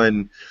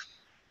someone,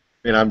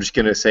 and I'm just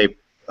going to say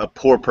a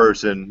poor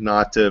person,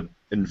 not to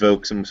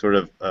invoke some sort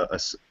of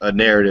a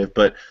narrative,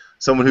 but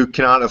someone who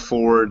cannot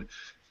afford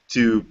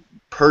to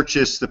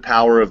purchase the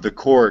power of the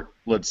court,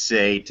 let's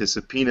say, to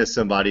subpoena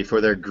somebody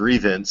for their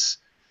grievance,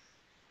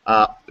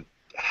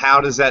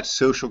 how does that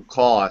social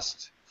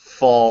cost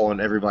fall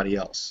on everybody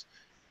else?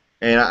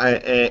 And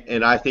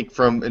I think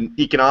from an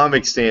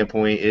economic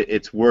standpoint,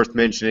 it's worth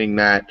mentioning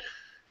that,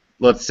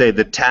 let's say,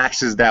 the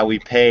taxes that we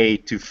pay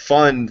to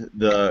fund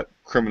the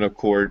criminal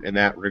court in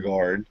that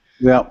regard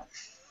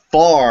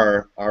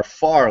are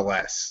far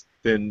less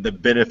than the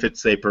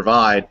benefits they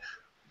provide.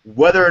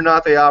 Whether or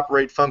not they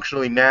operate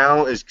functionally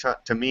now is,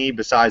 to me,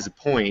 besides the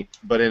point.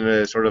 But in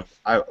a sort of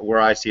where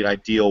I see it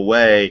ideal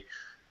way,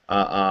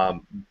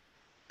 the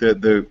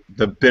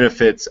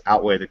benefits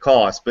outweigh the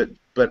cost. But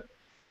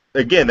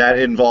again, that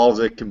involves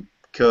a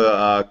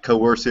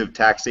coercive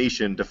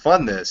taxation to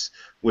fund this,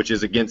 which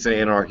is against an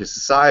anarchist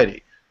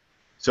society.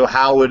 So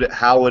how would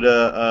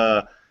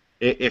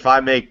if I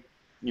make,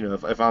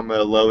 if I'm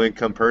a low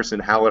income person,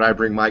 how would I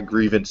bring my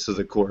grievance to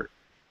the court?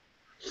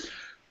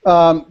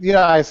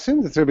 I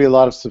assume that there'd be a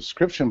lot of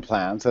subscription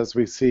plans, as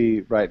we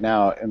see right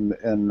now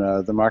in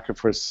the market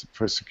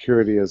for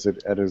security as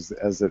it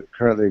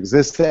currently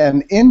exists,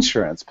 and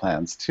insurance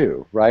plans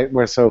too, right?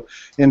 Where so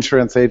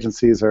insurance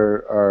agencies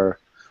are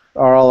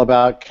all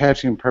about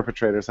catching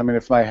perpetrators. I mean,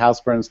 if my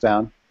house burns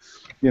down,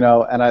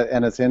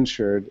 and it's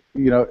insured,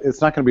 it's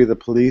not going to be the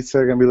police that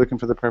are going to be looking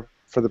for the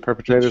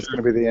perpetrators. It's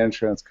going to be the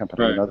insurance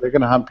company. Right. They're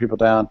going to hunt people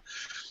down.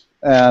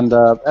 And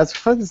as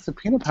far as the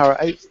subpoena power,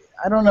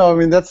 I don't know. I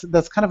mean,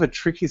 that's kind of a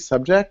tricky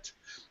subject,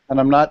 and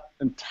I'm not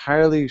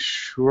entirely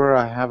sure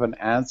I have an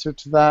answer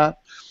to that,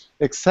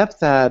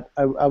 except that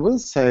I will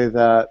say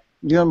that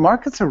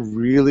markets are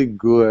really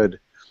good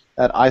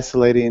at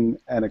isolating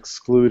and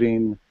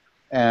excluding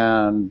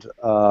and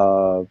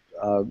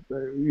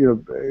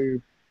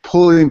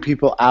pulling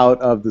people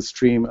out of the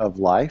stream of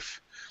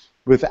life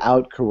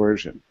without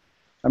coercion.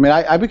 I mean,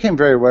 I became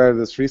very aware of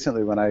this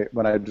recently when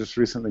I just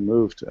recently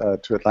moved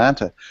to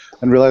Atlanta,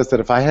 and realized that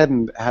if I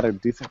hadn't had a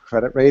decent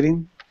credit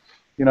rating,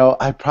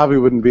 I probably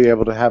wouldn't be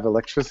able to have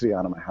electricity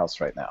on in my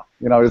house right now.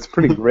 It's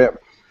pretty grim.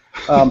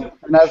 And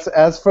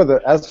as for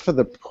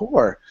the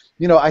poor,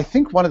 I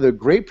think one of the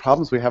great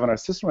problems we have in our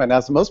system right now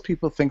is most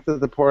people think that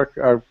the poor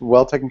are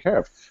well taken care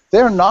of.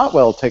 They're not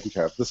well taken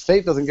care of. The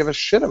state doesn't give a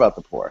shit about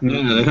the poor.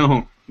 Yeah, they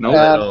don't. No, they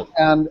don't.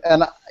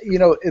 And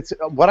it's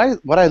what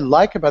I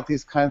like about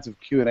these kinds of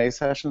Q&A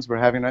sessions we're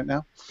having right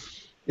now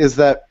is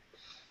that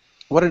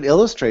what it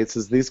illustrates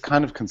is these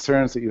kind of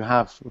concerns that you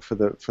have for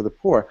the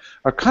poor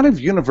are kind of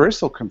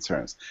universal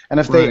concerns. And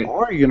if they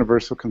are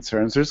universal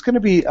concerns, there's going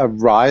to be a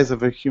rise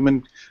of a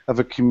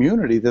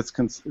community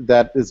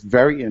that is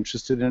very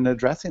interested in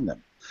addressing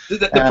them.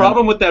 The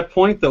problem with that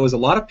point, though, is a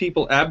lot of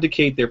people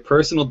abdicate their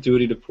personal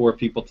duty to poor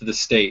people to the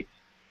state.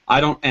 I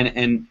don't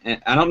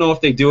know if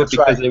they do it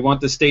because they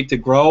want the state to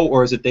grow,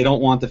 or is it they don't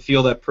want to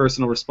feel that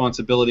personal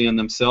responsibility on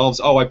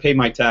themselves. Oh, I pay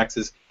my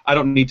taxes. I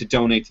don't need to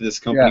donate to this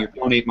company or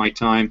donate my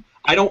time.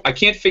 I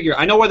can't figure.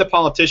 I know why the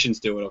politicians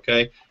do it.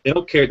 Okay, they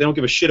don't care. They don't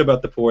give a shit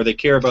about the poor. They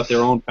care about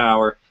their own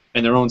power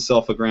and their own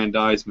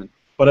self-aggrandizement.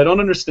 But I don't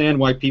understand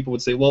why people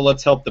would say, well,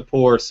 let's help the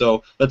poor,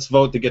 so let's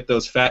vote to get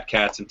those fat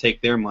cats and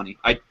take their money.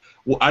 I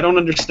don't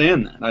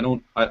understand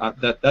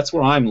that. That's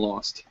where I'm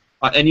lost.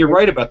 And you're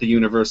right about the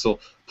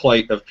universal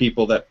plight of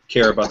people that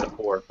care about the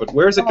poor. But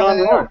where's it gone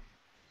wrong?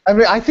 I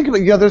mean, I think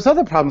there's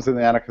other problems in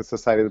the anarchist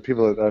society that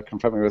people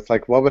confront me with,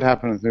 like what would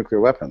happen with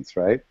nuclear weapons,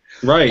 right?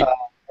 Right.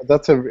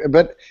 But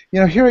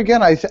here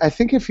again, I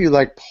think if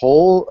you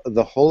poll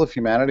the whole of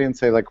humanity and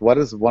say what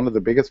is one of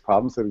the biggest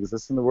problems that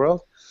exists in the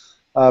world,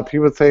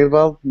 people would say,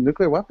 well,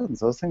 nuclear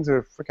weapons. Those things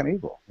are freaking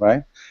evil,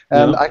 right?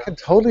 And I could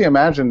totally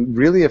imagine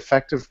really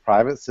effective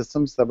private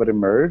systems that would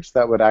emerge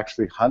that would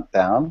actually hunt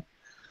down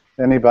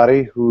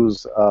anybody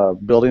who's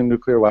building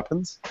nuclear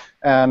weapons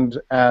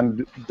and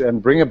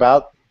bring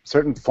about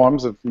certain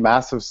forms of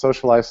massive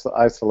social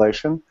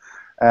isolation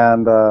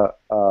and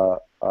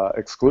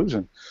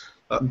exclusion.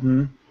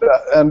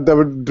 And that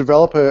would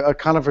develop a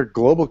kind of a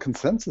global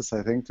consensus,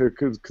 I think, to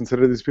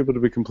consider these people to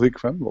be complete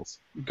criminals.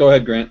 Go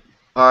ahead, Grant.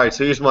 All right,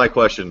 so here's my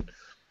question.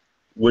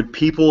 Would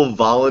people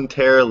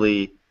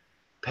voluntarily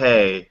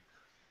pay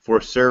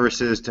for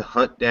services to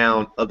hunt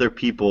down other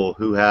people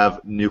who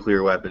have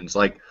nuclear weapons?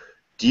 Like,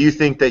 do you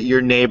think that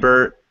your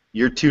neighbor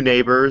your two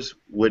neighbors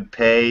would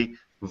pay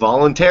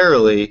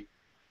voluntarily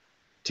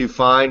to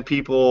find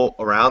people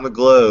around the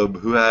globe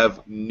who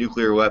have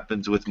nuclear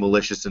weapons with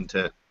malicious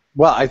intent?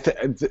 Well,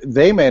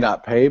 they may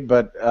not pay,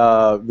 but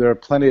there are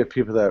plenty of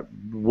people that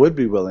would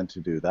be willing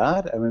to do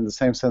that. I mean, in the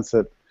same sense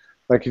that,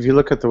 like, if you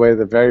look at the way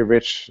the very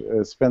rich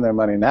spend their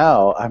money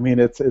now, I mean,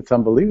 it's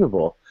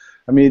unbelievable.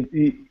 I mean,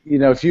 you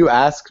know, if you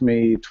asked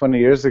me 20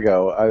 years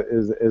ago,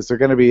 is there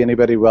going to be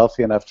anybody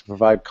wealthy enough to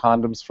provide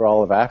condoms for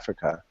all of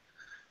Africa?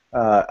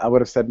 I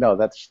would have said, no,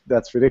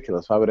 that's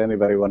ridiculous. Why would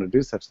anybody want to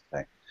do such a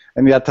thing?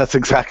 And yet that's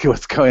exactly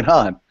what's going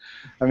on.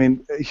 I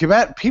mean,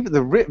 people,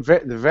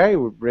 the very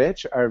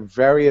rich are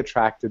very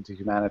attracted to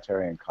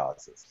humanitarian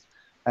causes.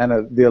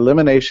 And the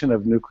elimination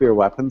of nuclear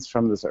weapons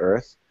from this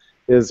earth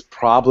is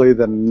probably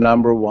the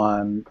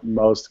 #1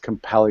 most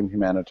compelling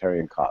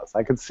humanitarian cause.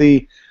 I could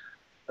see,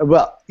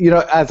 well, you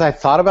know, as I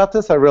thought about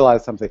this, I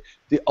realized something.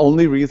 The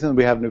only reason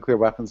we have nuclear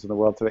weapons in the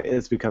world today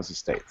is because of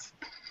states.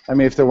 I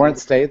mean, if there weren't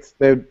states,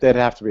 they'd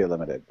have to be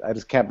eliminated. I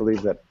just can't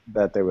believe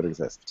that they would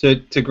exist.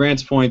 To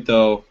Grant's point,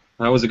 though,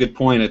 that was a good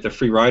point at the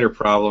free rider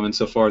problem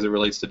insofar as it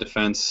relates to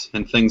defense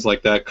and things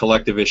like that,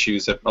 collective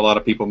issues that a lot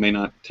of people may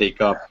not take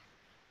up.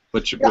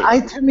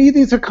 To me,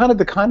 these are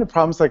the kind of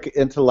problems like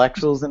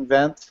intellectuals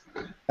invent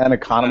and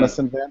economists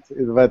invent,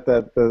 but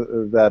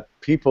that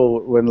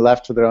people, when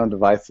left to their own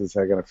devices,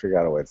 are going to figure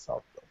out a way to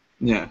solve them.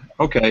 Yeah.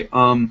 Okay.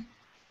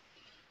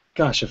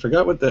 Gosh, I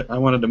forgot what I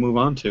wanted to move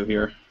on to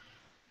here.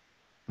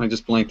 I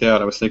just blanked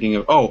out. I was thinking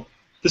of,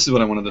 this is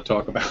what I wanted to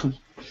talk about.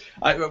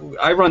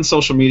 I run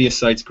social media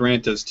sites.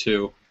 Grant does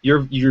too.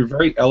 You're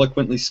very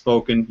eloquently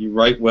spoken. You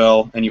write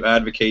well, and you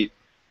advocate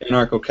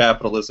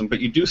anarcho-capitalism, but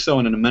you do so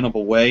in an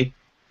amenable way.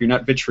 You're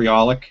not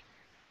vitriolic.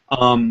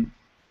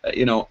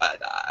 You know,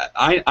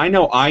 I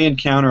know I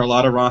encounter a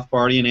lot of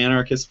Rothbardian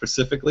anarchists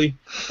specifically,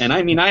 and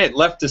I mean, I had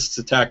leftists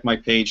attack my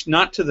page,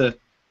 not to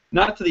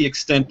the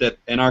extent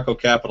that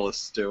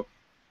anarcho-capitalists do.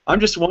 I'm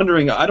just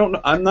wondering. I don't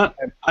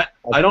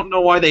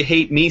know why they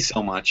hate me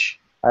so much.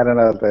 I don't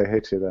know if they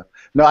hate you though.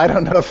 No, I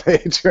don't know if they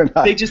hate you or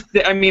not.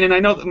 I mean, and I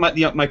know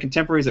that my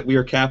contemporaries at We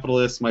Are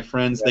Capitalists, my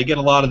friends, they get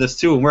a lot of this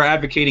too, and we're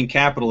advocating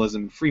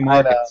capitalism, free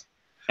markets,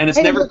 and it's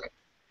never. Look,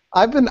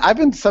 I've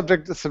been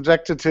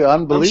subjected to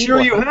unbelievable. I'm sure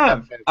you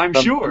have. I'm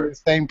sure. The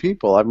same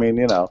people. I mean,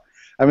 you know.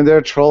 I mean, there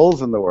are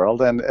trolls in the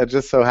world, and it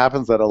just so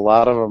happens that a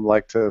lot of them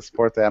like to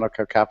support the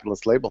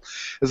anarcho-capitalist label.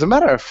 As a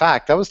matter of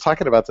fact, I was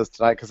talking about this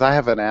tonight because I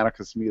have an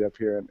anarchist meetup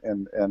here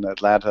in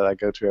Atlanta that I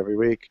go to every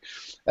week,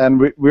 and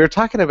we were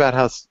talking about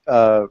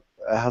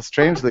how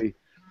strangely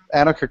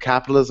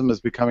anarcho-capitalism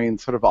is becoming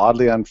sort of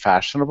oddly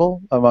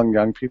unfashionable among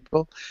young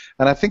people,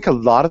 and I think a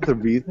lot of the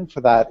reason for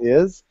that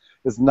is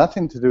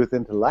nothing to do with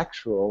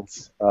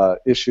intellectuals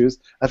issues.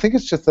 I think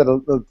it's just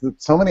that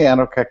so many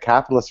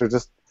anarcho-capitalists are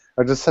just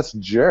such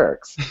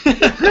jerks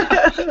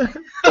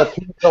that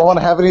people don't want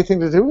to have anything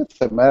to do with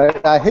them.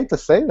 I hate to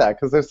say that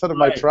because they're sort of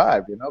my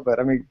tribe, you know. But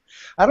I mean,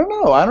 I don't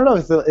know.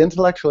 Is it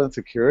intellectual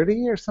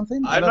insecurity or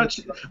something? I'm not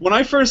sure. When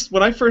I first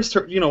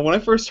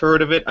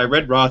heard of it, I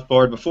read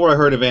Rothbard before I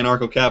heard of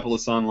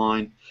anarcho-capitalists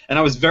online, and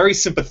I was very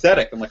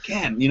sympathetic. I'm like,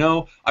 man, you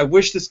know, I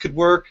wish this could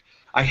work.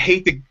 I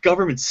hate the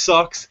government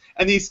sucks,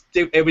 and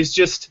it was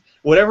just.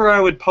 Whatever I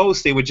would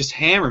post, they would just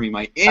hammer me,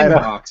 my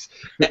inbox.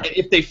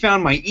 If they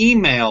found my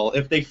email,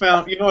 if they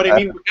found, you know what I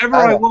mean, wherever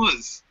I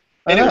was.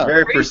 And it was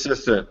very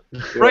persistent.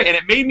 Right, and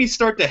it made me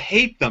start to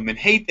hate them and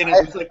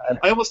it was like,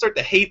 I almost start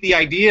to hate the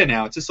idea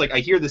now. It's just like I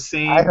hear the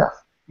same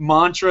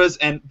mantras,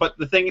 but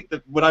the thing,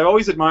 what I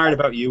always admired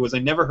about you was I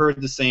never heard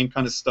the same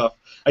kind of stuff.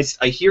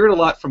 I hear it a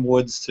lot from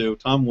Woods too.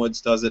 Tom Woods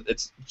does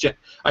it.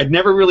 I'd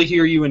never really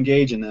hear you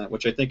engage in that,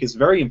 which I think is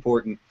very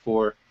important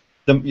for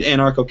the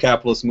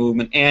anarcho-capitalist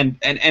movement, and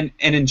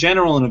in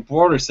general, in a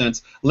broader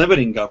sense,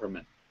 limiting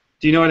government.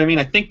 Do you know what I mean?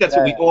 I think that's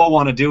what we all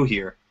want to do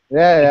here.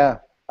 Yeah.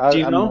 Do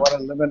you know? I want to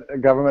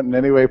limit government in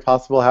any way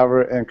possible,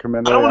 however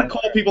incrementally. I don't want to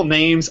call people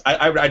names.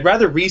 I'd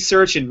rather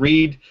research and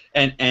read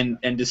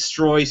and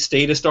destroy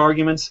statist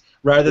arguments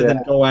rather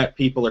than go at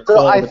people or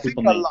call other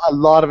people names. A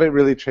lot of it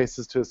really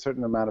traces to a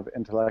certain amount of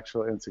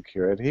intellectual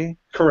insecurity.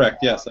 Correct.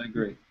 Yes, I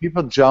agree.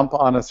 People jump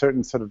on a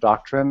certain sort of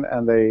doctrine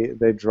and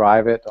they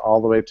drive it all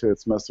the way to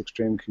its most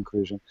extreme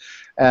conclusion,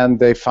 and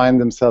they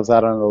find themselves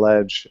out on a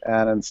ledge.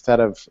 And instead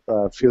of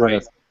feeling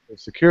a sense of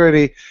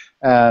security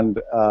and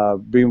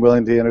being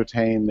willing to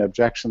entertain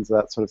objections,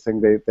 that sort of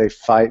thing, they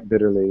fight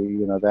bitterly.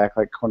 You know, they act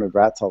like cornered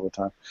rats all the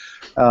time.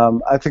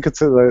 I think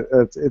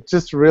it's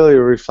just really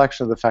a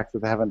reflection of the fact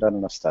that they haven't done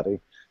enough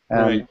study,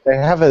 and they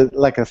have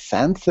a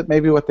sense that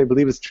maybe what they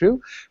believe is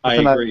true, but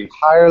they're not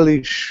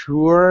entirely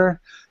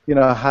sure, you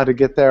know, how to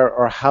get there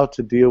or how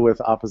to deal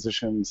with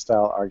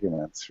opposition-style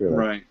arguments. Really.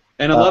 Right.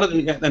 And a lot of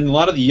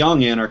the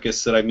young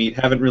anarchists that I meet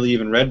haven't really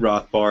even read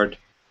Rothbard.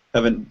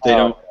 They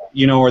don't.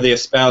 You know, or they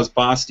espouse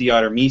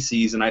Bastiat or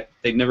Mises, and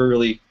they've never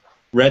really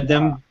read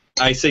them.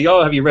 I say,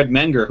 have you read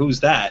Menger? Who's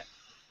that?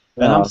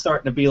 And I'm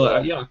starting to be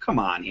like, come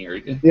on here.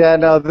 Yeah,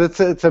 no,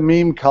 it's a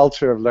meme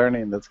culture of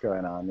learning that's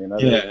going on. You know,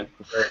 yeah.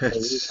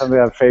 There's something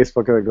on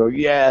Facebook and they go,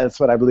 yeah, that's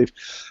what I believe.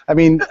 I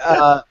mean,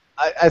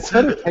 I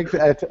sort of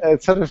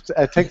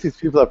take these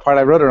people apart.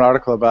 I wrote an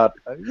article about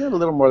a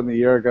little more than a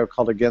year ago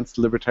called "Against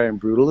Libertarian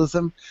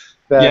Brutalism."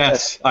 That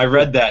Yes, I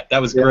read that.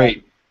 That was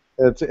great.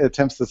 It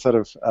attempts to sort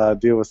of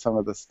deal with some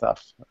of this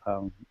stuff.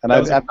 And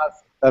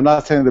I'm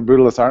not saying the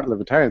brutalists aren't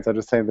libertarians. I'm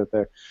just saying that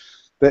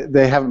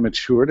they haven't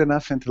matured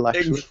enough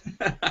intellectually.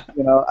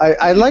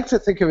 I like to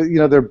think of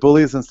it. They're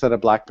bullies instead of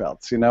black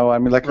belts. I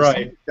mean, like if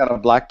somebody's got a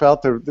black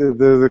belt, they're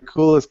the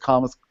coolest,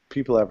 calmest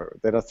people ever.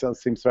 They don't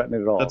seem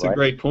threatening at all. That's right? a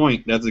great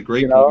point. That's a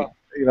great point.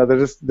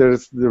 They're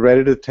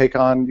ready to take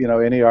on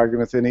any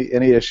arguments,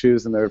 any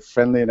issues, and they're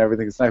friendly and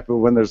everything. It's nice, but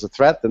when there's a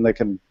threat, then they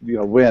can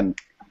win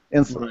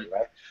instantly,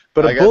 right?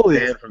 But a bully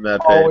is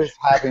always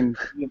having,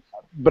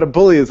 but a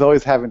bully is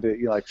always having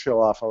to show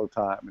off all the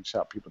time and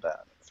shout people down.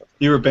 And stuff.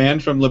 You were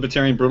banned from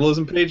Libertarian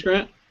Brutalism page,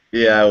 Grant?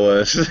 Yeah, I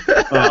was.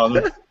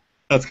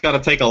 That's got to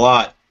take a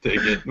lot to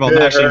get. Well,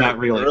 actually, not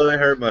really. It really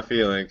hurt my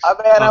feelings.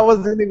 I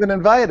wasn't even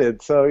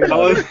invited, so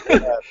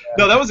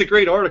No, that was a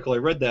great article. I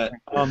read that.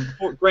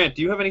 Grant,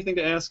 do you have anything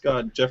to ask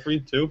Jeffrey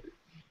too?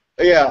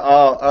 Yeah.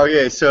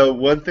 Okay. So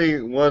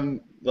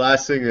one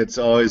last thing that's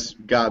always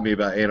got me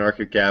about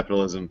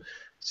anarcho-capitalism,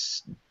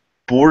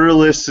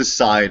 borderless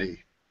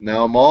society.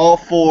 Now I'm all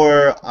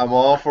for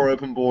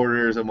open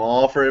borders. I'm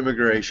all for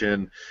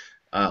immigration,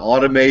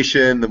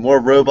 automation. The more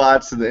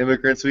robots and the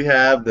immigrants we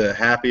have, the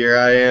happier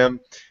I am.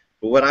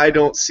 But what I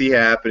don't see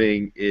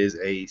happening is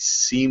a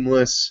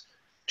seamless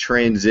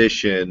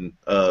transition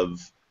of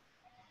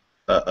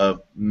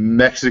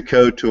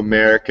Mexico to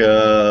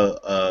America,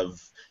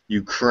 of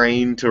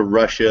Ukraine to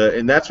Russia,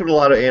 and that's what a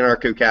lot of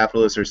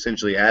anarcho-capitalists are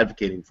essentially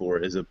advocating for,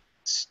 is a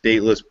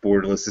stateless,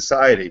 borderless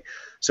society.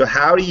 So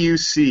how do you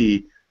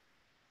see,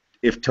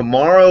 if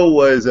tomorrow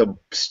was a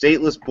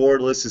stateless,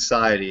 borderless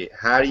society,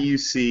 how do you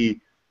see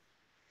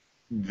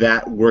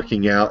that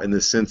working out in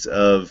the sense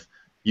of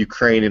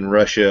Ukraine and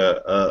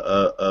Russia,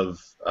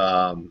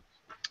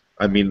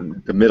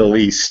 the Middle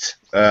East?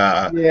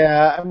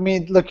 Yeah, I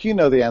mean, look, you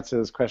know the answer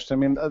to this question.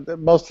 I mean,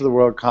 most of the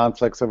world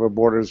conflicts over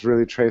borders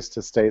really trace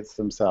to states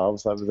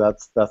themselves.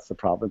 That's the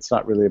problem. It's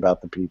not really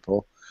about the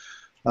people.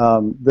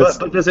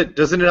 But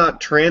doesn't it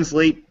not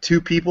translate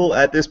to people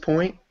at this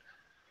point?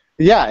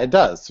 Yeah, it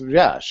does.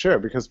 Yeah, sure,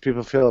 because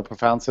people feel a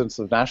profound sense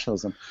of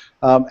nationalism,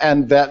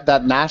 and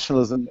that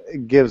nationalism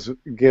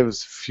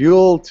gives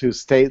fuel to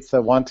states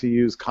that want to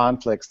use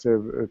conflicts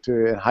to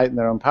heighten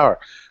their own power,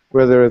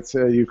 whether it's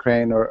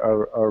Ukraine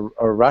or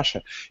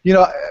Russia.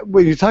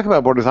 When you talk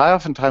about borders, I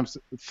oftentimes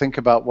think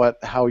about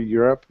how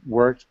Europe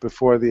worked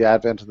before the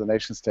advent of the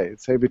nation state,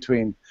 say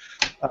between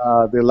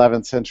the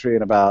 11th century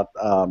and about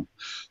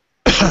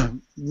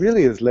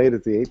really as late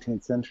as the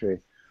 18th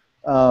century.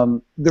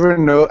 There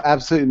were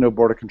absolutely no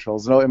border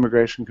controls, no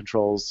immigration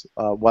controls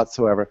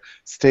whatsoever.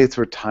 States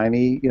were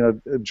tiny.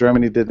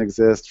 Germany didn't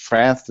exist,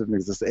 France didn't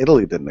exist,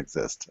 Italy didn't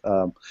exist.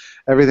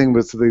 Everything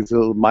was these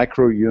little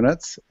micro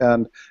units,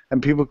 and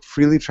people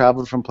freely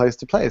traveled from place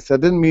to place.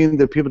 That didn't mean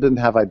that people didn't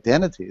have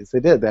identities.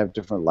 They did. They have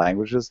different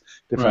languages,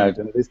 different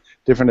identities,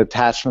 different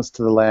attachments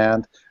to the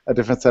land, a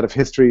different set of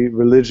history,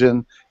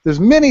 religion. There's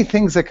many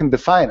things that can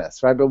define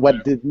us, right? But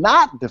what did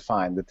not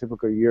define the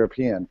typical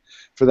European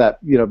for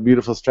that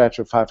beautiful stretch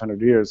of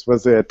 500 years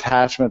was the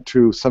attachment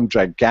to some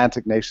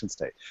gigantic nation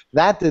state.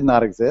 That did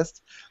not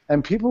exist,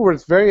 and people were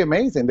very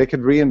amazing. They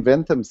could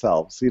reinvent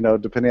themselves,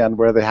 depending on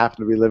where they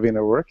happened to be living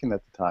or working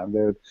at the time.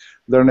 They would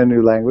learn a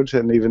new language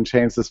and even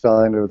change the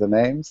spelling of the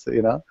names.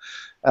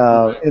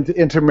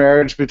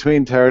 Intermarriage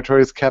between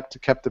territories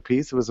kept the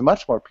peace. It was a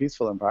much more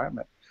peaceful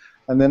environment.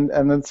 And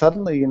then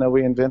suddenly,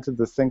 we invented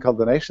this thing called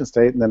the nation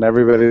state, and then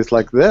everybody's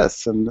like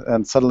this,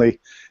 and suddenly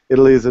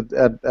Italy's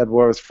at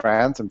war with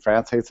France, and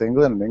France hates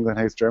England, and England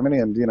hates Germany,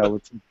 and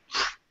it's...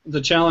 To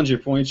challenge your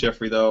point,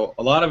 Jeffrey, though,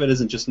 a lot of it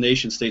isn't just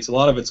nation states. A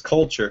lot of it's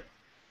culture,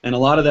 and a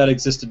lot of that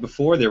existed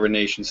before there were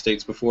nation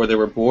states, before there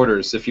were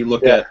borders. If you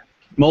look at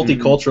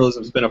multiculturalism,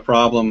 has been a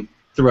problem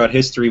throughout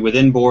history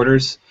within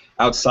borders,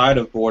 outside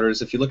of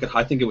borders. If you look at,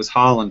 I think it was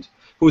Holland,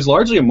 who was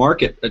largely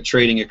a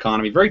trading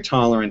economy, very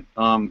tolerant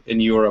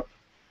in Europe.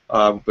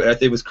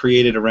 It was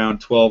created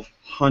around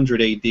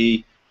 1200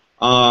 A.D.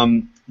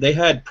 They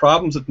had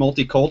problems with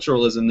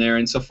multiculturalism there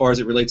insofar as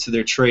it relates to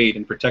their trade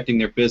and protecting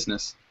their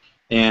business.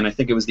 And I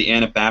think it was the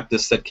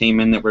Anabaptists that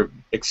came in that were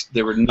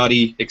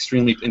nutty,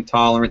 extremely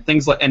intolerant,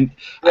 things like, and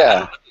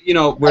where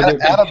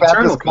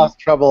Anabaptists cause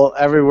trouble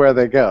everywhere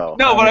they go.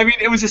 No, but I mean,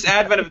 it was this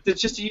advent of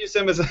just to use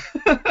them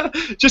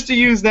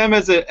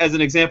as as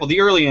an example. The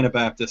early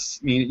Anabaptists,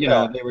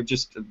 they were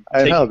just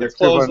taking their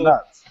clothes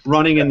off,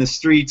 running in the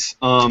streets.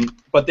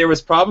 But there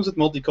was problems with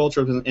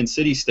multiculturalism in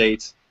city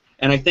states,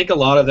 and I think a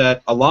lot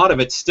of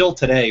it still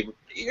today,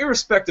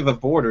 irrespective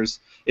of borders,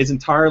 is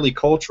entirely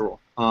cultural.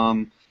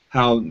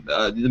 How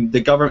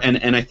the government,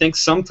 and I think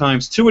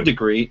sometimes to a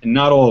degree, and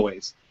not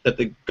always, that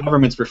the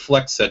governments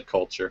reflect said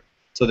culture.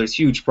 So there's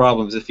huge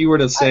problems. If you were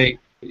to say,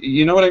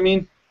 you know what I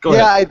mean? Go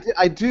ahead. Yeah,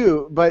 I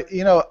do, but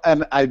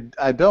and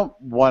I don't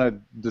want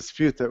to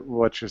dispute that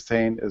what you're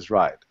saying is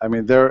right. I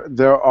mean,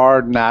 there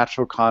are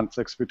natural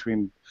conflicts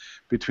between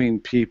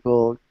between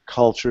people,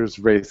 cultures,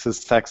 races,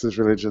 sexes,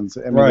 religions.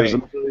 I mean, Right. there's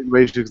a million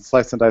ways you can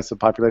slice and dice the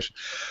population.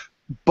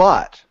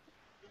 But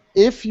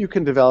if you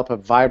can develop a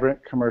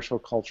vibrant commercial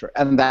culture,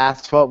 and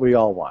that's what we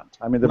all want.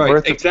 I mean, the Right,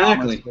 birth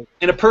exactly. of commerce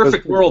In a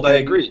perfect world, I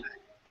agree.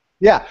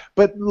 Yeah,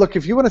 but look,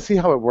 if you want to see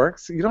how it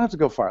works, you don't have to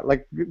go far.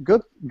 Like,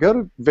 go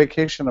to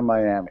vacation in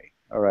Miami,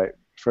 all right,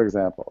 for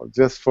example,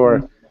 just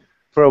for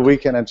a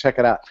weekend and check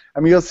it out.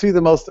 I mean, you'll see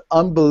the most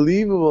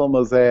unbelievable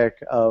mosaic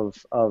of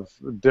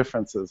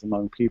differences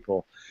among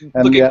people.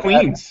 And Look at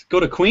Queens. Go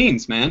to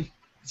Queens, man.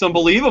 It's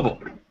unbelievable.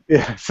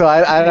 Yeah, so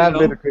I haven't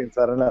been to Queens,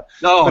 so I don't know.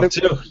 No, but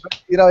too.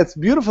 You know, it's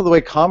beautiful the way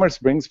commerce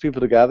brings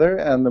people together,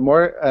 and the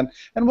more and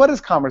what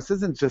is commerce?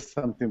 Isn't just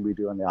something we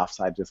do on the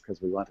offside just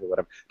because we want to,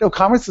 whatever. No,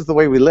 commerce is the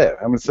way we live.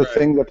 I mean, it's the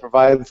thing that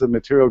provides the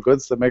material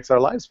goods that makes our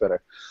lives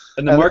better.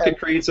 And the market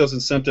creates those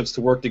incentives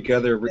to work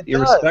together,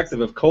 irrespective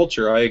of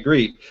culture. I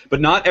agree,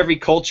 but not every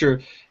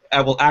culture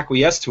will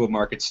acquiesce to a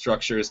market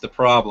structure is the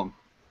problem.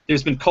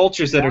 There's been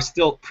cultures that are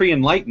still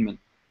pre-Enlightenment.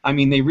 I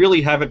mean, they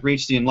really haven't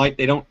reached the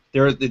enlightenment.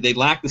 They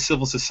lack the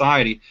civil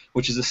society,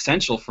 which is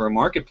essential for a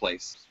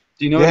marketplace.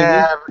 Do you know what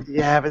I mean?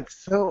 Yeah, but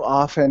so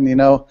often, you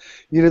know,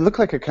 you look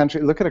at a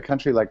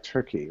country like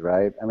Turkey,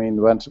 right? I mean,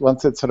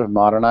 once it's sort of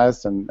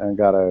modernized and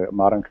got a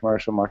modern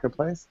commercial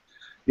marketplace,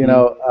 you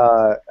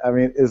know, I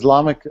mean,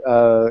 Islamic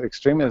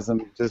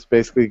extremism just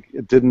basically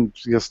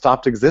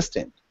stopped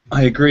existing.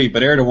 I agree,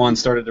 but Erdogan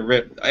started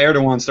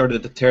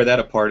to tear that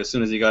apart as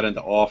soon as he got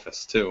into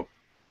office too.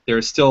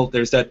 There's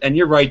that, and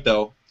you're right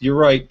though. You're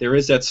right. There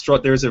is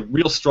that there's a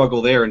real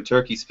struggle there in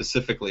Turkey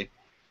specifically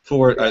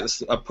for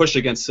a push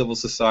against civil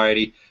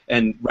society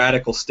and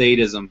radical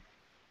statism.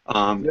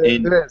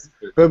 There is,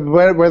 but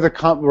where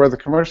the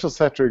commercial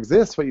sector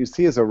exists, what you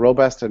see is a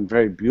robust and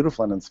very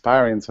beautiful and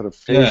inspiring sort of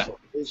faithful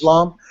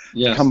Islam,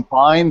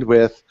 combined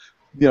with,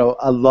 you know,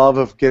 a love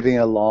of getting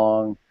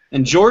along.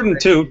 And Jordan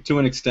too, to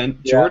an extent.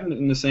 Yeah. Jordan,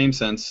 in the same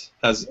sense,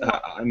 has.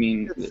 I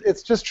mean,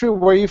 it's just true.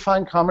 Where you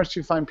find commerce,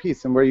 you find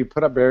peace, and where you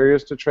put up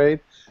barriers to trade.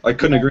 I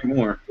couldn't agree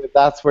more.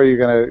 That's where you're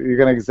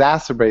gonna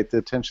exacerbate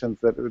the tensions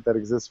that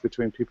exist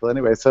between people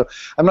anyway. So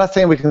I'm not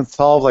saying we can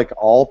solve like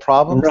all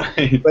problems,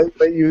 right.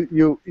 but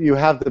you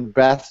have the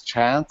best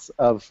chance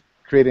of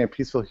creating a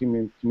peaceful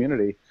human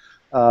community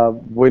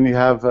when you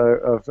have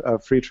a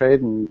free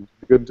trade and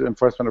good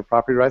enforcement of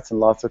property rights and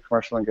lots of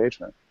commercial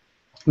engagement.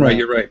 Right,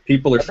 you're right.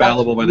 People are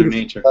fallible by their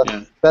nature.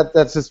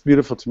 That's just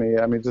beautiful to me.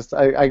 I mean,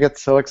 I get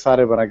so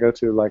excited when I go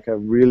to like a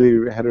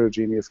really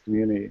heterogeneous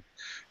community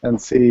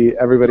and see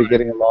everybody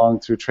getting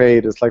along through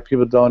trade. It's like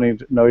people don't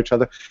even know each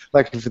other.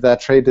 Like if that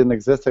trade didn't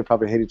exist, they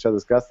probably hate each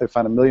other's guts. They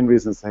find a million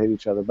reasons to hate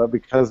each other. But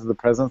because of the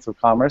presence of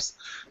commerce,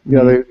 you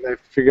know, they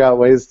figure out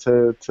ways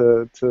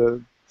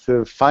to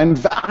find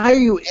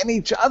value in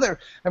each other.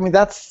 I mean,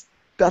 that's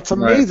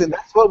amazing. Right.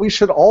 That's what we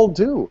should all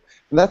do.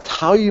 And that's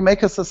how you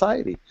make a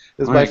society,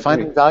 is by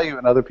finding value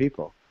in other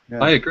people. Yeah.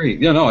 I agree.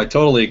 Yeah, no, I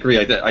totally agree.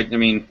 I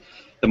mean,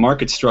 the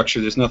market structure,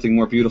 there's nothing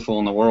more beautiful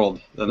in the world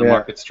than the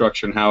market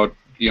structure and how,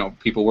 you know,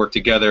 people work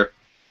together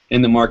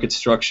in the market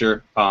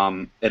structure.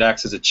 It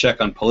acts as a check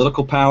on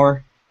political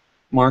power,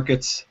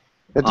 markets.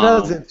 It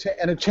does,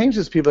 and it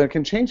changes people. It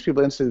can change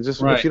people instantly.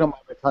 Just if you don't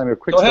mind me telling you a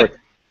quick story.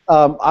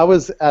 I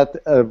was at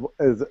an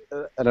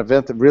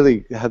event that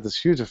really had this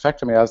huge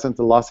effect on me. I was at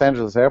the Los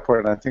Angeles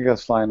airport, and I think I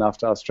was flying off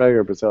to Australia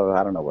or Brazil.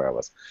 I don't know where I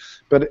was.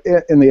 But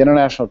in the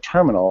international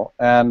terminal,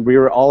 and we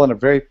were all in a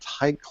very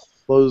tight,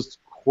 closed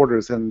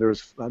quarters, and there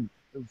was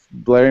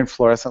blaring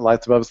fluorescent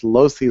lights above us,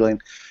 low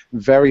ceiling,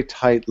 very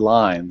tight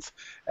lines,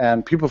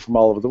 and people from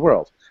all over the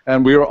world.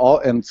 And we were all,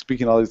 and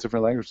speaking all these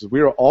different languages,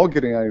 we were all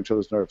getting on each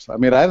other's nerves. I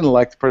mean, I didn't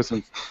like the person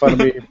in front of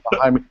me,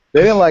 behind me.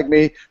 They didn't like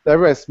me.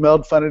 Everybody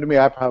smelled funny to me.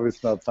 I probably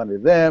smelled funny to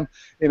them.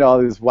 You know, all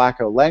these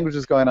wacko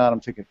languages going on. I'm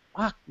thinking,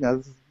 fuck, you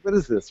know, what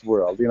is this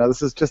world? You know,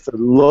 this is just a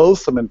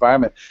loathsome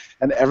environment.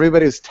 And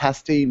everybody's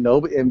testy.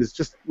 Nobody, and it's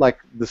just like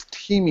this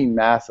teeming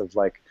mass of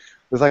like,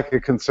 it was like a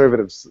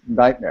conservative's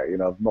nightmare, you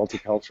know, of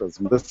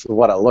multiculturalism. This is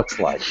what it looks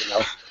like, you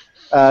know.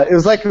 It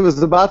was like it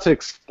was about to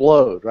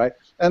explode, right?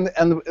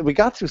 And we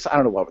got through, I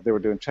don't know what they were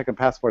doing, checking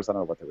passports, I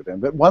don't know what they were doing.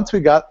 But once we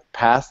got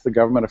past the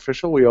government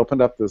official, we opened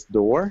up this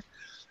door,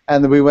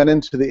 and then we went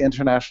into the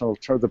international,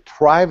 the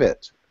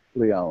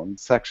privately owned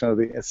section of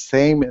the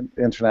same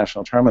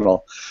international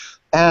terminal.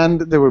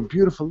 And there were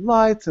beautiful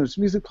lights, and there's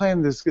music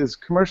playing, there's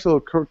commercial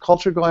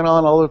culture going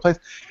on all over the place.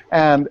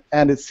 And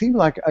it seemed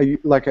like a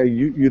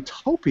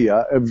utopia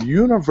of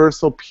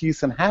universal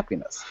peace and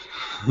happiness.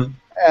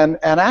 And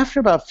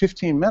after about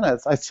 15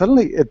 minutes,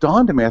 it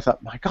dawned on me, I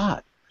thought, my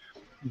God,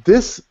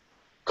 this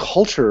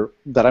culture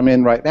that I'm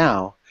in right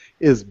now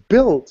is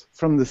built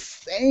from the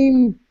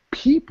same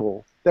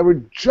people that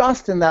were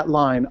just in that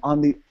line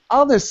on the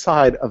other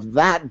side of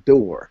that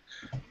door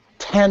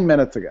 10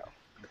 minutes ago,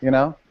 you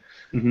know?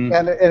 Mm-hmm.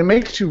 And it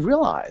makes you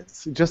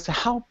realize just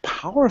how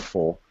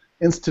powerful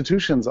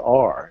institutions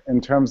are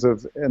in terms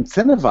of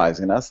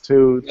incentivizing us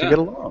to get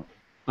along.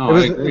 Oh,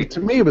 I agree. To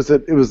me, it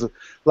was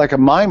like a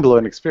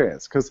mind-blowing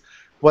experience, because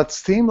what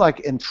seemed like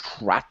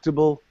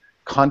intractable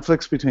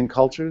conflicts between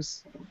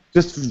cultures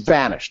just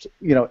vanished,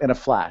 in a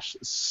flash,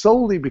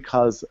 solely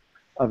because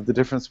of the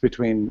difference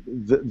between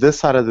this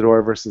side of the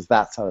door versus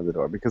that side of the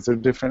door, because they're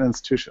different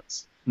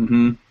institutions.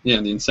 Mm-hmm.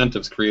 Yeah, the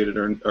incentives created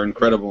are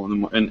incredible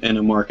in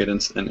a market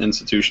and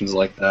institutions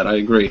like that. I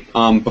agree.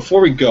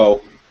 Before we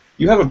go,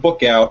 you have a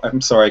book out.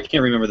 I'm sorry, I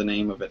can't remember the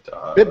name of it.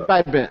 Bit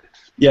by Bit.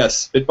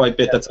 Yes, Bit by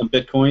Bit. Yeah. That's on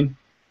Bitcoin.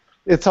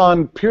 It's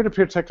on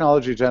peer-to-peer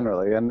technology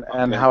generally, and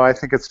how I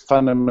think it's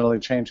fundamentally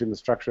changing the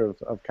structure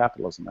of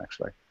capitalism,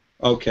 actually.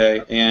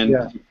 Okay,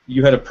 and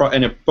you had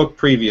a book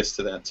previous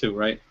to that too,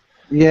 right?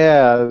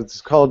 Yeah, it's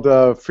called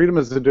Freedom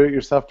is a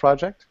Do-It-Yourself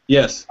Project.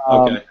 Yes,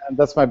 okay. And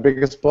that's my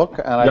biggest book,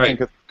 and I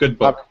think it's good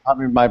book.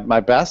 Probably my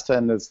best,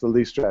 and it's the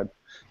least read.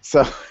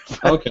 So.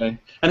 Okay.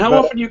 And how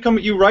often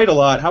you write a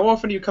lot? How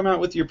often do you come out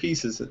with your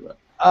pieces?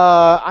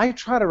 I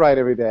try to write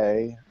every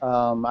day. I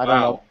don't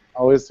know,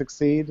 always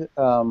succeed,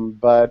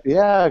 but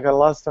yeah, I got a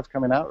lot of stuff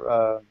coming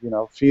out.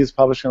 Fee's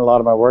publishing a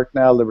lot of my work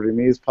now. Liberty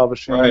Me's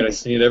publishing. Right, I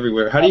see it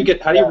everywhere. How do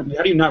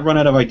you not run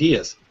out of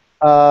ideas?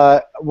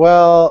 I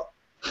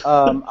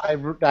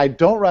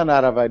don't run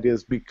out of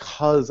ideas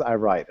because I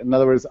write. In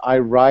other words, I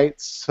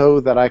write so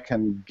that I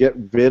can get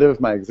rid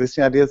of my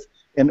existing ideas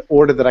in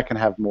order that I can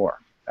have more.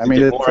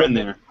 It's more in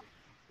there.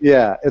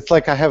 Yeah, it's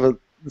like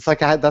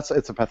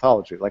it's a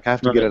pathology. Like I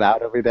have to get it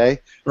out every day,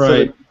 right?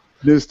 So that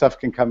new stuff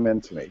can come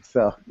into me.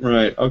 So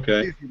right,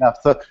 okay. Easy enough.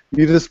 So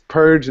you just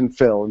purge and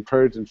fill, and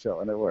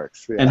it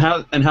works.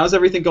 Yeah. And how's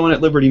everything going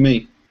at Liberty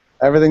Me?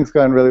 Everything's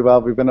going really well.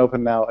 We've been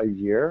open now a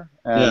year,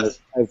 and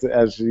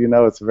as you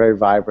know, it's a very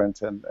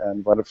vibrant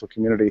and wonderful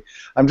community.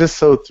 I'm just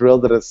so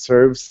thrilled that it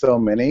serves so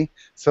many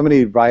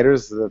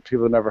writers that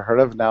people have never heard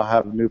of now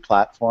have new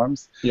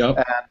platforms.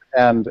 Yep.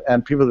 And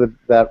people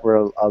that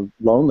were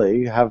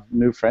lonely have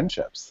new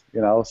friendships.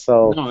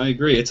 So. No, I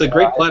agree. It's a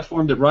great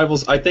platform that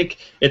rivals. I think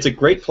it's a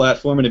great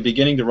platform and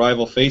beginning to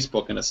rival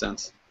Facebook in a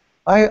sense.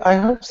 I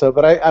hope so,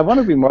 but I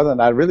want to be more than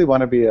that. I really want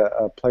to be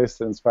a place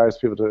that inspires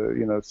people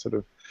to sort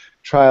of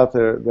try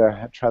their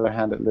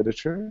hand at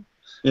literature,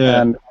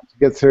 and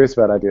get serious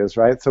about ideas,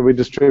 right? So we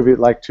distribute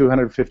like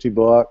 250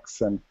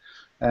 books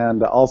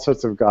and all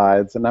sorts of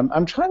guides, and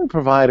I'm trying to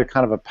provide a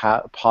kind of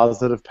a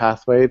positive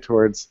pathway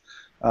towards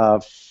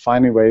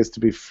finding ways to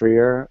be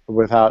freer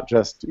without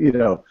just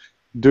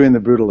doing the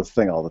brutalist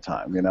thing all the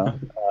time.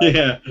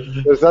 Yeah.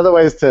 There's other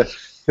ways to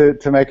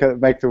make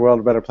the world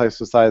a better place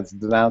besides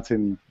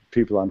denouncing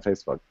people on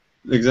Facebook.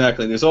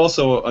 Exactly. There's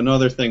also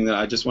another thing that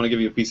I just want to give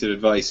you a piece of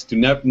advice. Do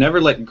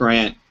never let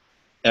Grant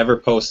ever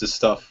post his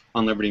stuff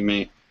on Liberty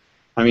Me.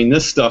 I mean,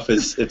 this stuff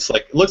it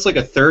looks like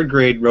a third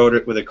grade wrote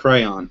it with a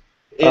crayon.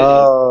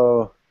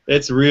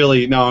 It's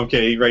really I'm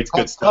kidding. He writes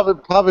good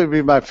stuff. Probably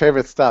be my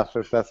favorite stuff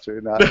if that's true.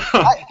 No.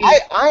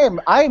 I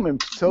am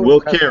so.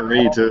 Will can't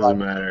read, so it doesn't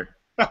matter.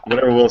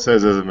 Whatever Will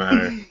says doesn't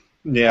matter.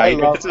 Yeah,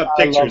 it's not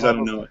pictures. I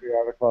don't know it.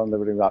 Article on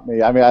Liberty about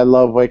me. I mean, I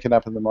love waking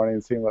up in the morning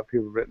and seeing what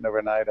people have written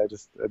overnight. I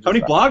just How many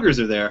bloggers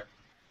are there?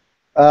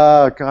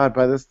 God,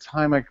 by this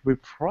time we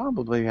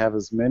probably have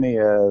as many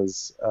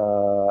as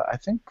I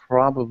think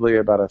probably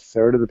about a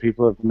third of the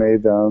people have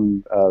made their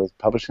own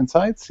publishing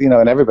sites. And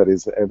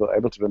everybody's able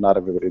to, but not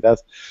everybody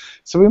does.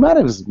 So we might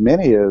have as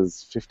many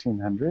as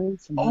 1,500.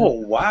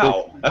 Oh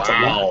wow, that's a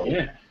lot.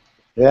 Yeah,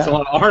 that's a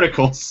lot of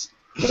articles.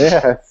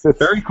 Yeah, it's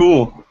very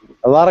cool.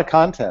 A lot of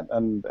content,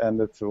 and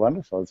it's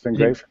wonderful. It's been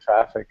great for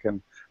traffic,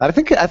 and I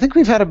think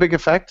we've had a big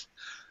effect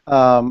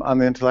on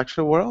the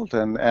intellectual world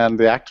and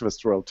the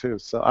activist world too.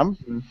 So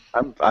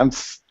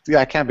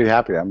I can't be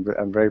happy.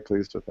 I'm very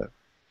pleased with it.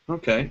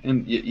 Okay,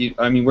 and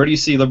I mean, where do you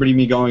see Liberty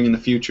Me going in the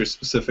future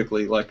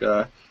specifically? Like,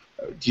 do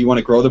you want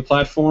to grow the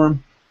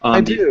platform?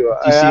 I do. Do you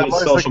see it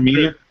as social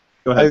media?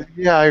 Go ahead.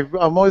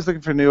 I'm always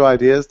looking for new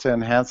ideas to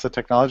enhance the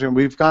technology, and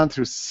we've gone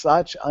through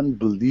such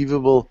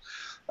unbelievable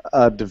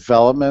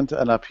development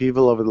and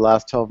upheaval over the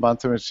last 12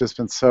 months, and it's just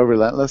been so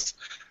relentless.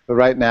 But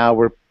right now,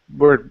 we're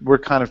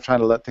kind of trying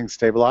to let things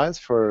stabilize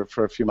for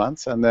a few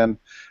months, and then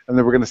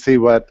we're going to see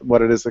what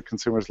it is that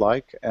consumers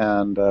like,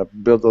 and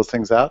build those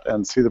things out,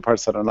 and see the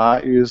parts that are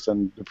not used,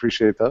 and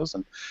appreciate those,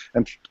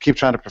 and keep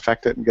trying to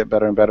perfect it and get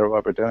better and better at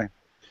what we're doing.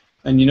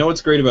 And you know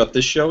what's great about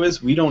this show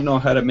is we don't know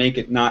how to make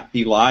it not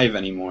be live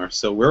anymore,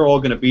 so we're all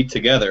going to be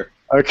together.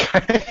 Okay.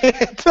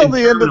 Until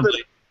the end of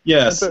the.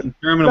 Yes,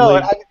 interminably. No,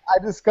 I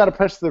just got to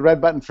push the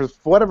red button. For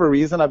whatever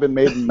reason, I've been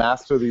made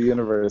master of the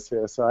universe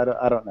here, so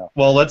I don't know.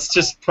 Well, let's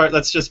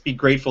just be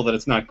grateful that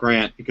it's not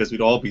Grant, because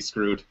we'd all be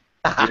screwed.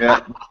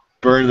 Yeah,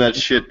 burn that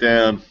shit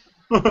down.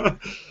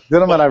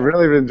 Gentlemen, I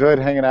really enjoyed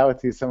hanging out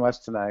with you so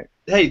much tonight.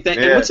 Hey,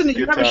 listen,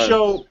 you have a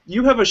show.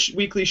 You have a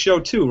weekly show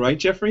too, right,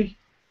 Jeffrey?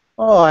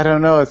 Oh, I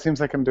don't know. It seems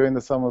like I'm doing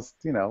this almost,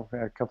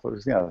 a couple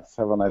of,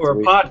 several nights a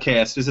week. Or a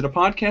podcast. Is it a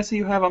podcast that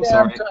you have? I'm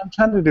sorry. I'm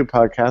trying to do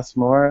podcasts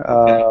more.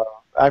 Okay.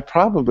 I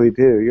probably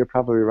do. You're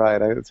probably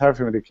right. It's hard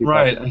for me to keep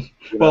right. up.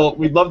 Well,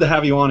 we'd love to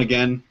have you on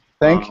again.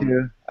 Thank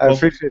you. I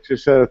appreciate your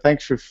show.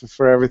 Thanks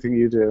for everything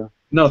you do.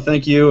 No,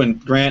 thank you.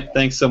 And Grant,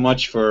 thanks so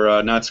much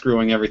for not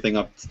screwing everything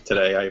up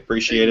today. I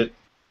appreciate it.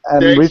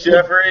 And thanks,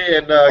 Jeffrey,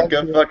 and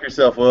go fuck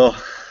yourself, Will.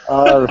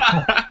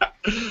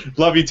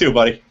 Love you too,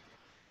 buddy.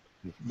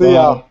 See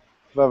y'all.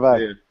 Bye-bye.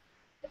 Yeah.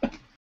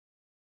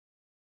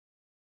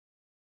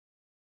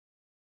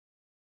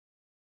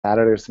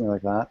 Saturday or something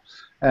like that.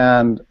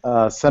 And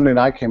Sunday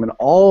night came, and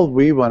all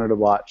we wanted to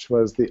watch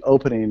was the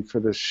opening for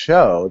the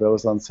show that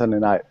was on Sunday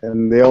night.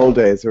 In the old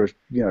days, there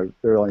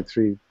were only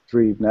three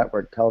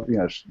network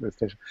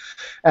stations,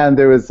 and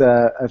there was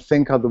a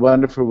thing called The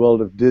Wonderful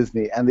World of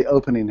Disney, and the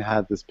opening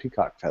had this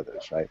peacock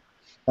feathers, right?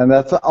 And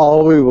that's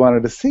all we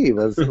wanted to see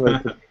was the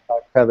peacock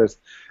feathers.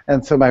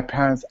 And so my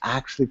parents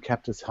actually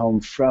kept us home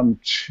from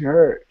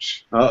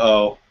church.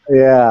 Uh-oh.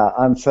 Yeah,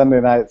 on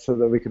Sunday night so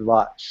that we could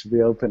watch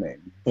the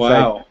opening.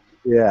 Wow.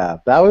 Yeah,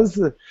 that was,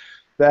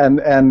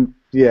 and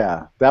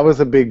yeah, that was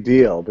a big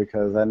deal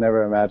because I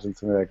never imagined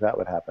something like that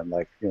would happen.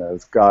 Like,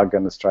 is God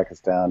going to strike us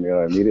down,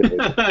 immediately?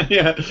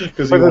 Yeah,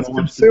 because it's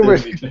consumer,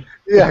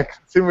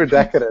 consumer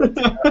decadence.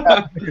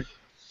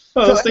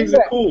 Oh, those things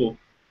are cool.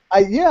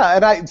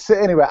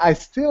 Anyway, I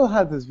still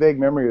have this vague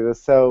memory of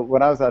this. So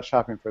when I was out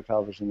shopping for a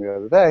television the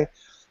other day,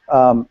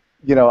 I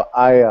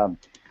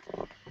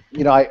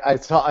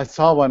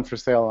saw one for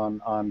sale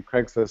on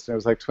Craigslist, and it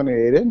was like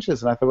 28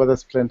 inches, and I thought, well,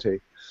 that's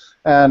plenty.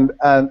 And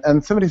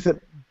somebody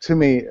said to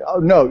me, oh,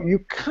 no,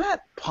 you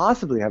can't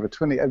possibly have a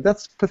 20.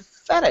 That's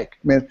pathetic.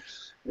 I mean,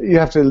 you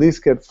have to at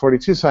least get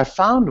 42. So I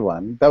found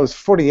one that was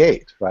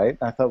 48, right?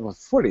 I thought, well,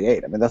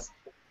 48. I mean,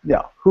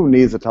 who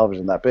needs a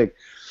television that big?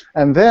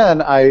 And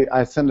then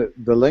I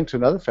sent the link to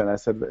another friend. I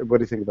said, what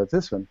do you think about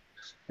this one?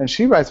 And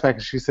she writes back,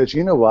 and she says,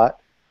 you know what?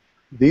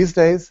 These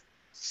days,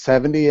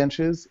 70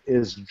 inches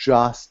is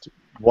just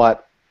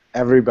what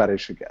everybody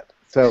should get.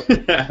 So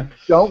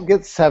don't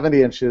get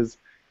 70 inches.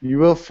 You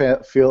will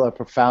feel a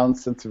profound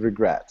sense of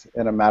regret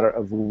in a matter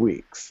of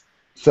weeks.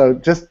 So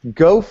just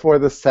go for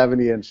the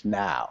 70-inch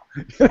now.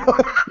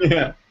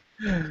 Yeah.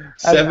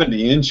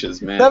 70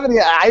 inches, man.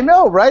 70, I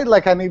know, right?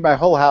 Like I need my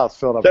whole house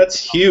filled up.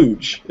 That's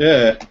huge.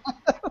 Yeah.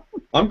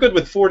 I'm good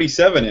with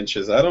 47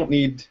 inches. I don't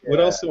need. What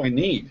else do I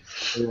need?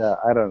 Yeah,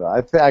 I don't know. I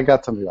think I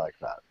got something like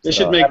that.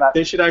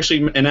 They should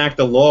actually enact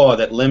a law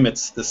that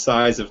limits the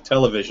size of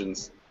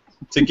televisions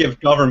to give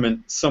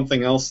government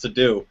something else to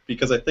do,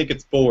 because I think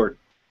it's bored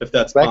if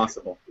that's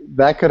possible.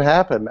 That could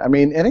happen. I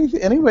mean,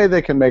 any way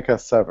they can make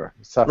us suffer.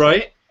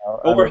 Right?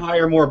 Or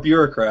hire more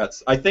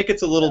bureaucrats. I think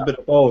it's a little bit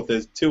of both.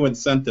 There's two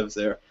incentives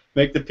there: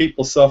 make the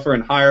people suffer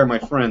and hire my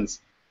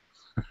friends.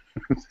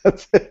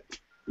 That's it.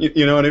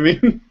 You know what I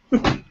mean?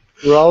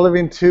 We're all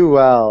living too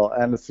well,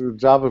 and it's the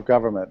job of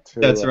government to.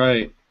 That's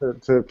right.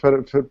 To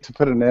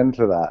put an end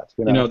to that.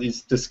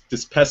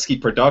 This pesky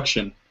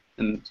production,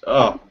 and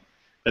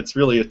it's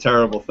really a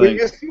terrible thing.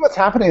 You see what's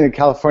happening in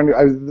California.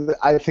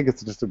 I think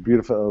it's just a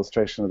beautiful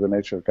illustration of the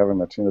nature of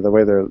government. The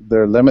way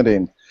they're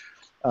limiting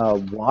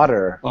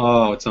water.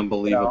 Oh, it's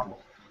unbelievable.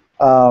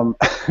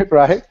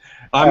 Right.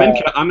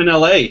 I'm in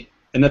LA.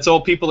 And that's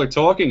all people are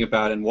talking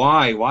about. And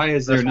why? Why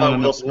is there not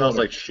enough? Will smells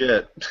like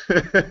shit.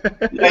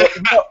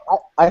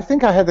 I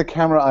think I had the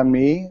camera on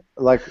me,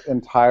 like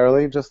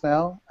entirely just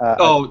now.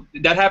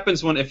 That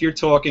happens if you're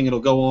talking,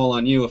 it'll go all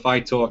on you. If I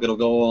talk, it'll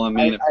go all on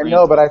me. I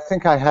know, but I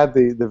think I had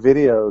the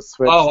video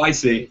switched. Oh, I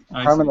see.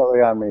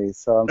 Permanently on me.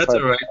 So that's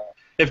all right.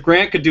 If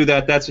Grant could do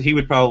that, he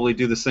would probably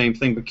do the same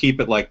thing, but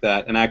keep it like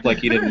that and act like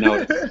he didn't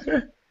notice.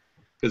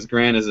 Because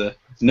Grant is a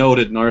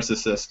noted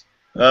narcissist.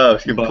 Oh,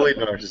 complete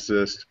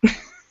narcissist.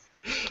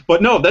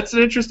 But no, that's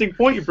an interesting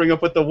point you bring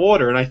up with the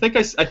water, and I think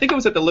it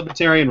was at the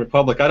Libertarian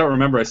Republic. I don't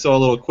remember. I saw a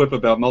little quip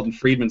about Milton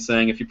Friedman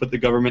saying if you put the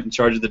government in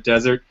charge of the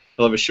desert,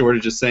 they'll have a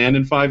shortage of sand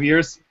in 5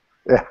 years.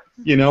 Yeah.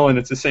 And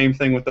it's the same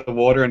thing with the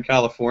water in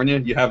California.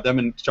 You have them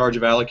in charge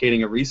of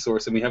allocating a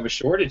resource, and we have a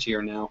shortage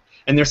here now.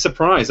 And they're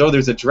surprised. Oh,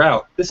 there's a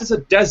drought. This is a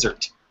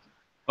desert.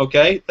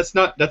 Okay, that's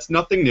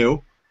nothing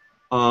new.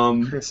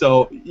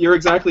 So you're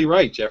exactly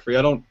right, Jeffrey.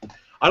 I don't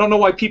know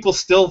why people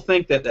still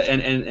think that,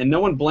 and no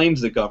one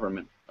blames the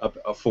government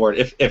for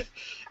it. If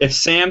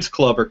Sam's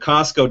Club or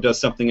Costco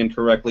does something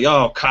incorrectly,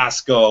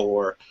 Costco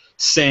or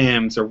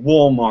Sam's or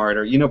Walmart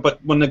or but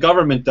when the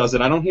government does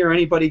it, I don't hear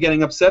anybody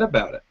getting upset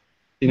about it.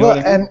 You know what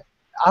I mean? And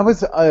I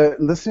was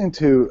listening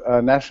to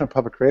National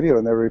Public Radio,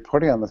 and they were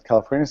reporting on this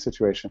California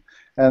situation,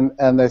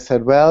 and they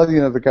said, well,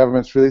 the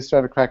government's really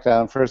starting to crack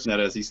down first. That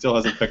is, he still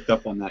hasn't picked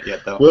up on that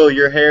yet, though. Will,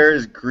 your hair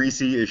is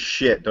greasy as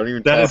shit. Don't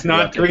even. That is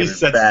not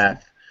grease.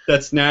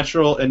 That's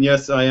natural, and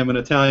yes, I am an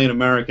Italian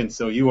American,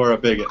 so you are a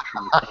bigot.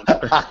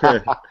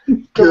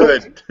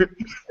 Good.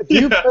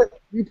 Do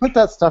you put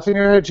that stuff in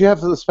your hair? Do you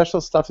have the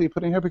special stuff that you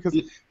put in here? Because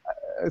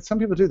some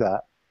people do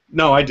that.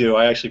 No, I do.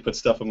 I actually put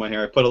stuff in my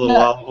hair. I put a little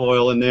olive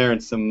oil in there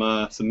and some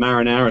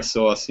marinara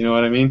sauce. You know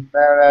what I mean?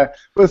 Marinara.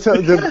 Well, so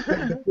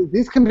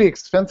these can be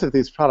expensive.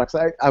 These products.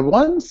 I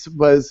once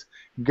was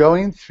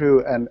going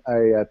through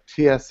a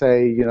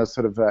TSA,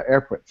 sort of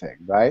airport thing,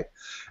 right?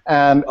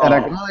 And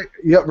I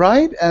got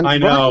right. And I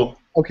know. Right,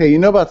 okay, you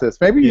know about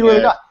this. Maybe you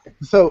really not.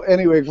 So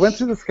anyway, went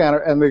through the scanner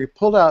and they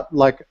pulled out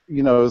it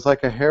was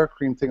like a hair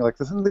cream thing like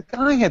this. And the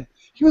guy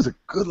he was a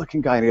good-looking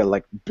guy, and he had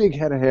like big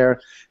head of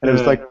hair, and it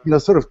was like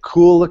sort of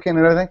cool looking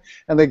and everything.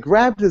 And they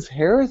grabbed his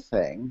hair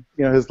thing,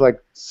 his like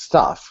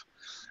stuff,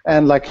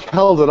 and like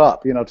held it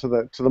up, to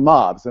the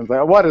mobs, and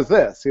like, what is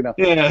this,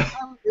 Yeah.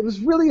 It was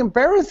really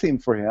embarrassing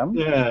for him.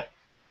 Yeah.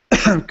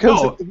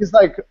 Because he's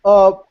like,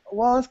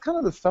 well, it's kind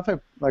of the stuff I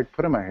like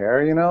put in my hair,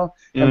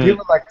 and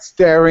people are like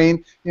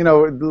staring, a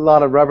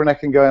lot of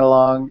rubbernecking going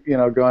on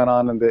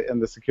in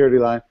the security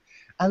line,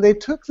 and they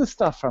took the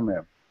stuff from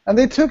him, and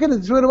they took it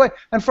and threw it away,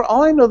 and for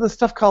all I know, this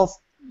stuff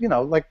costs,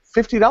 like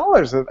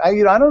 $50.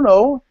 I don't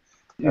know.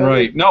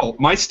 Right. No,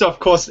 my stuff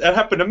cost. That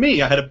happened to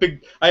me. I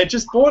had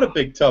just bought a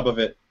big tub of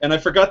it, and I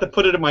forgot to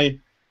put it in my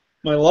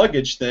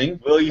luggage thing.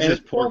 Will uses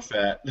pork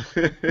fat.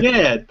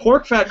 Yeah,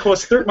 pork fat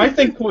costs. My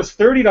thing costs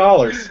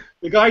 $30.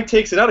 The guy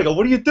takes it out. I go,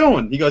 "What are you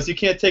doing?" He goes, "You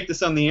can't take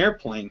this on the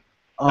airplane."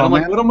 Oh, and I'm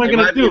like, "What am I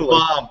gonna do?"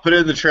 Mom, put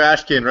it in the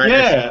trash can right now.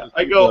 Yeah,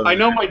 I go. I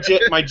know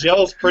my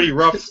gel's pretty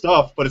rough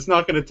stuff, but it's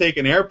not gonna take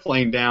an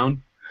airplane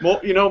down.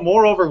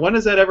 Moreover, when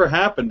has that ever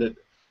happened? That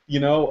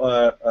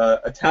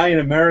Italian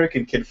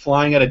American kid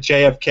flying out of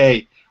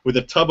JFK with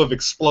a tub of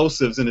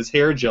explosives in his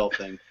hair gel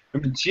thing. I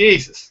mean,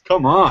 Jesus,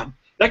 come on.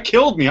 That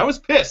killed me. I was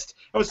pissed.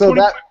 I was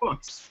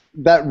 $25.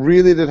 That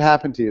really did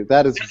happen to you.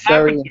 That is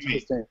very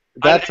interesting.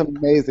 That's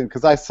amazing,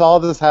 because I saw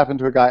this happen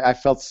to a guy. I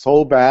felt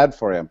so bad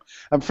for him.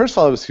 First of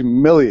all, it was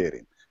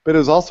humiliating, but it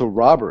was also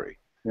robbery.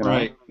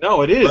 Right.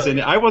 No, it is, and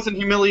I wasn't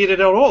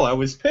humiliated at all. I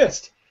was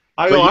pissed.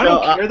 I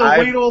don't care. They'll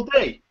wait all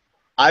day.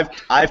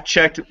 I've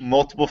checked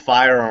multiple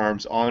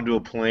firearms onto a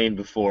plane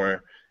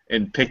before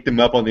and picked them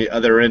up on the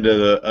other end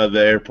of the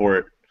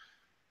airport.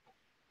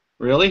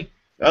 Really?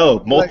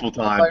 Oh, multiple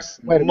times.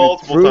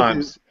 Multiple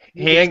times.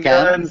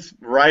 Handguns,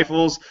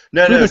 rifles.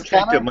 No,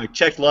 checked them, like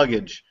checked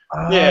luggage.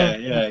 Yeah,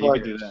 you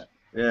could do that.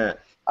 Yeah.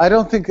 I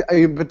don't think,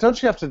 but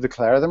don't you have to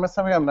declare them or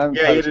something?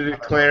 Yeah, you have to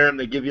declare them.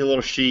 They give you a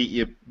little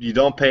sheet. You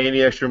don't pay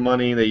any extra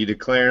money. You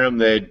declare them.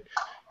 They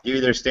give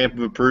you their stamp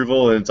of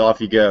approval, and it's off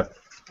you go.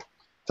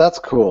 That's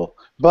cool.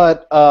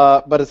 But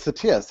it's the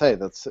TSA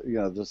that's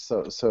just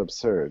so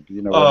absurd.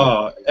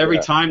 Every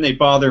time they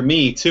bother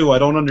me too. I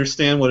don't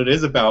understand what it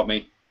is about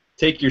me.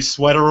 Take your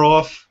sweater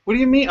off. What do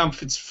you mean?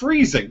 It's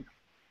freezing.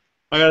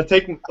 I gotta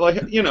take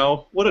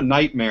what a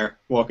nightmare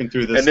walking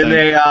through this. And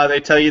then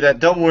they tell you that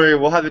don't worry,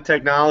 we'll have the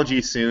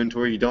technology soon to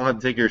where you don't have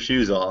to take your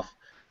shoes off.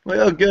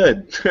 Well,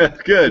 good,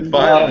 good.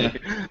 Finally,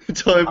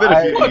 it's only been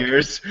a few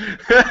years.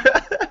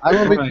 I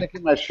will be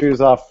taking my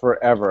shoes off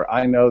forever.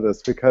 I know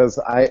this because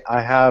I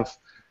have.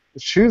 The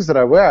shoes that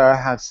I wear, I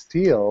have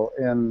steel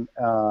in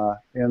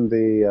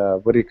the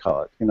what do you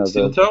call it?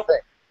 Steel toe? Thing.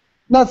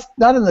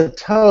 Not in the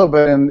toe,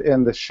 but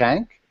in the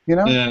shank.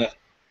 Yeah.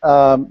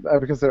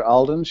 Because they're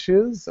Alden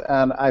shoes,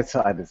 and I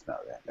just know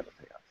that I'm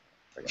gonna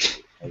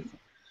take off.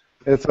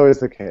 It's always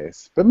the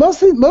case, but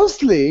mostly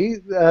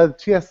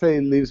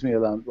TSA leaves me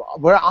alone.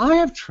 Where I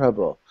have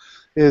trouble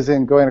is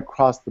in going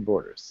across the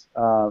borders,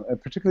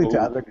 and particularly to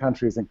other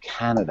countries in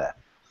Canada.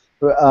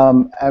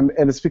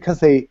 And it's because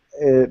they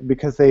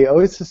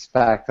always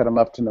suspect that I'm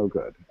up to no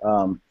good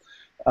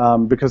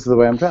because of the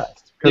way I'm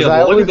dressed.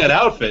 Yeah, look at that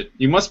outfit.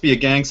 You must be a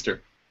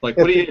gangster. Like,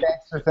 what are you?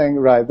 Gangster thing,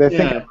 right? They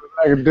think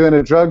I'm doing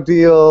a drug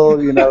deal.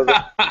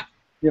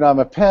 I'm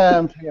a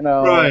pimp.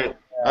 Right.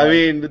 I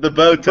mean, the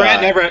bow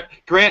tie.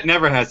 Grant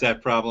never has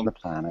that problem. The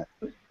planet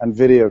and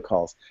video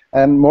calls,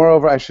 and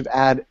moreover, I should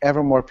add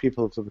ever more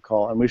people to the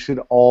call, and we should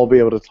all be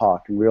able to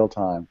talk in real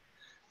time.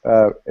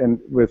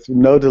 And with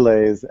no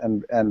delays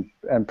and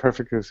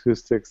perfect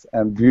acoustics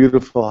and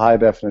beautiful high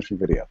definition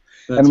video.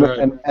 That's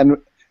right. And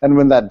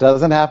when that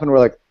doesn't happen, we're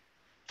like,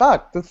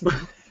 fuck, this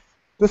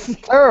is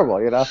terrible,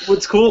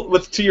 What's cool?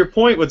 To your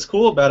point, what's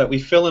cool about it? We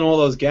fill in all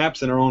those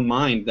gaps in our own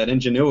mind, that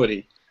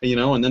ingenuity,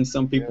 and then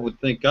some people would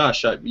think,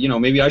 gosh,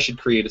 maybe I should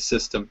create a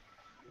system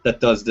that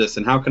does this,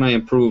 and how can I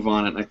improve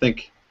on it? And I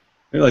think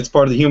it's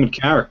part of the human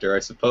character, I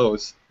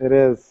suppose. It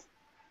is.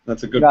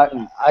 That's a good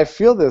point. I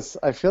feel this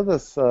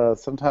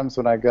sometimes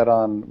when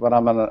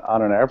I'm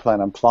on an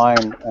airplane, I'm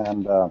flying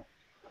and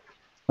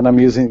I'm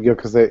using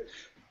because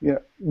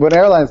when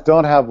airlines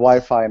don't have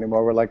Wi-Fi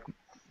anymore, we're like,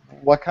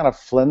 what kind of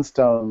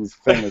Flintstones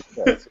thing is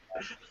this?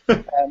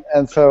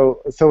 and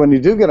so when you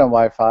do get on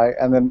Wi-Fi,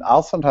 and then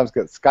I'll sometimes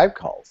get Skype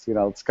calls,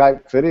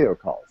 Skype video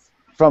calls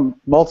from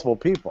multiple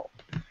people,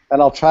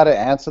 and I'll try to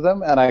answer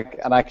them, and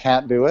I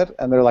can't do it,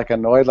 and they're like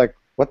annoyed, like,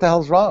 what the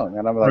hell's wrong?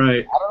 And I'm like,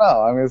 I don't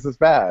know. I mean, this is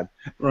bad.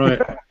 Right.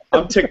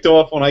 I'm ticked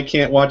off when I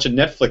can't watch a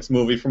Netflix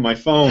movie from my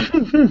phone.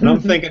 And I'm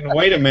thinking,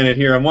 wait a minute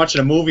here. I'm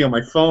watching a movie on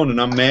my phone, and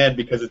I'm mad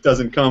because it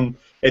doesn't come.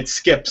 It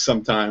skips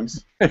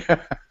sometimes. So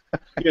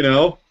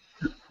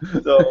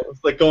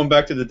it's like going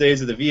back to the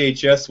days of the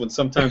VHS when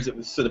sometimes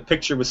the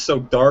picture was so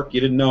dark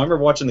you didn't know. I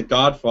remember watching The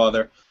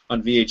Godfather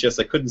on VHS.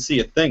 I couldn't see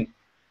a thing.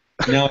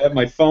 Now I have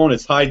my phone.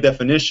 It's high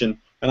definition,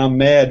 and I'm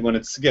mad when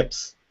it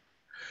skips.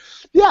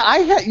 Yeah,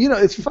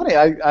 it's funny.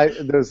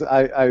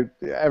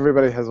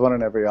 Everybody has one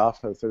in every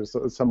office. There's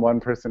some one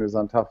person who's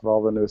on top of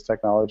all the newest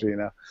technology,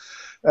 and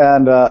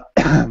and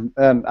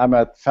I'm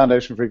at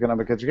Foundation for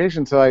Economic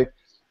Education, so I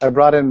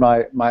brought in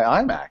my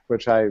iMac,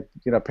 which I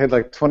paid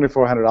like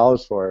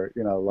 $2,400 for,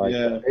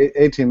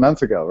 18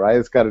 months ago, right?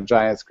 It's got a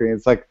giant screen.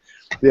 It's like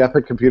the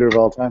epic computer of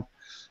all time.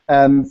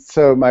 And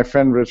so my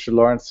friend Richard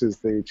Lawrence, who's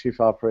the chief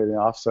operating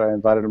officer, I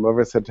invited him over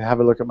and said, to have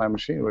a look at my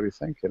machine. What do you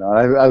think? You know,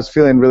 I was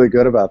feeling really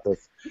good about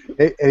this.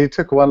 He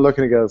took one look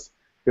and he goes,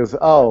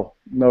 oh,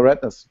 no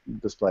retina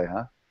display,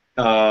 huh?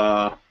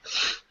 Uh,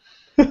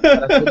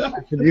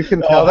 I said, you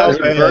can tell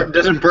that.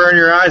 Doesn't burn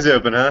your eyes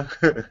open, huh?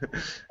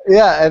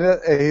 Yeah, and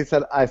he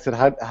said, I said,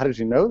 how did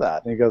you know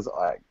that? And he goes,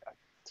 I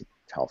could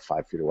tell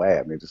 5 feet away.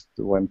 I mean, just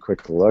one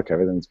quick look,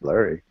 everything's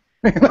blurry.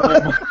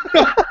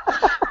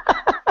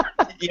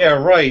 Yeah,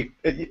 right.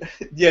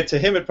 Yeah, to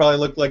him it probably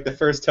looked like the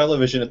first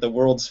television at the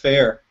World's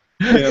Fair.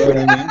 You know what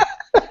I mean?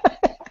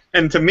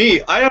 And to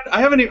me, I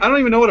don't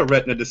even know what a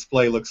Retina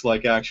display looks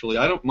like. Actually,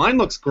 Mine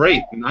looks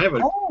great, and I have a.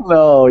 I don't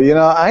know. You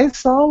know, I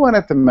saw one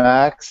at the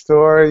Mac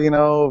store. You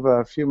know,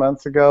 a few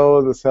months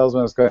ago. The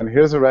salesman was going,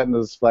 "Here's a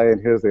Retina display,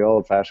 and here's the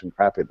old-fashioned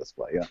crappy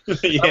display." You know?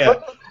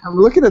 Yeah. I'm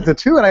looking at the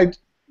two, and I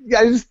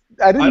didn't.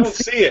 I don't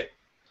see it.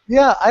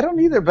 Yeah, I don't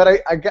either.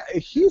 But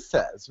he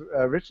says,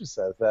 Richard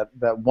says that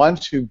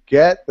once you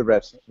get the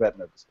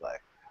Retina display,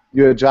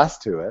 you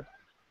adjust to it,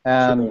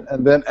 and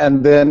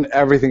then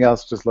everything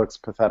else just looks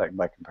pathetic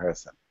by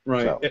comparison.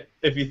 Right. So.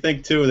 If you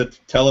think too, the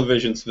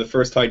televisions, the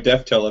first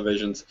high-def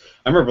televisions,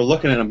 I remember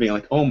looking at them being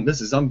like, "Oh,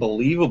 this is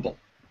unbelievable."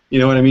 You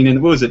know what I mean?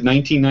 And what was it,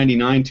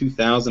 1999,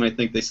 2000? I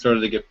think they started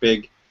to get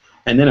big,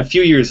 and then a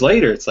few years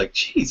later, it's like,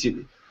 geez,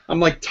 I'm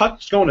like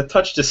going to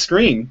touch the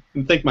screen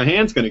and think my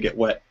hand's going to get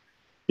wet.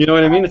 You know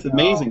what I mean? It's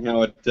amazing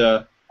how it.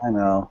 I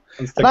know.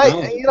 And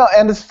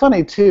and it's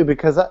funny too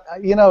because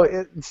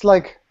it's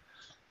like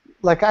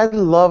I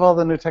love all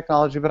the new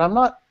technology, but I'm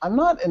not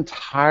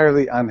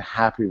entirely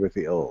unhappy with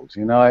the old.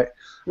 You know, I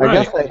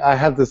guess I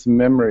have this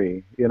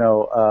memory. You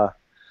know,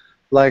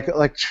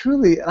 like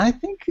truly, and I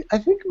think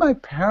my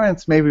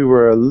parents maybe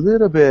were a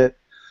little bit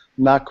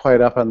not quite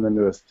up on the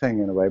newest thing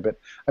in a way, but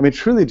I mean,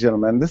 truly,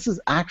 gentlemen, this is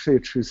actually a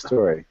true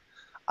story.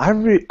 I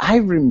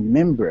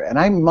remember, and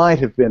I might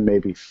have been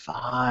maybe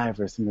 5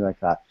 or something like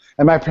that,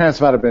 and my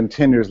parents might have been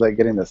 10 years late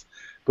getting this,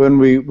 but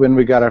when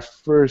we got our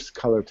first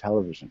color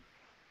television.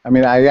 I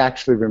mean, I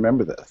actually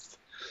remember this,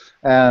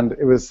 and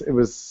it was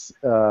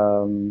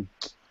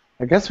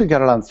I guess we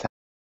got it on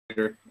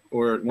Saturday.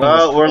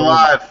 Well, we're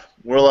live.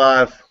 We're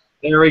live.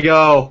 There we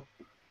go.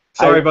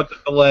 Sorry about the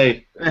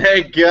delay.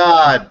 Hey,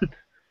 God.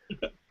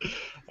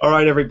 All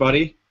right,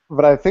 everybody.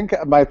 But I think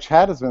my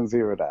chat has been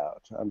zeroed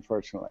out,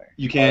 unfortunately.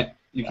 You can't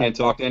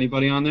talk to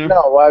anybody on there?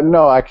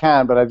 No, I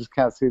can, but I just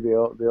can't see the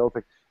old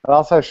thing. It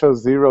also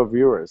shows 0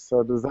 viewers.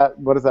 So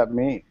what does that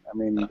mean? I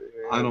mean,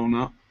 I don't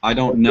know. I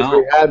don't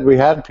know. We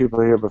had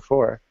people here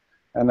before,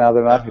 and now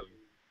they're not here.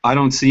 I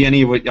don't see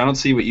any of what I don't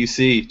see what you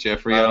see,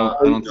 Jeffrey. I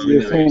don't see.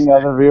 You're seeing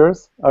other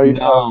viewers? Oh,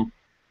 no.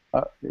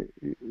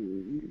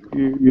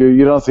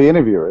 You don't see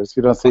any viewers.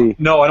 You don't see.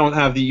 No, I don't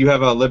have the. You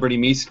have a Liberty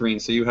Me screen,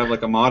 so you have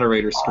like a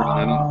moderator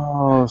screen.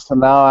 Oh, so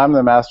now I'm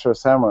the master of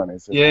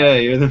ceremonies. Yeah,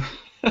 you're the.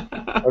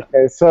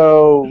 Okay,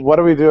 so what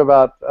do we do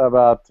about the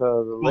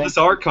link? Well, this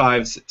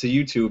archives to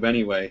YouTube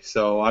anyway,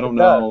 so I don't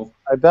know.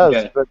 It does,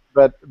 yeah.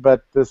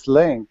 but this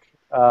link.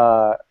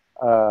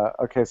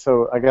 Okay,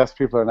 so I guess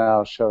people are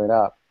now showing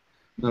up.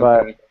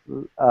 Okay.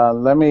 But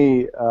let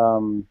me.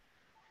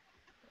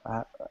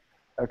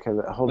 Okay,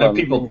 hold on.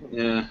 People.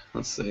 Yeah,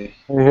 let's see.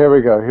 Here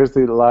we go. Here's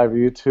the live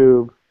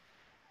YouTube.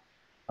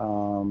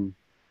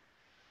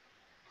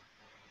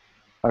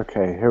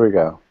 Okay, here we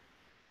go.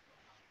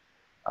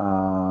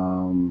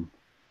 All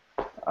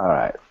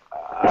right.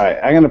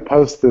 I'm going to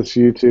post this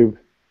YouTube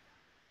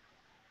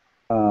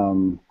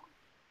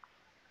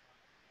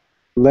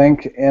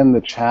link in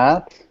the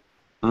chat.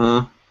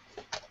 And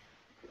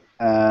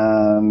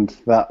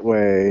that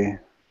way,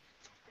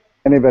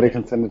 anybody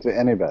can send it to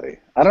anybody.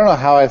 I don't know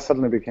how I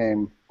suddenly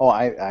became. Oh,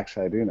 I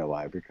do know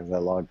why, because I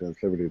logged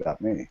as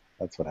liberty.me.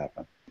 That's what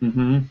happened.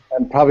 Mm-hmm.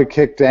 And probably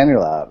kicked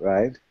Daniel out,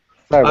 right?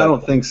 I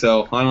don't think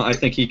so. I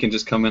think he can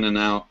just come in and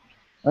out.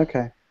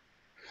 Okay.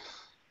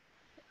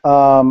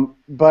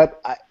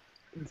 But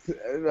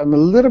I'm a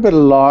little bit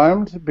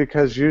alarmed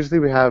because usually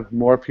we have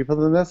more people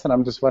than this, and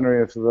I'm just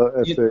wondering if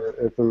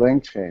the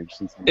link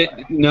changed.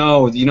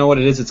 No, you know what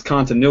it is? It's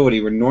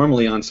continuity. We're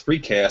normally on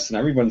Spreecast, and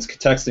everyone's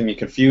texting me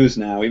confused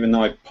now, even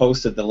though I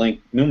posted the link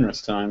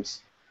numerous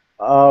times.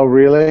 Oh,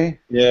 really?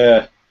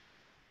 Yeah.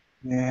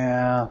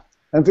 Yeah.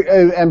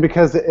 And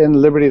because in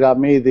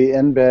liberty.me, the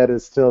embed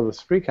is still the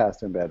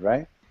Spreecast embed,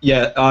 right?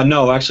 Yeah.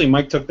 No, actually,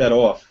 Mike took that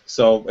off.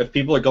 So if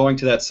people are going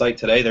to that site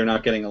today, they're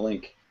not getting a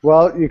link.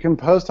 Well, you can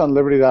post on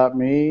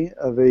liberty.me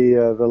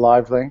the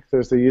live link.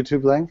 There's the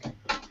YouTube link.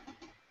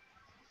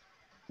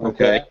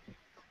 Okay.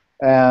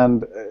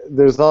 And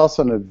there's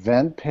also an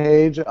event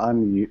page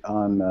on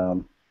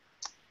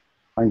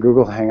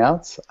Google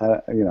Hangouts.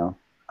 I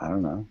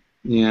don't know.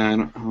 Yeah, I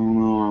don't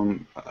know.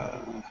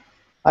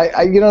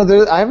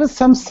 I have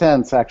some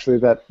sense actually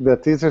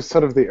that these are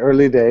sort of the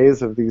early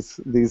days of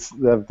this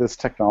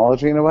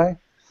technology in a way.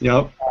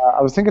 Yep.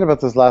 I was thinking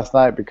about this last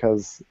night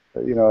because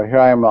here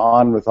I am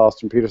on with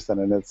Austin Peterson,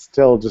 and it's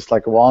still just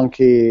like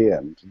wonky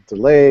and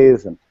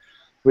delays, and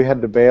we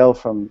had to bail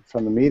from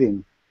the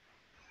meeting.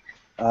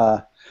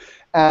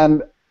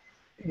 And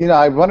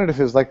I wondered if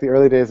it was like the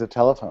early days of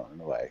telephone in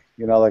a way.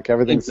 Like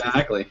everything's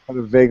Exactly. kind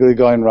of vaguely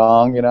going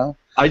wrong.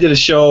 I did a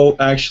show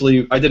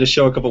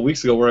a couple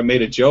weeks ago where I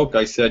made a joke.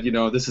 I said,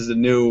 this is the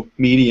new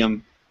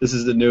medium. This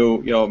is the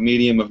new,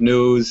 medium of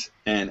news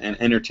and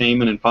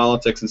entertainment and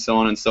politics and so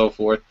on and so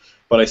forth.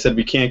 But I said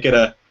we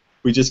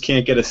just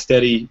can't get a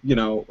steady,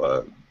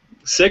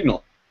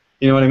 signal.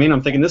 You know what I mean?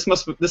 I'm thinking this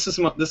must have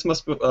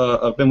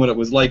been what it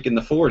was like in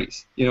the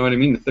 40s. You know what I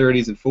mean? The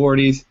 30s and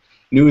 40s,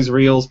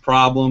 newsreels,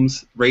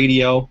 problems,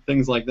 radio,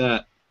 things like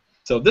that.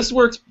 So this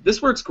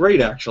works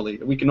great actually.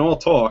 We can all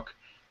talk.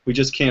 We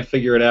just can't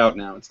figure it out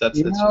now.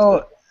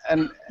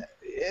 And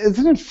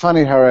isn't it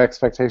funny how our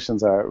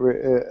expectations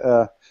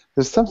are?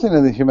 There's something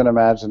in the human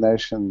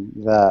imagination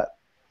that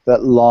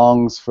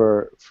longs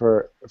for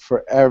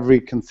every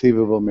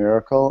conceivable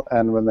miracle,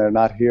 and when they're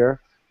not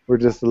here, we're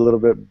just a little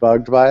bit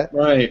bugged by it.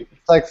 Right.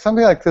 It's like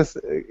something like this.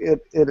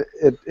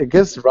 It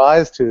gives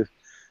rise to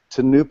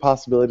new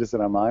possibilities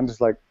in our mind.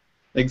 It's like,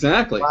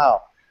 exactly.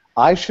 Wow,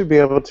 I should be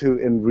able to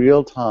in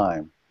real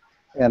time,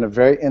 in a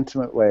very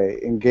intimate way,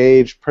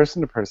 engage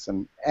person to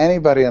person,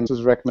 anybody on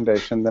this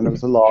recommendation. Then it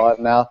was a law,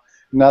 and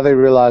now they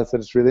realize that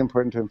it's really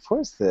important to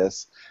enforce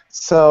this.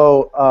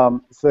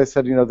 So they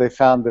said, they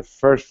found the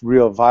first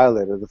real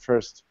violator, the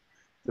first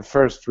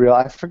real,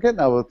 I forget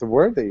now what the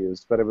word they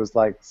used, but it was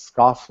like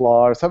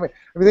scofflaw or something.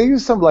 I mean, they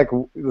used some like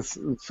this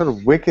sort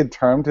of wicked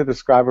term to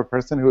describe a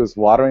person who was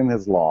watering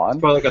his lawn. It's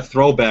probably like a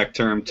throwback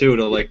term too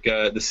to like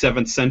the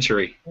 7th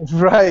century.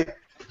 Right.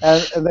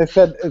 And they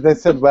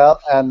said well,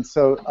 and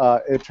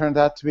so it turned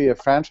out to be a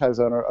franchise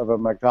owner of a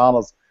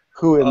McDonald's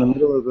who in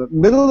the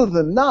middle of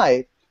the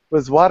night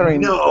was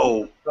watering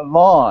the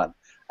lawn.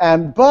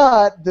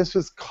 But this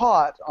was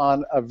caught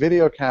on a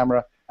video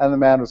camera, and the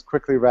man was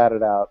quickly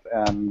ratted out,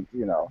 and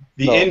the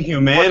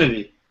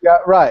inhumanity. Yeah,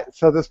 right.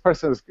 So this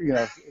person was,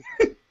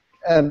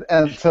 and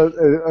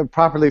so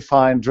properly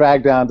fined,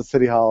 dragged down to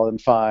City Hall and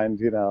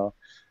fined, And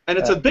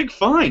it's a big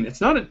fine.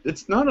 It's not a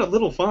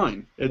little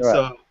fine. It's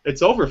right.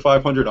 It's over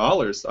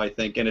 $500, I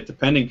think, and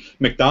depending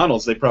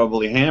McDonald's they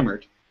probably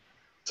hammered.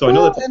 So I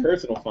know that's a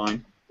personal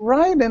fine.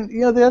 Right, and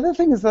the other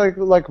thing is like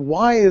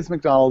why is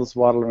McDonald's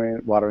watering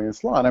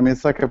its lawn? I mean,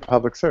 it's like a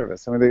public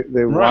service. I mean,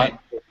 they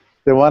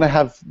want to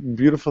have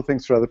beautiful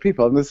things for other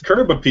people. And this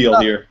curb appeal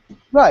here.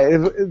 Right.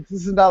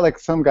 This is not like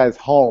some guy's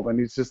home, and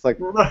he's just like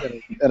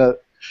in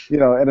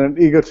an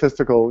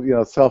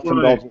egotistical,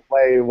 self-indulgent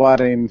way,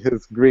 watering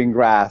his green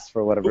grass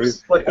for whatever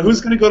reason.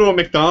 Who's going to go to a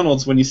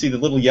McDonald's when you see the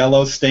little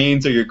yellow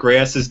stains, or your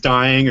grass is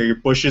dying, or your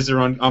bushes are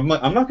on? I'm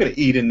not going to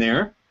eat in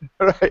there.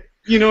 Right.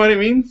 You know what I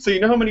mean? So you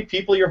know how many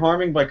people you're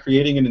harming by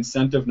creating an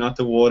incentive not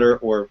to water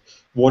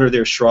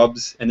their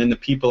shrubs, and then the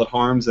people it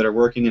harms that are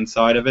working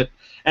inside of it.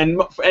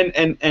 And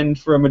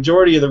for a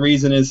majority of the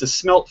reason is the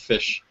smelt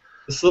fish,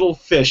 this little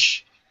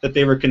fish that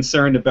they were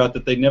concerned about,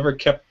 that they never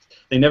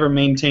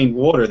maintained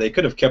water. They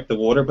could have kept the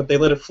water, but they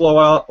let it flow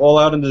all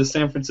out into the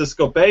San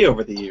Francisco Bay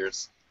over the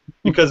years,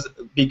 because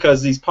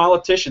these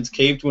politicians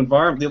cave to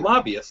the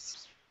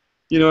lobbyists.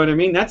 You know what I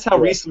mean? That's how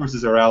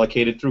resources are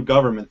allocated, through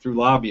government, through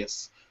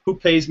lobbyists. Who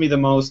pays me the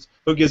most?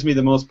 Who gives me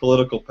the most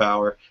political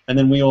power? And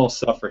then we all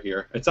suffer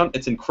here.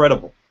 It's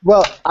incredible.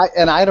 Well,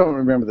 I don't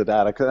remember the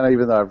data,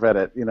 even though I've read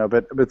it,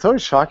 but it's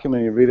always shocking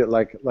when you read it,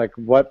 like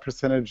what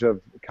percentage of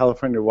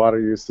California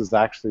water use is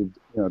actually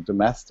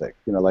domestic,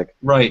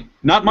 Right.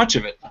 Not much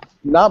of it.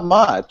 Not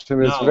much. I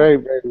mean, it's very,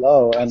 very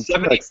low. And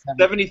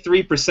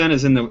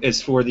 73%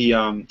 is for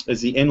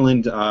the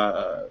inland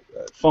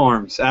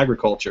farms,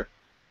 agriculture,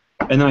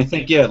 and then I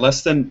think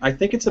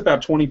it's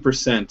about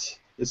 20%.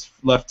 Is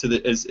left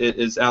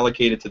is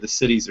allocated to the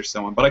cities or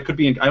so on, but I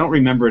don't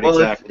remember it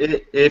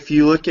exactly. If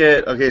you look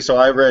at, so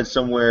I read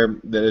somewhere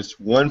that it's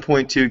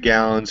 1.2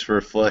 gallons to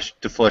flush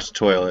the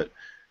toilet,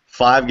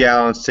 5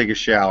 gallons to take a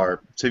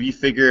shower. So if you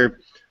figure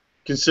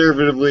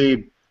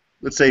conservatively,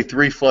 let's say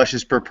 3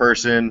 flushes per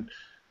person,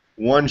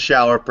 1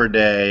 shower per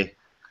day,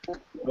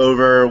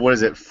 over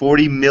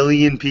 40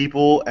 million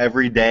people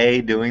every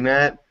day doing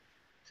that.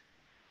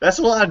 That's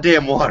a lot of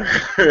damn water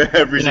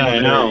every single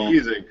day you're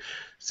using.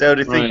 So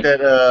to think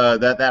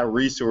that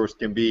resource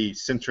can be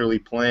centrally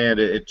planned,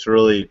 it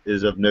really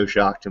is of no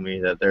shock to me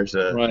that there's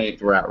a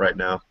threat right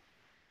now.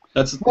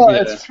 It's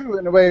true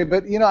in a way,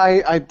 but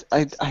I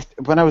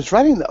when I was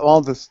writing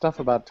all this stuff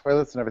about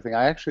toilets and everything,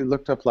 I actually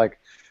looked up like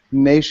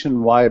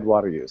nationwide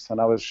water use,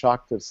 and I was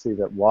shocked to see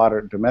that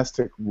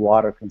domestic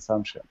water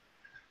consumption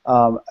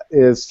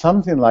is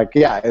something like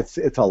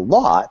it's a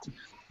lot,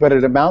 but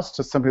it amounts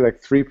to something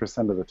like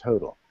 3% of the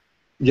total.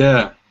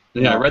 Yeah.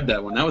 Yeah, I read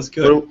that one. That was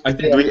good.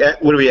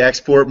 Would we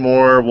export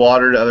more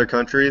water to other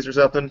countries or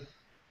something?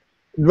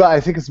 Well, I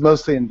think it's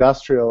mostly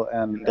industrial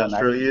and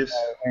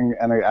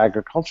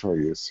agricultural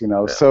use.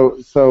 So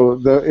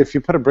if you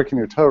put a brick in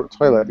your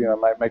toilet, it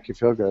might make you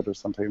feel good or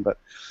something. But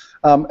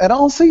and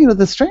also,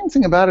 the strange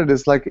thing about it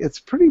is it's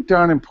pretty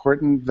darn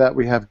important that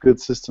we have good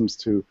systems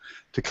to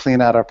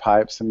clean out our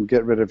pipes and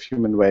get rid of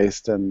human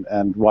waste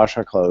and wash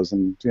our clothes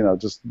and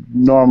just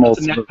normal.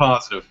 That's a net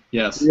positive.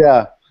 Yes.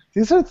 Yeah.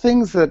 These are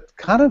things that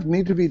kind of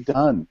need to be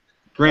done.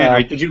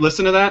 Grant, did you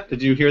listen to that?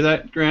 Did you hear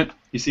that, Grant?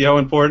 You see how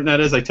important that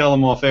is? I tell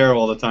them off air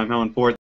all the time how important.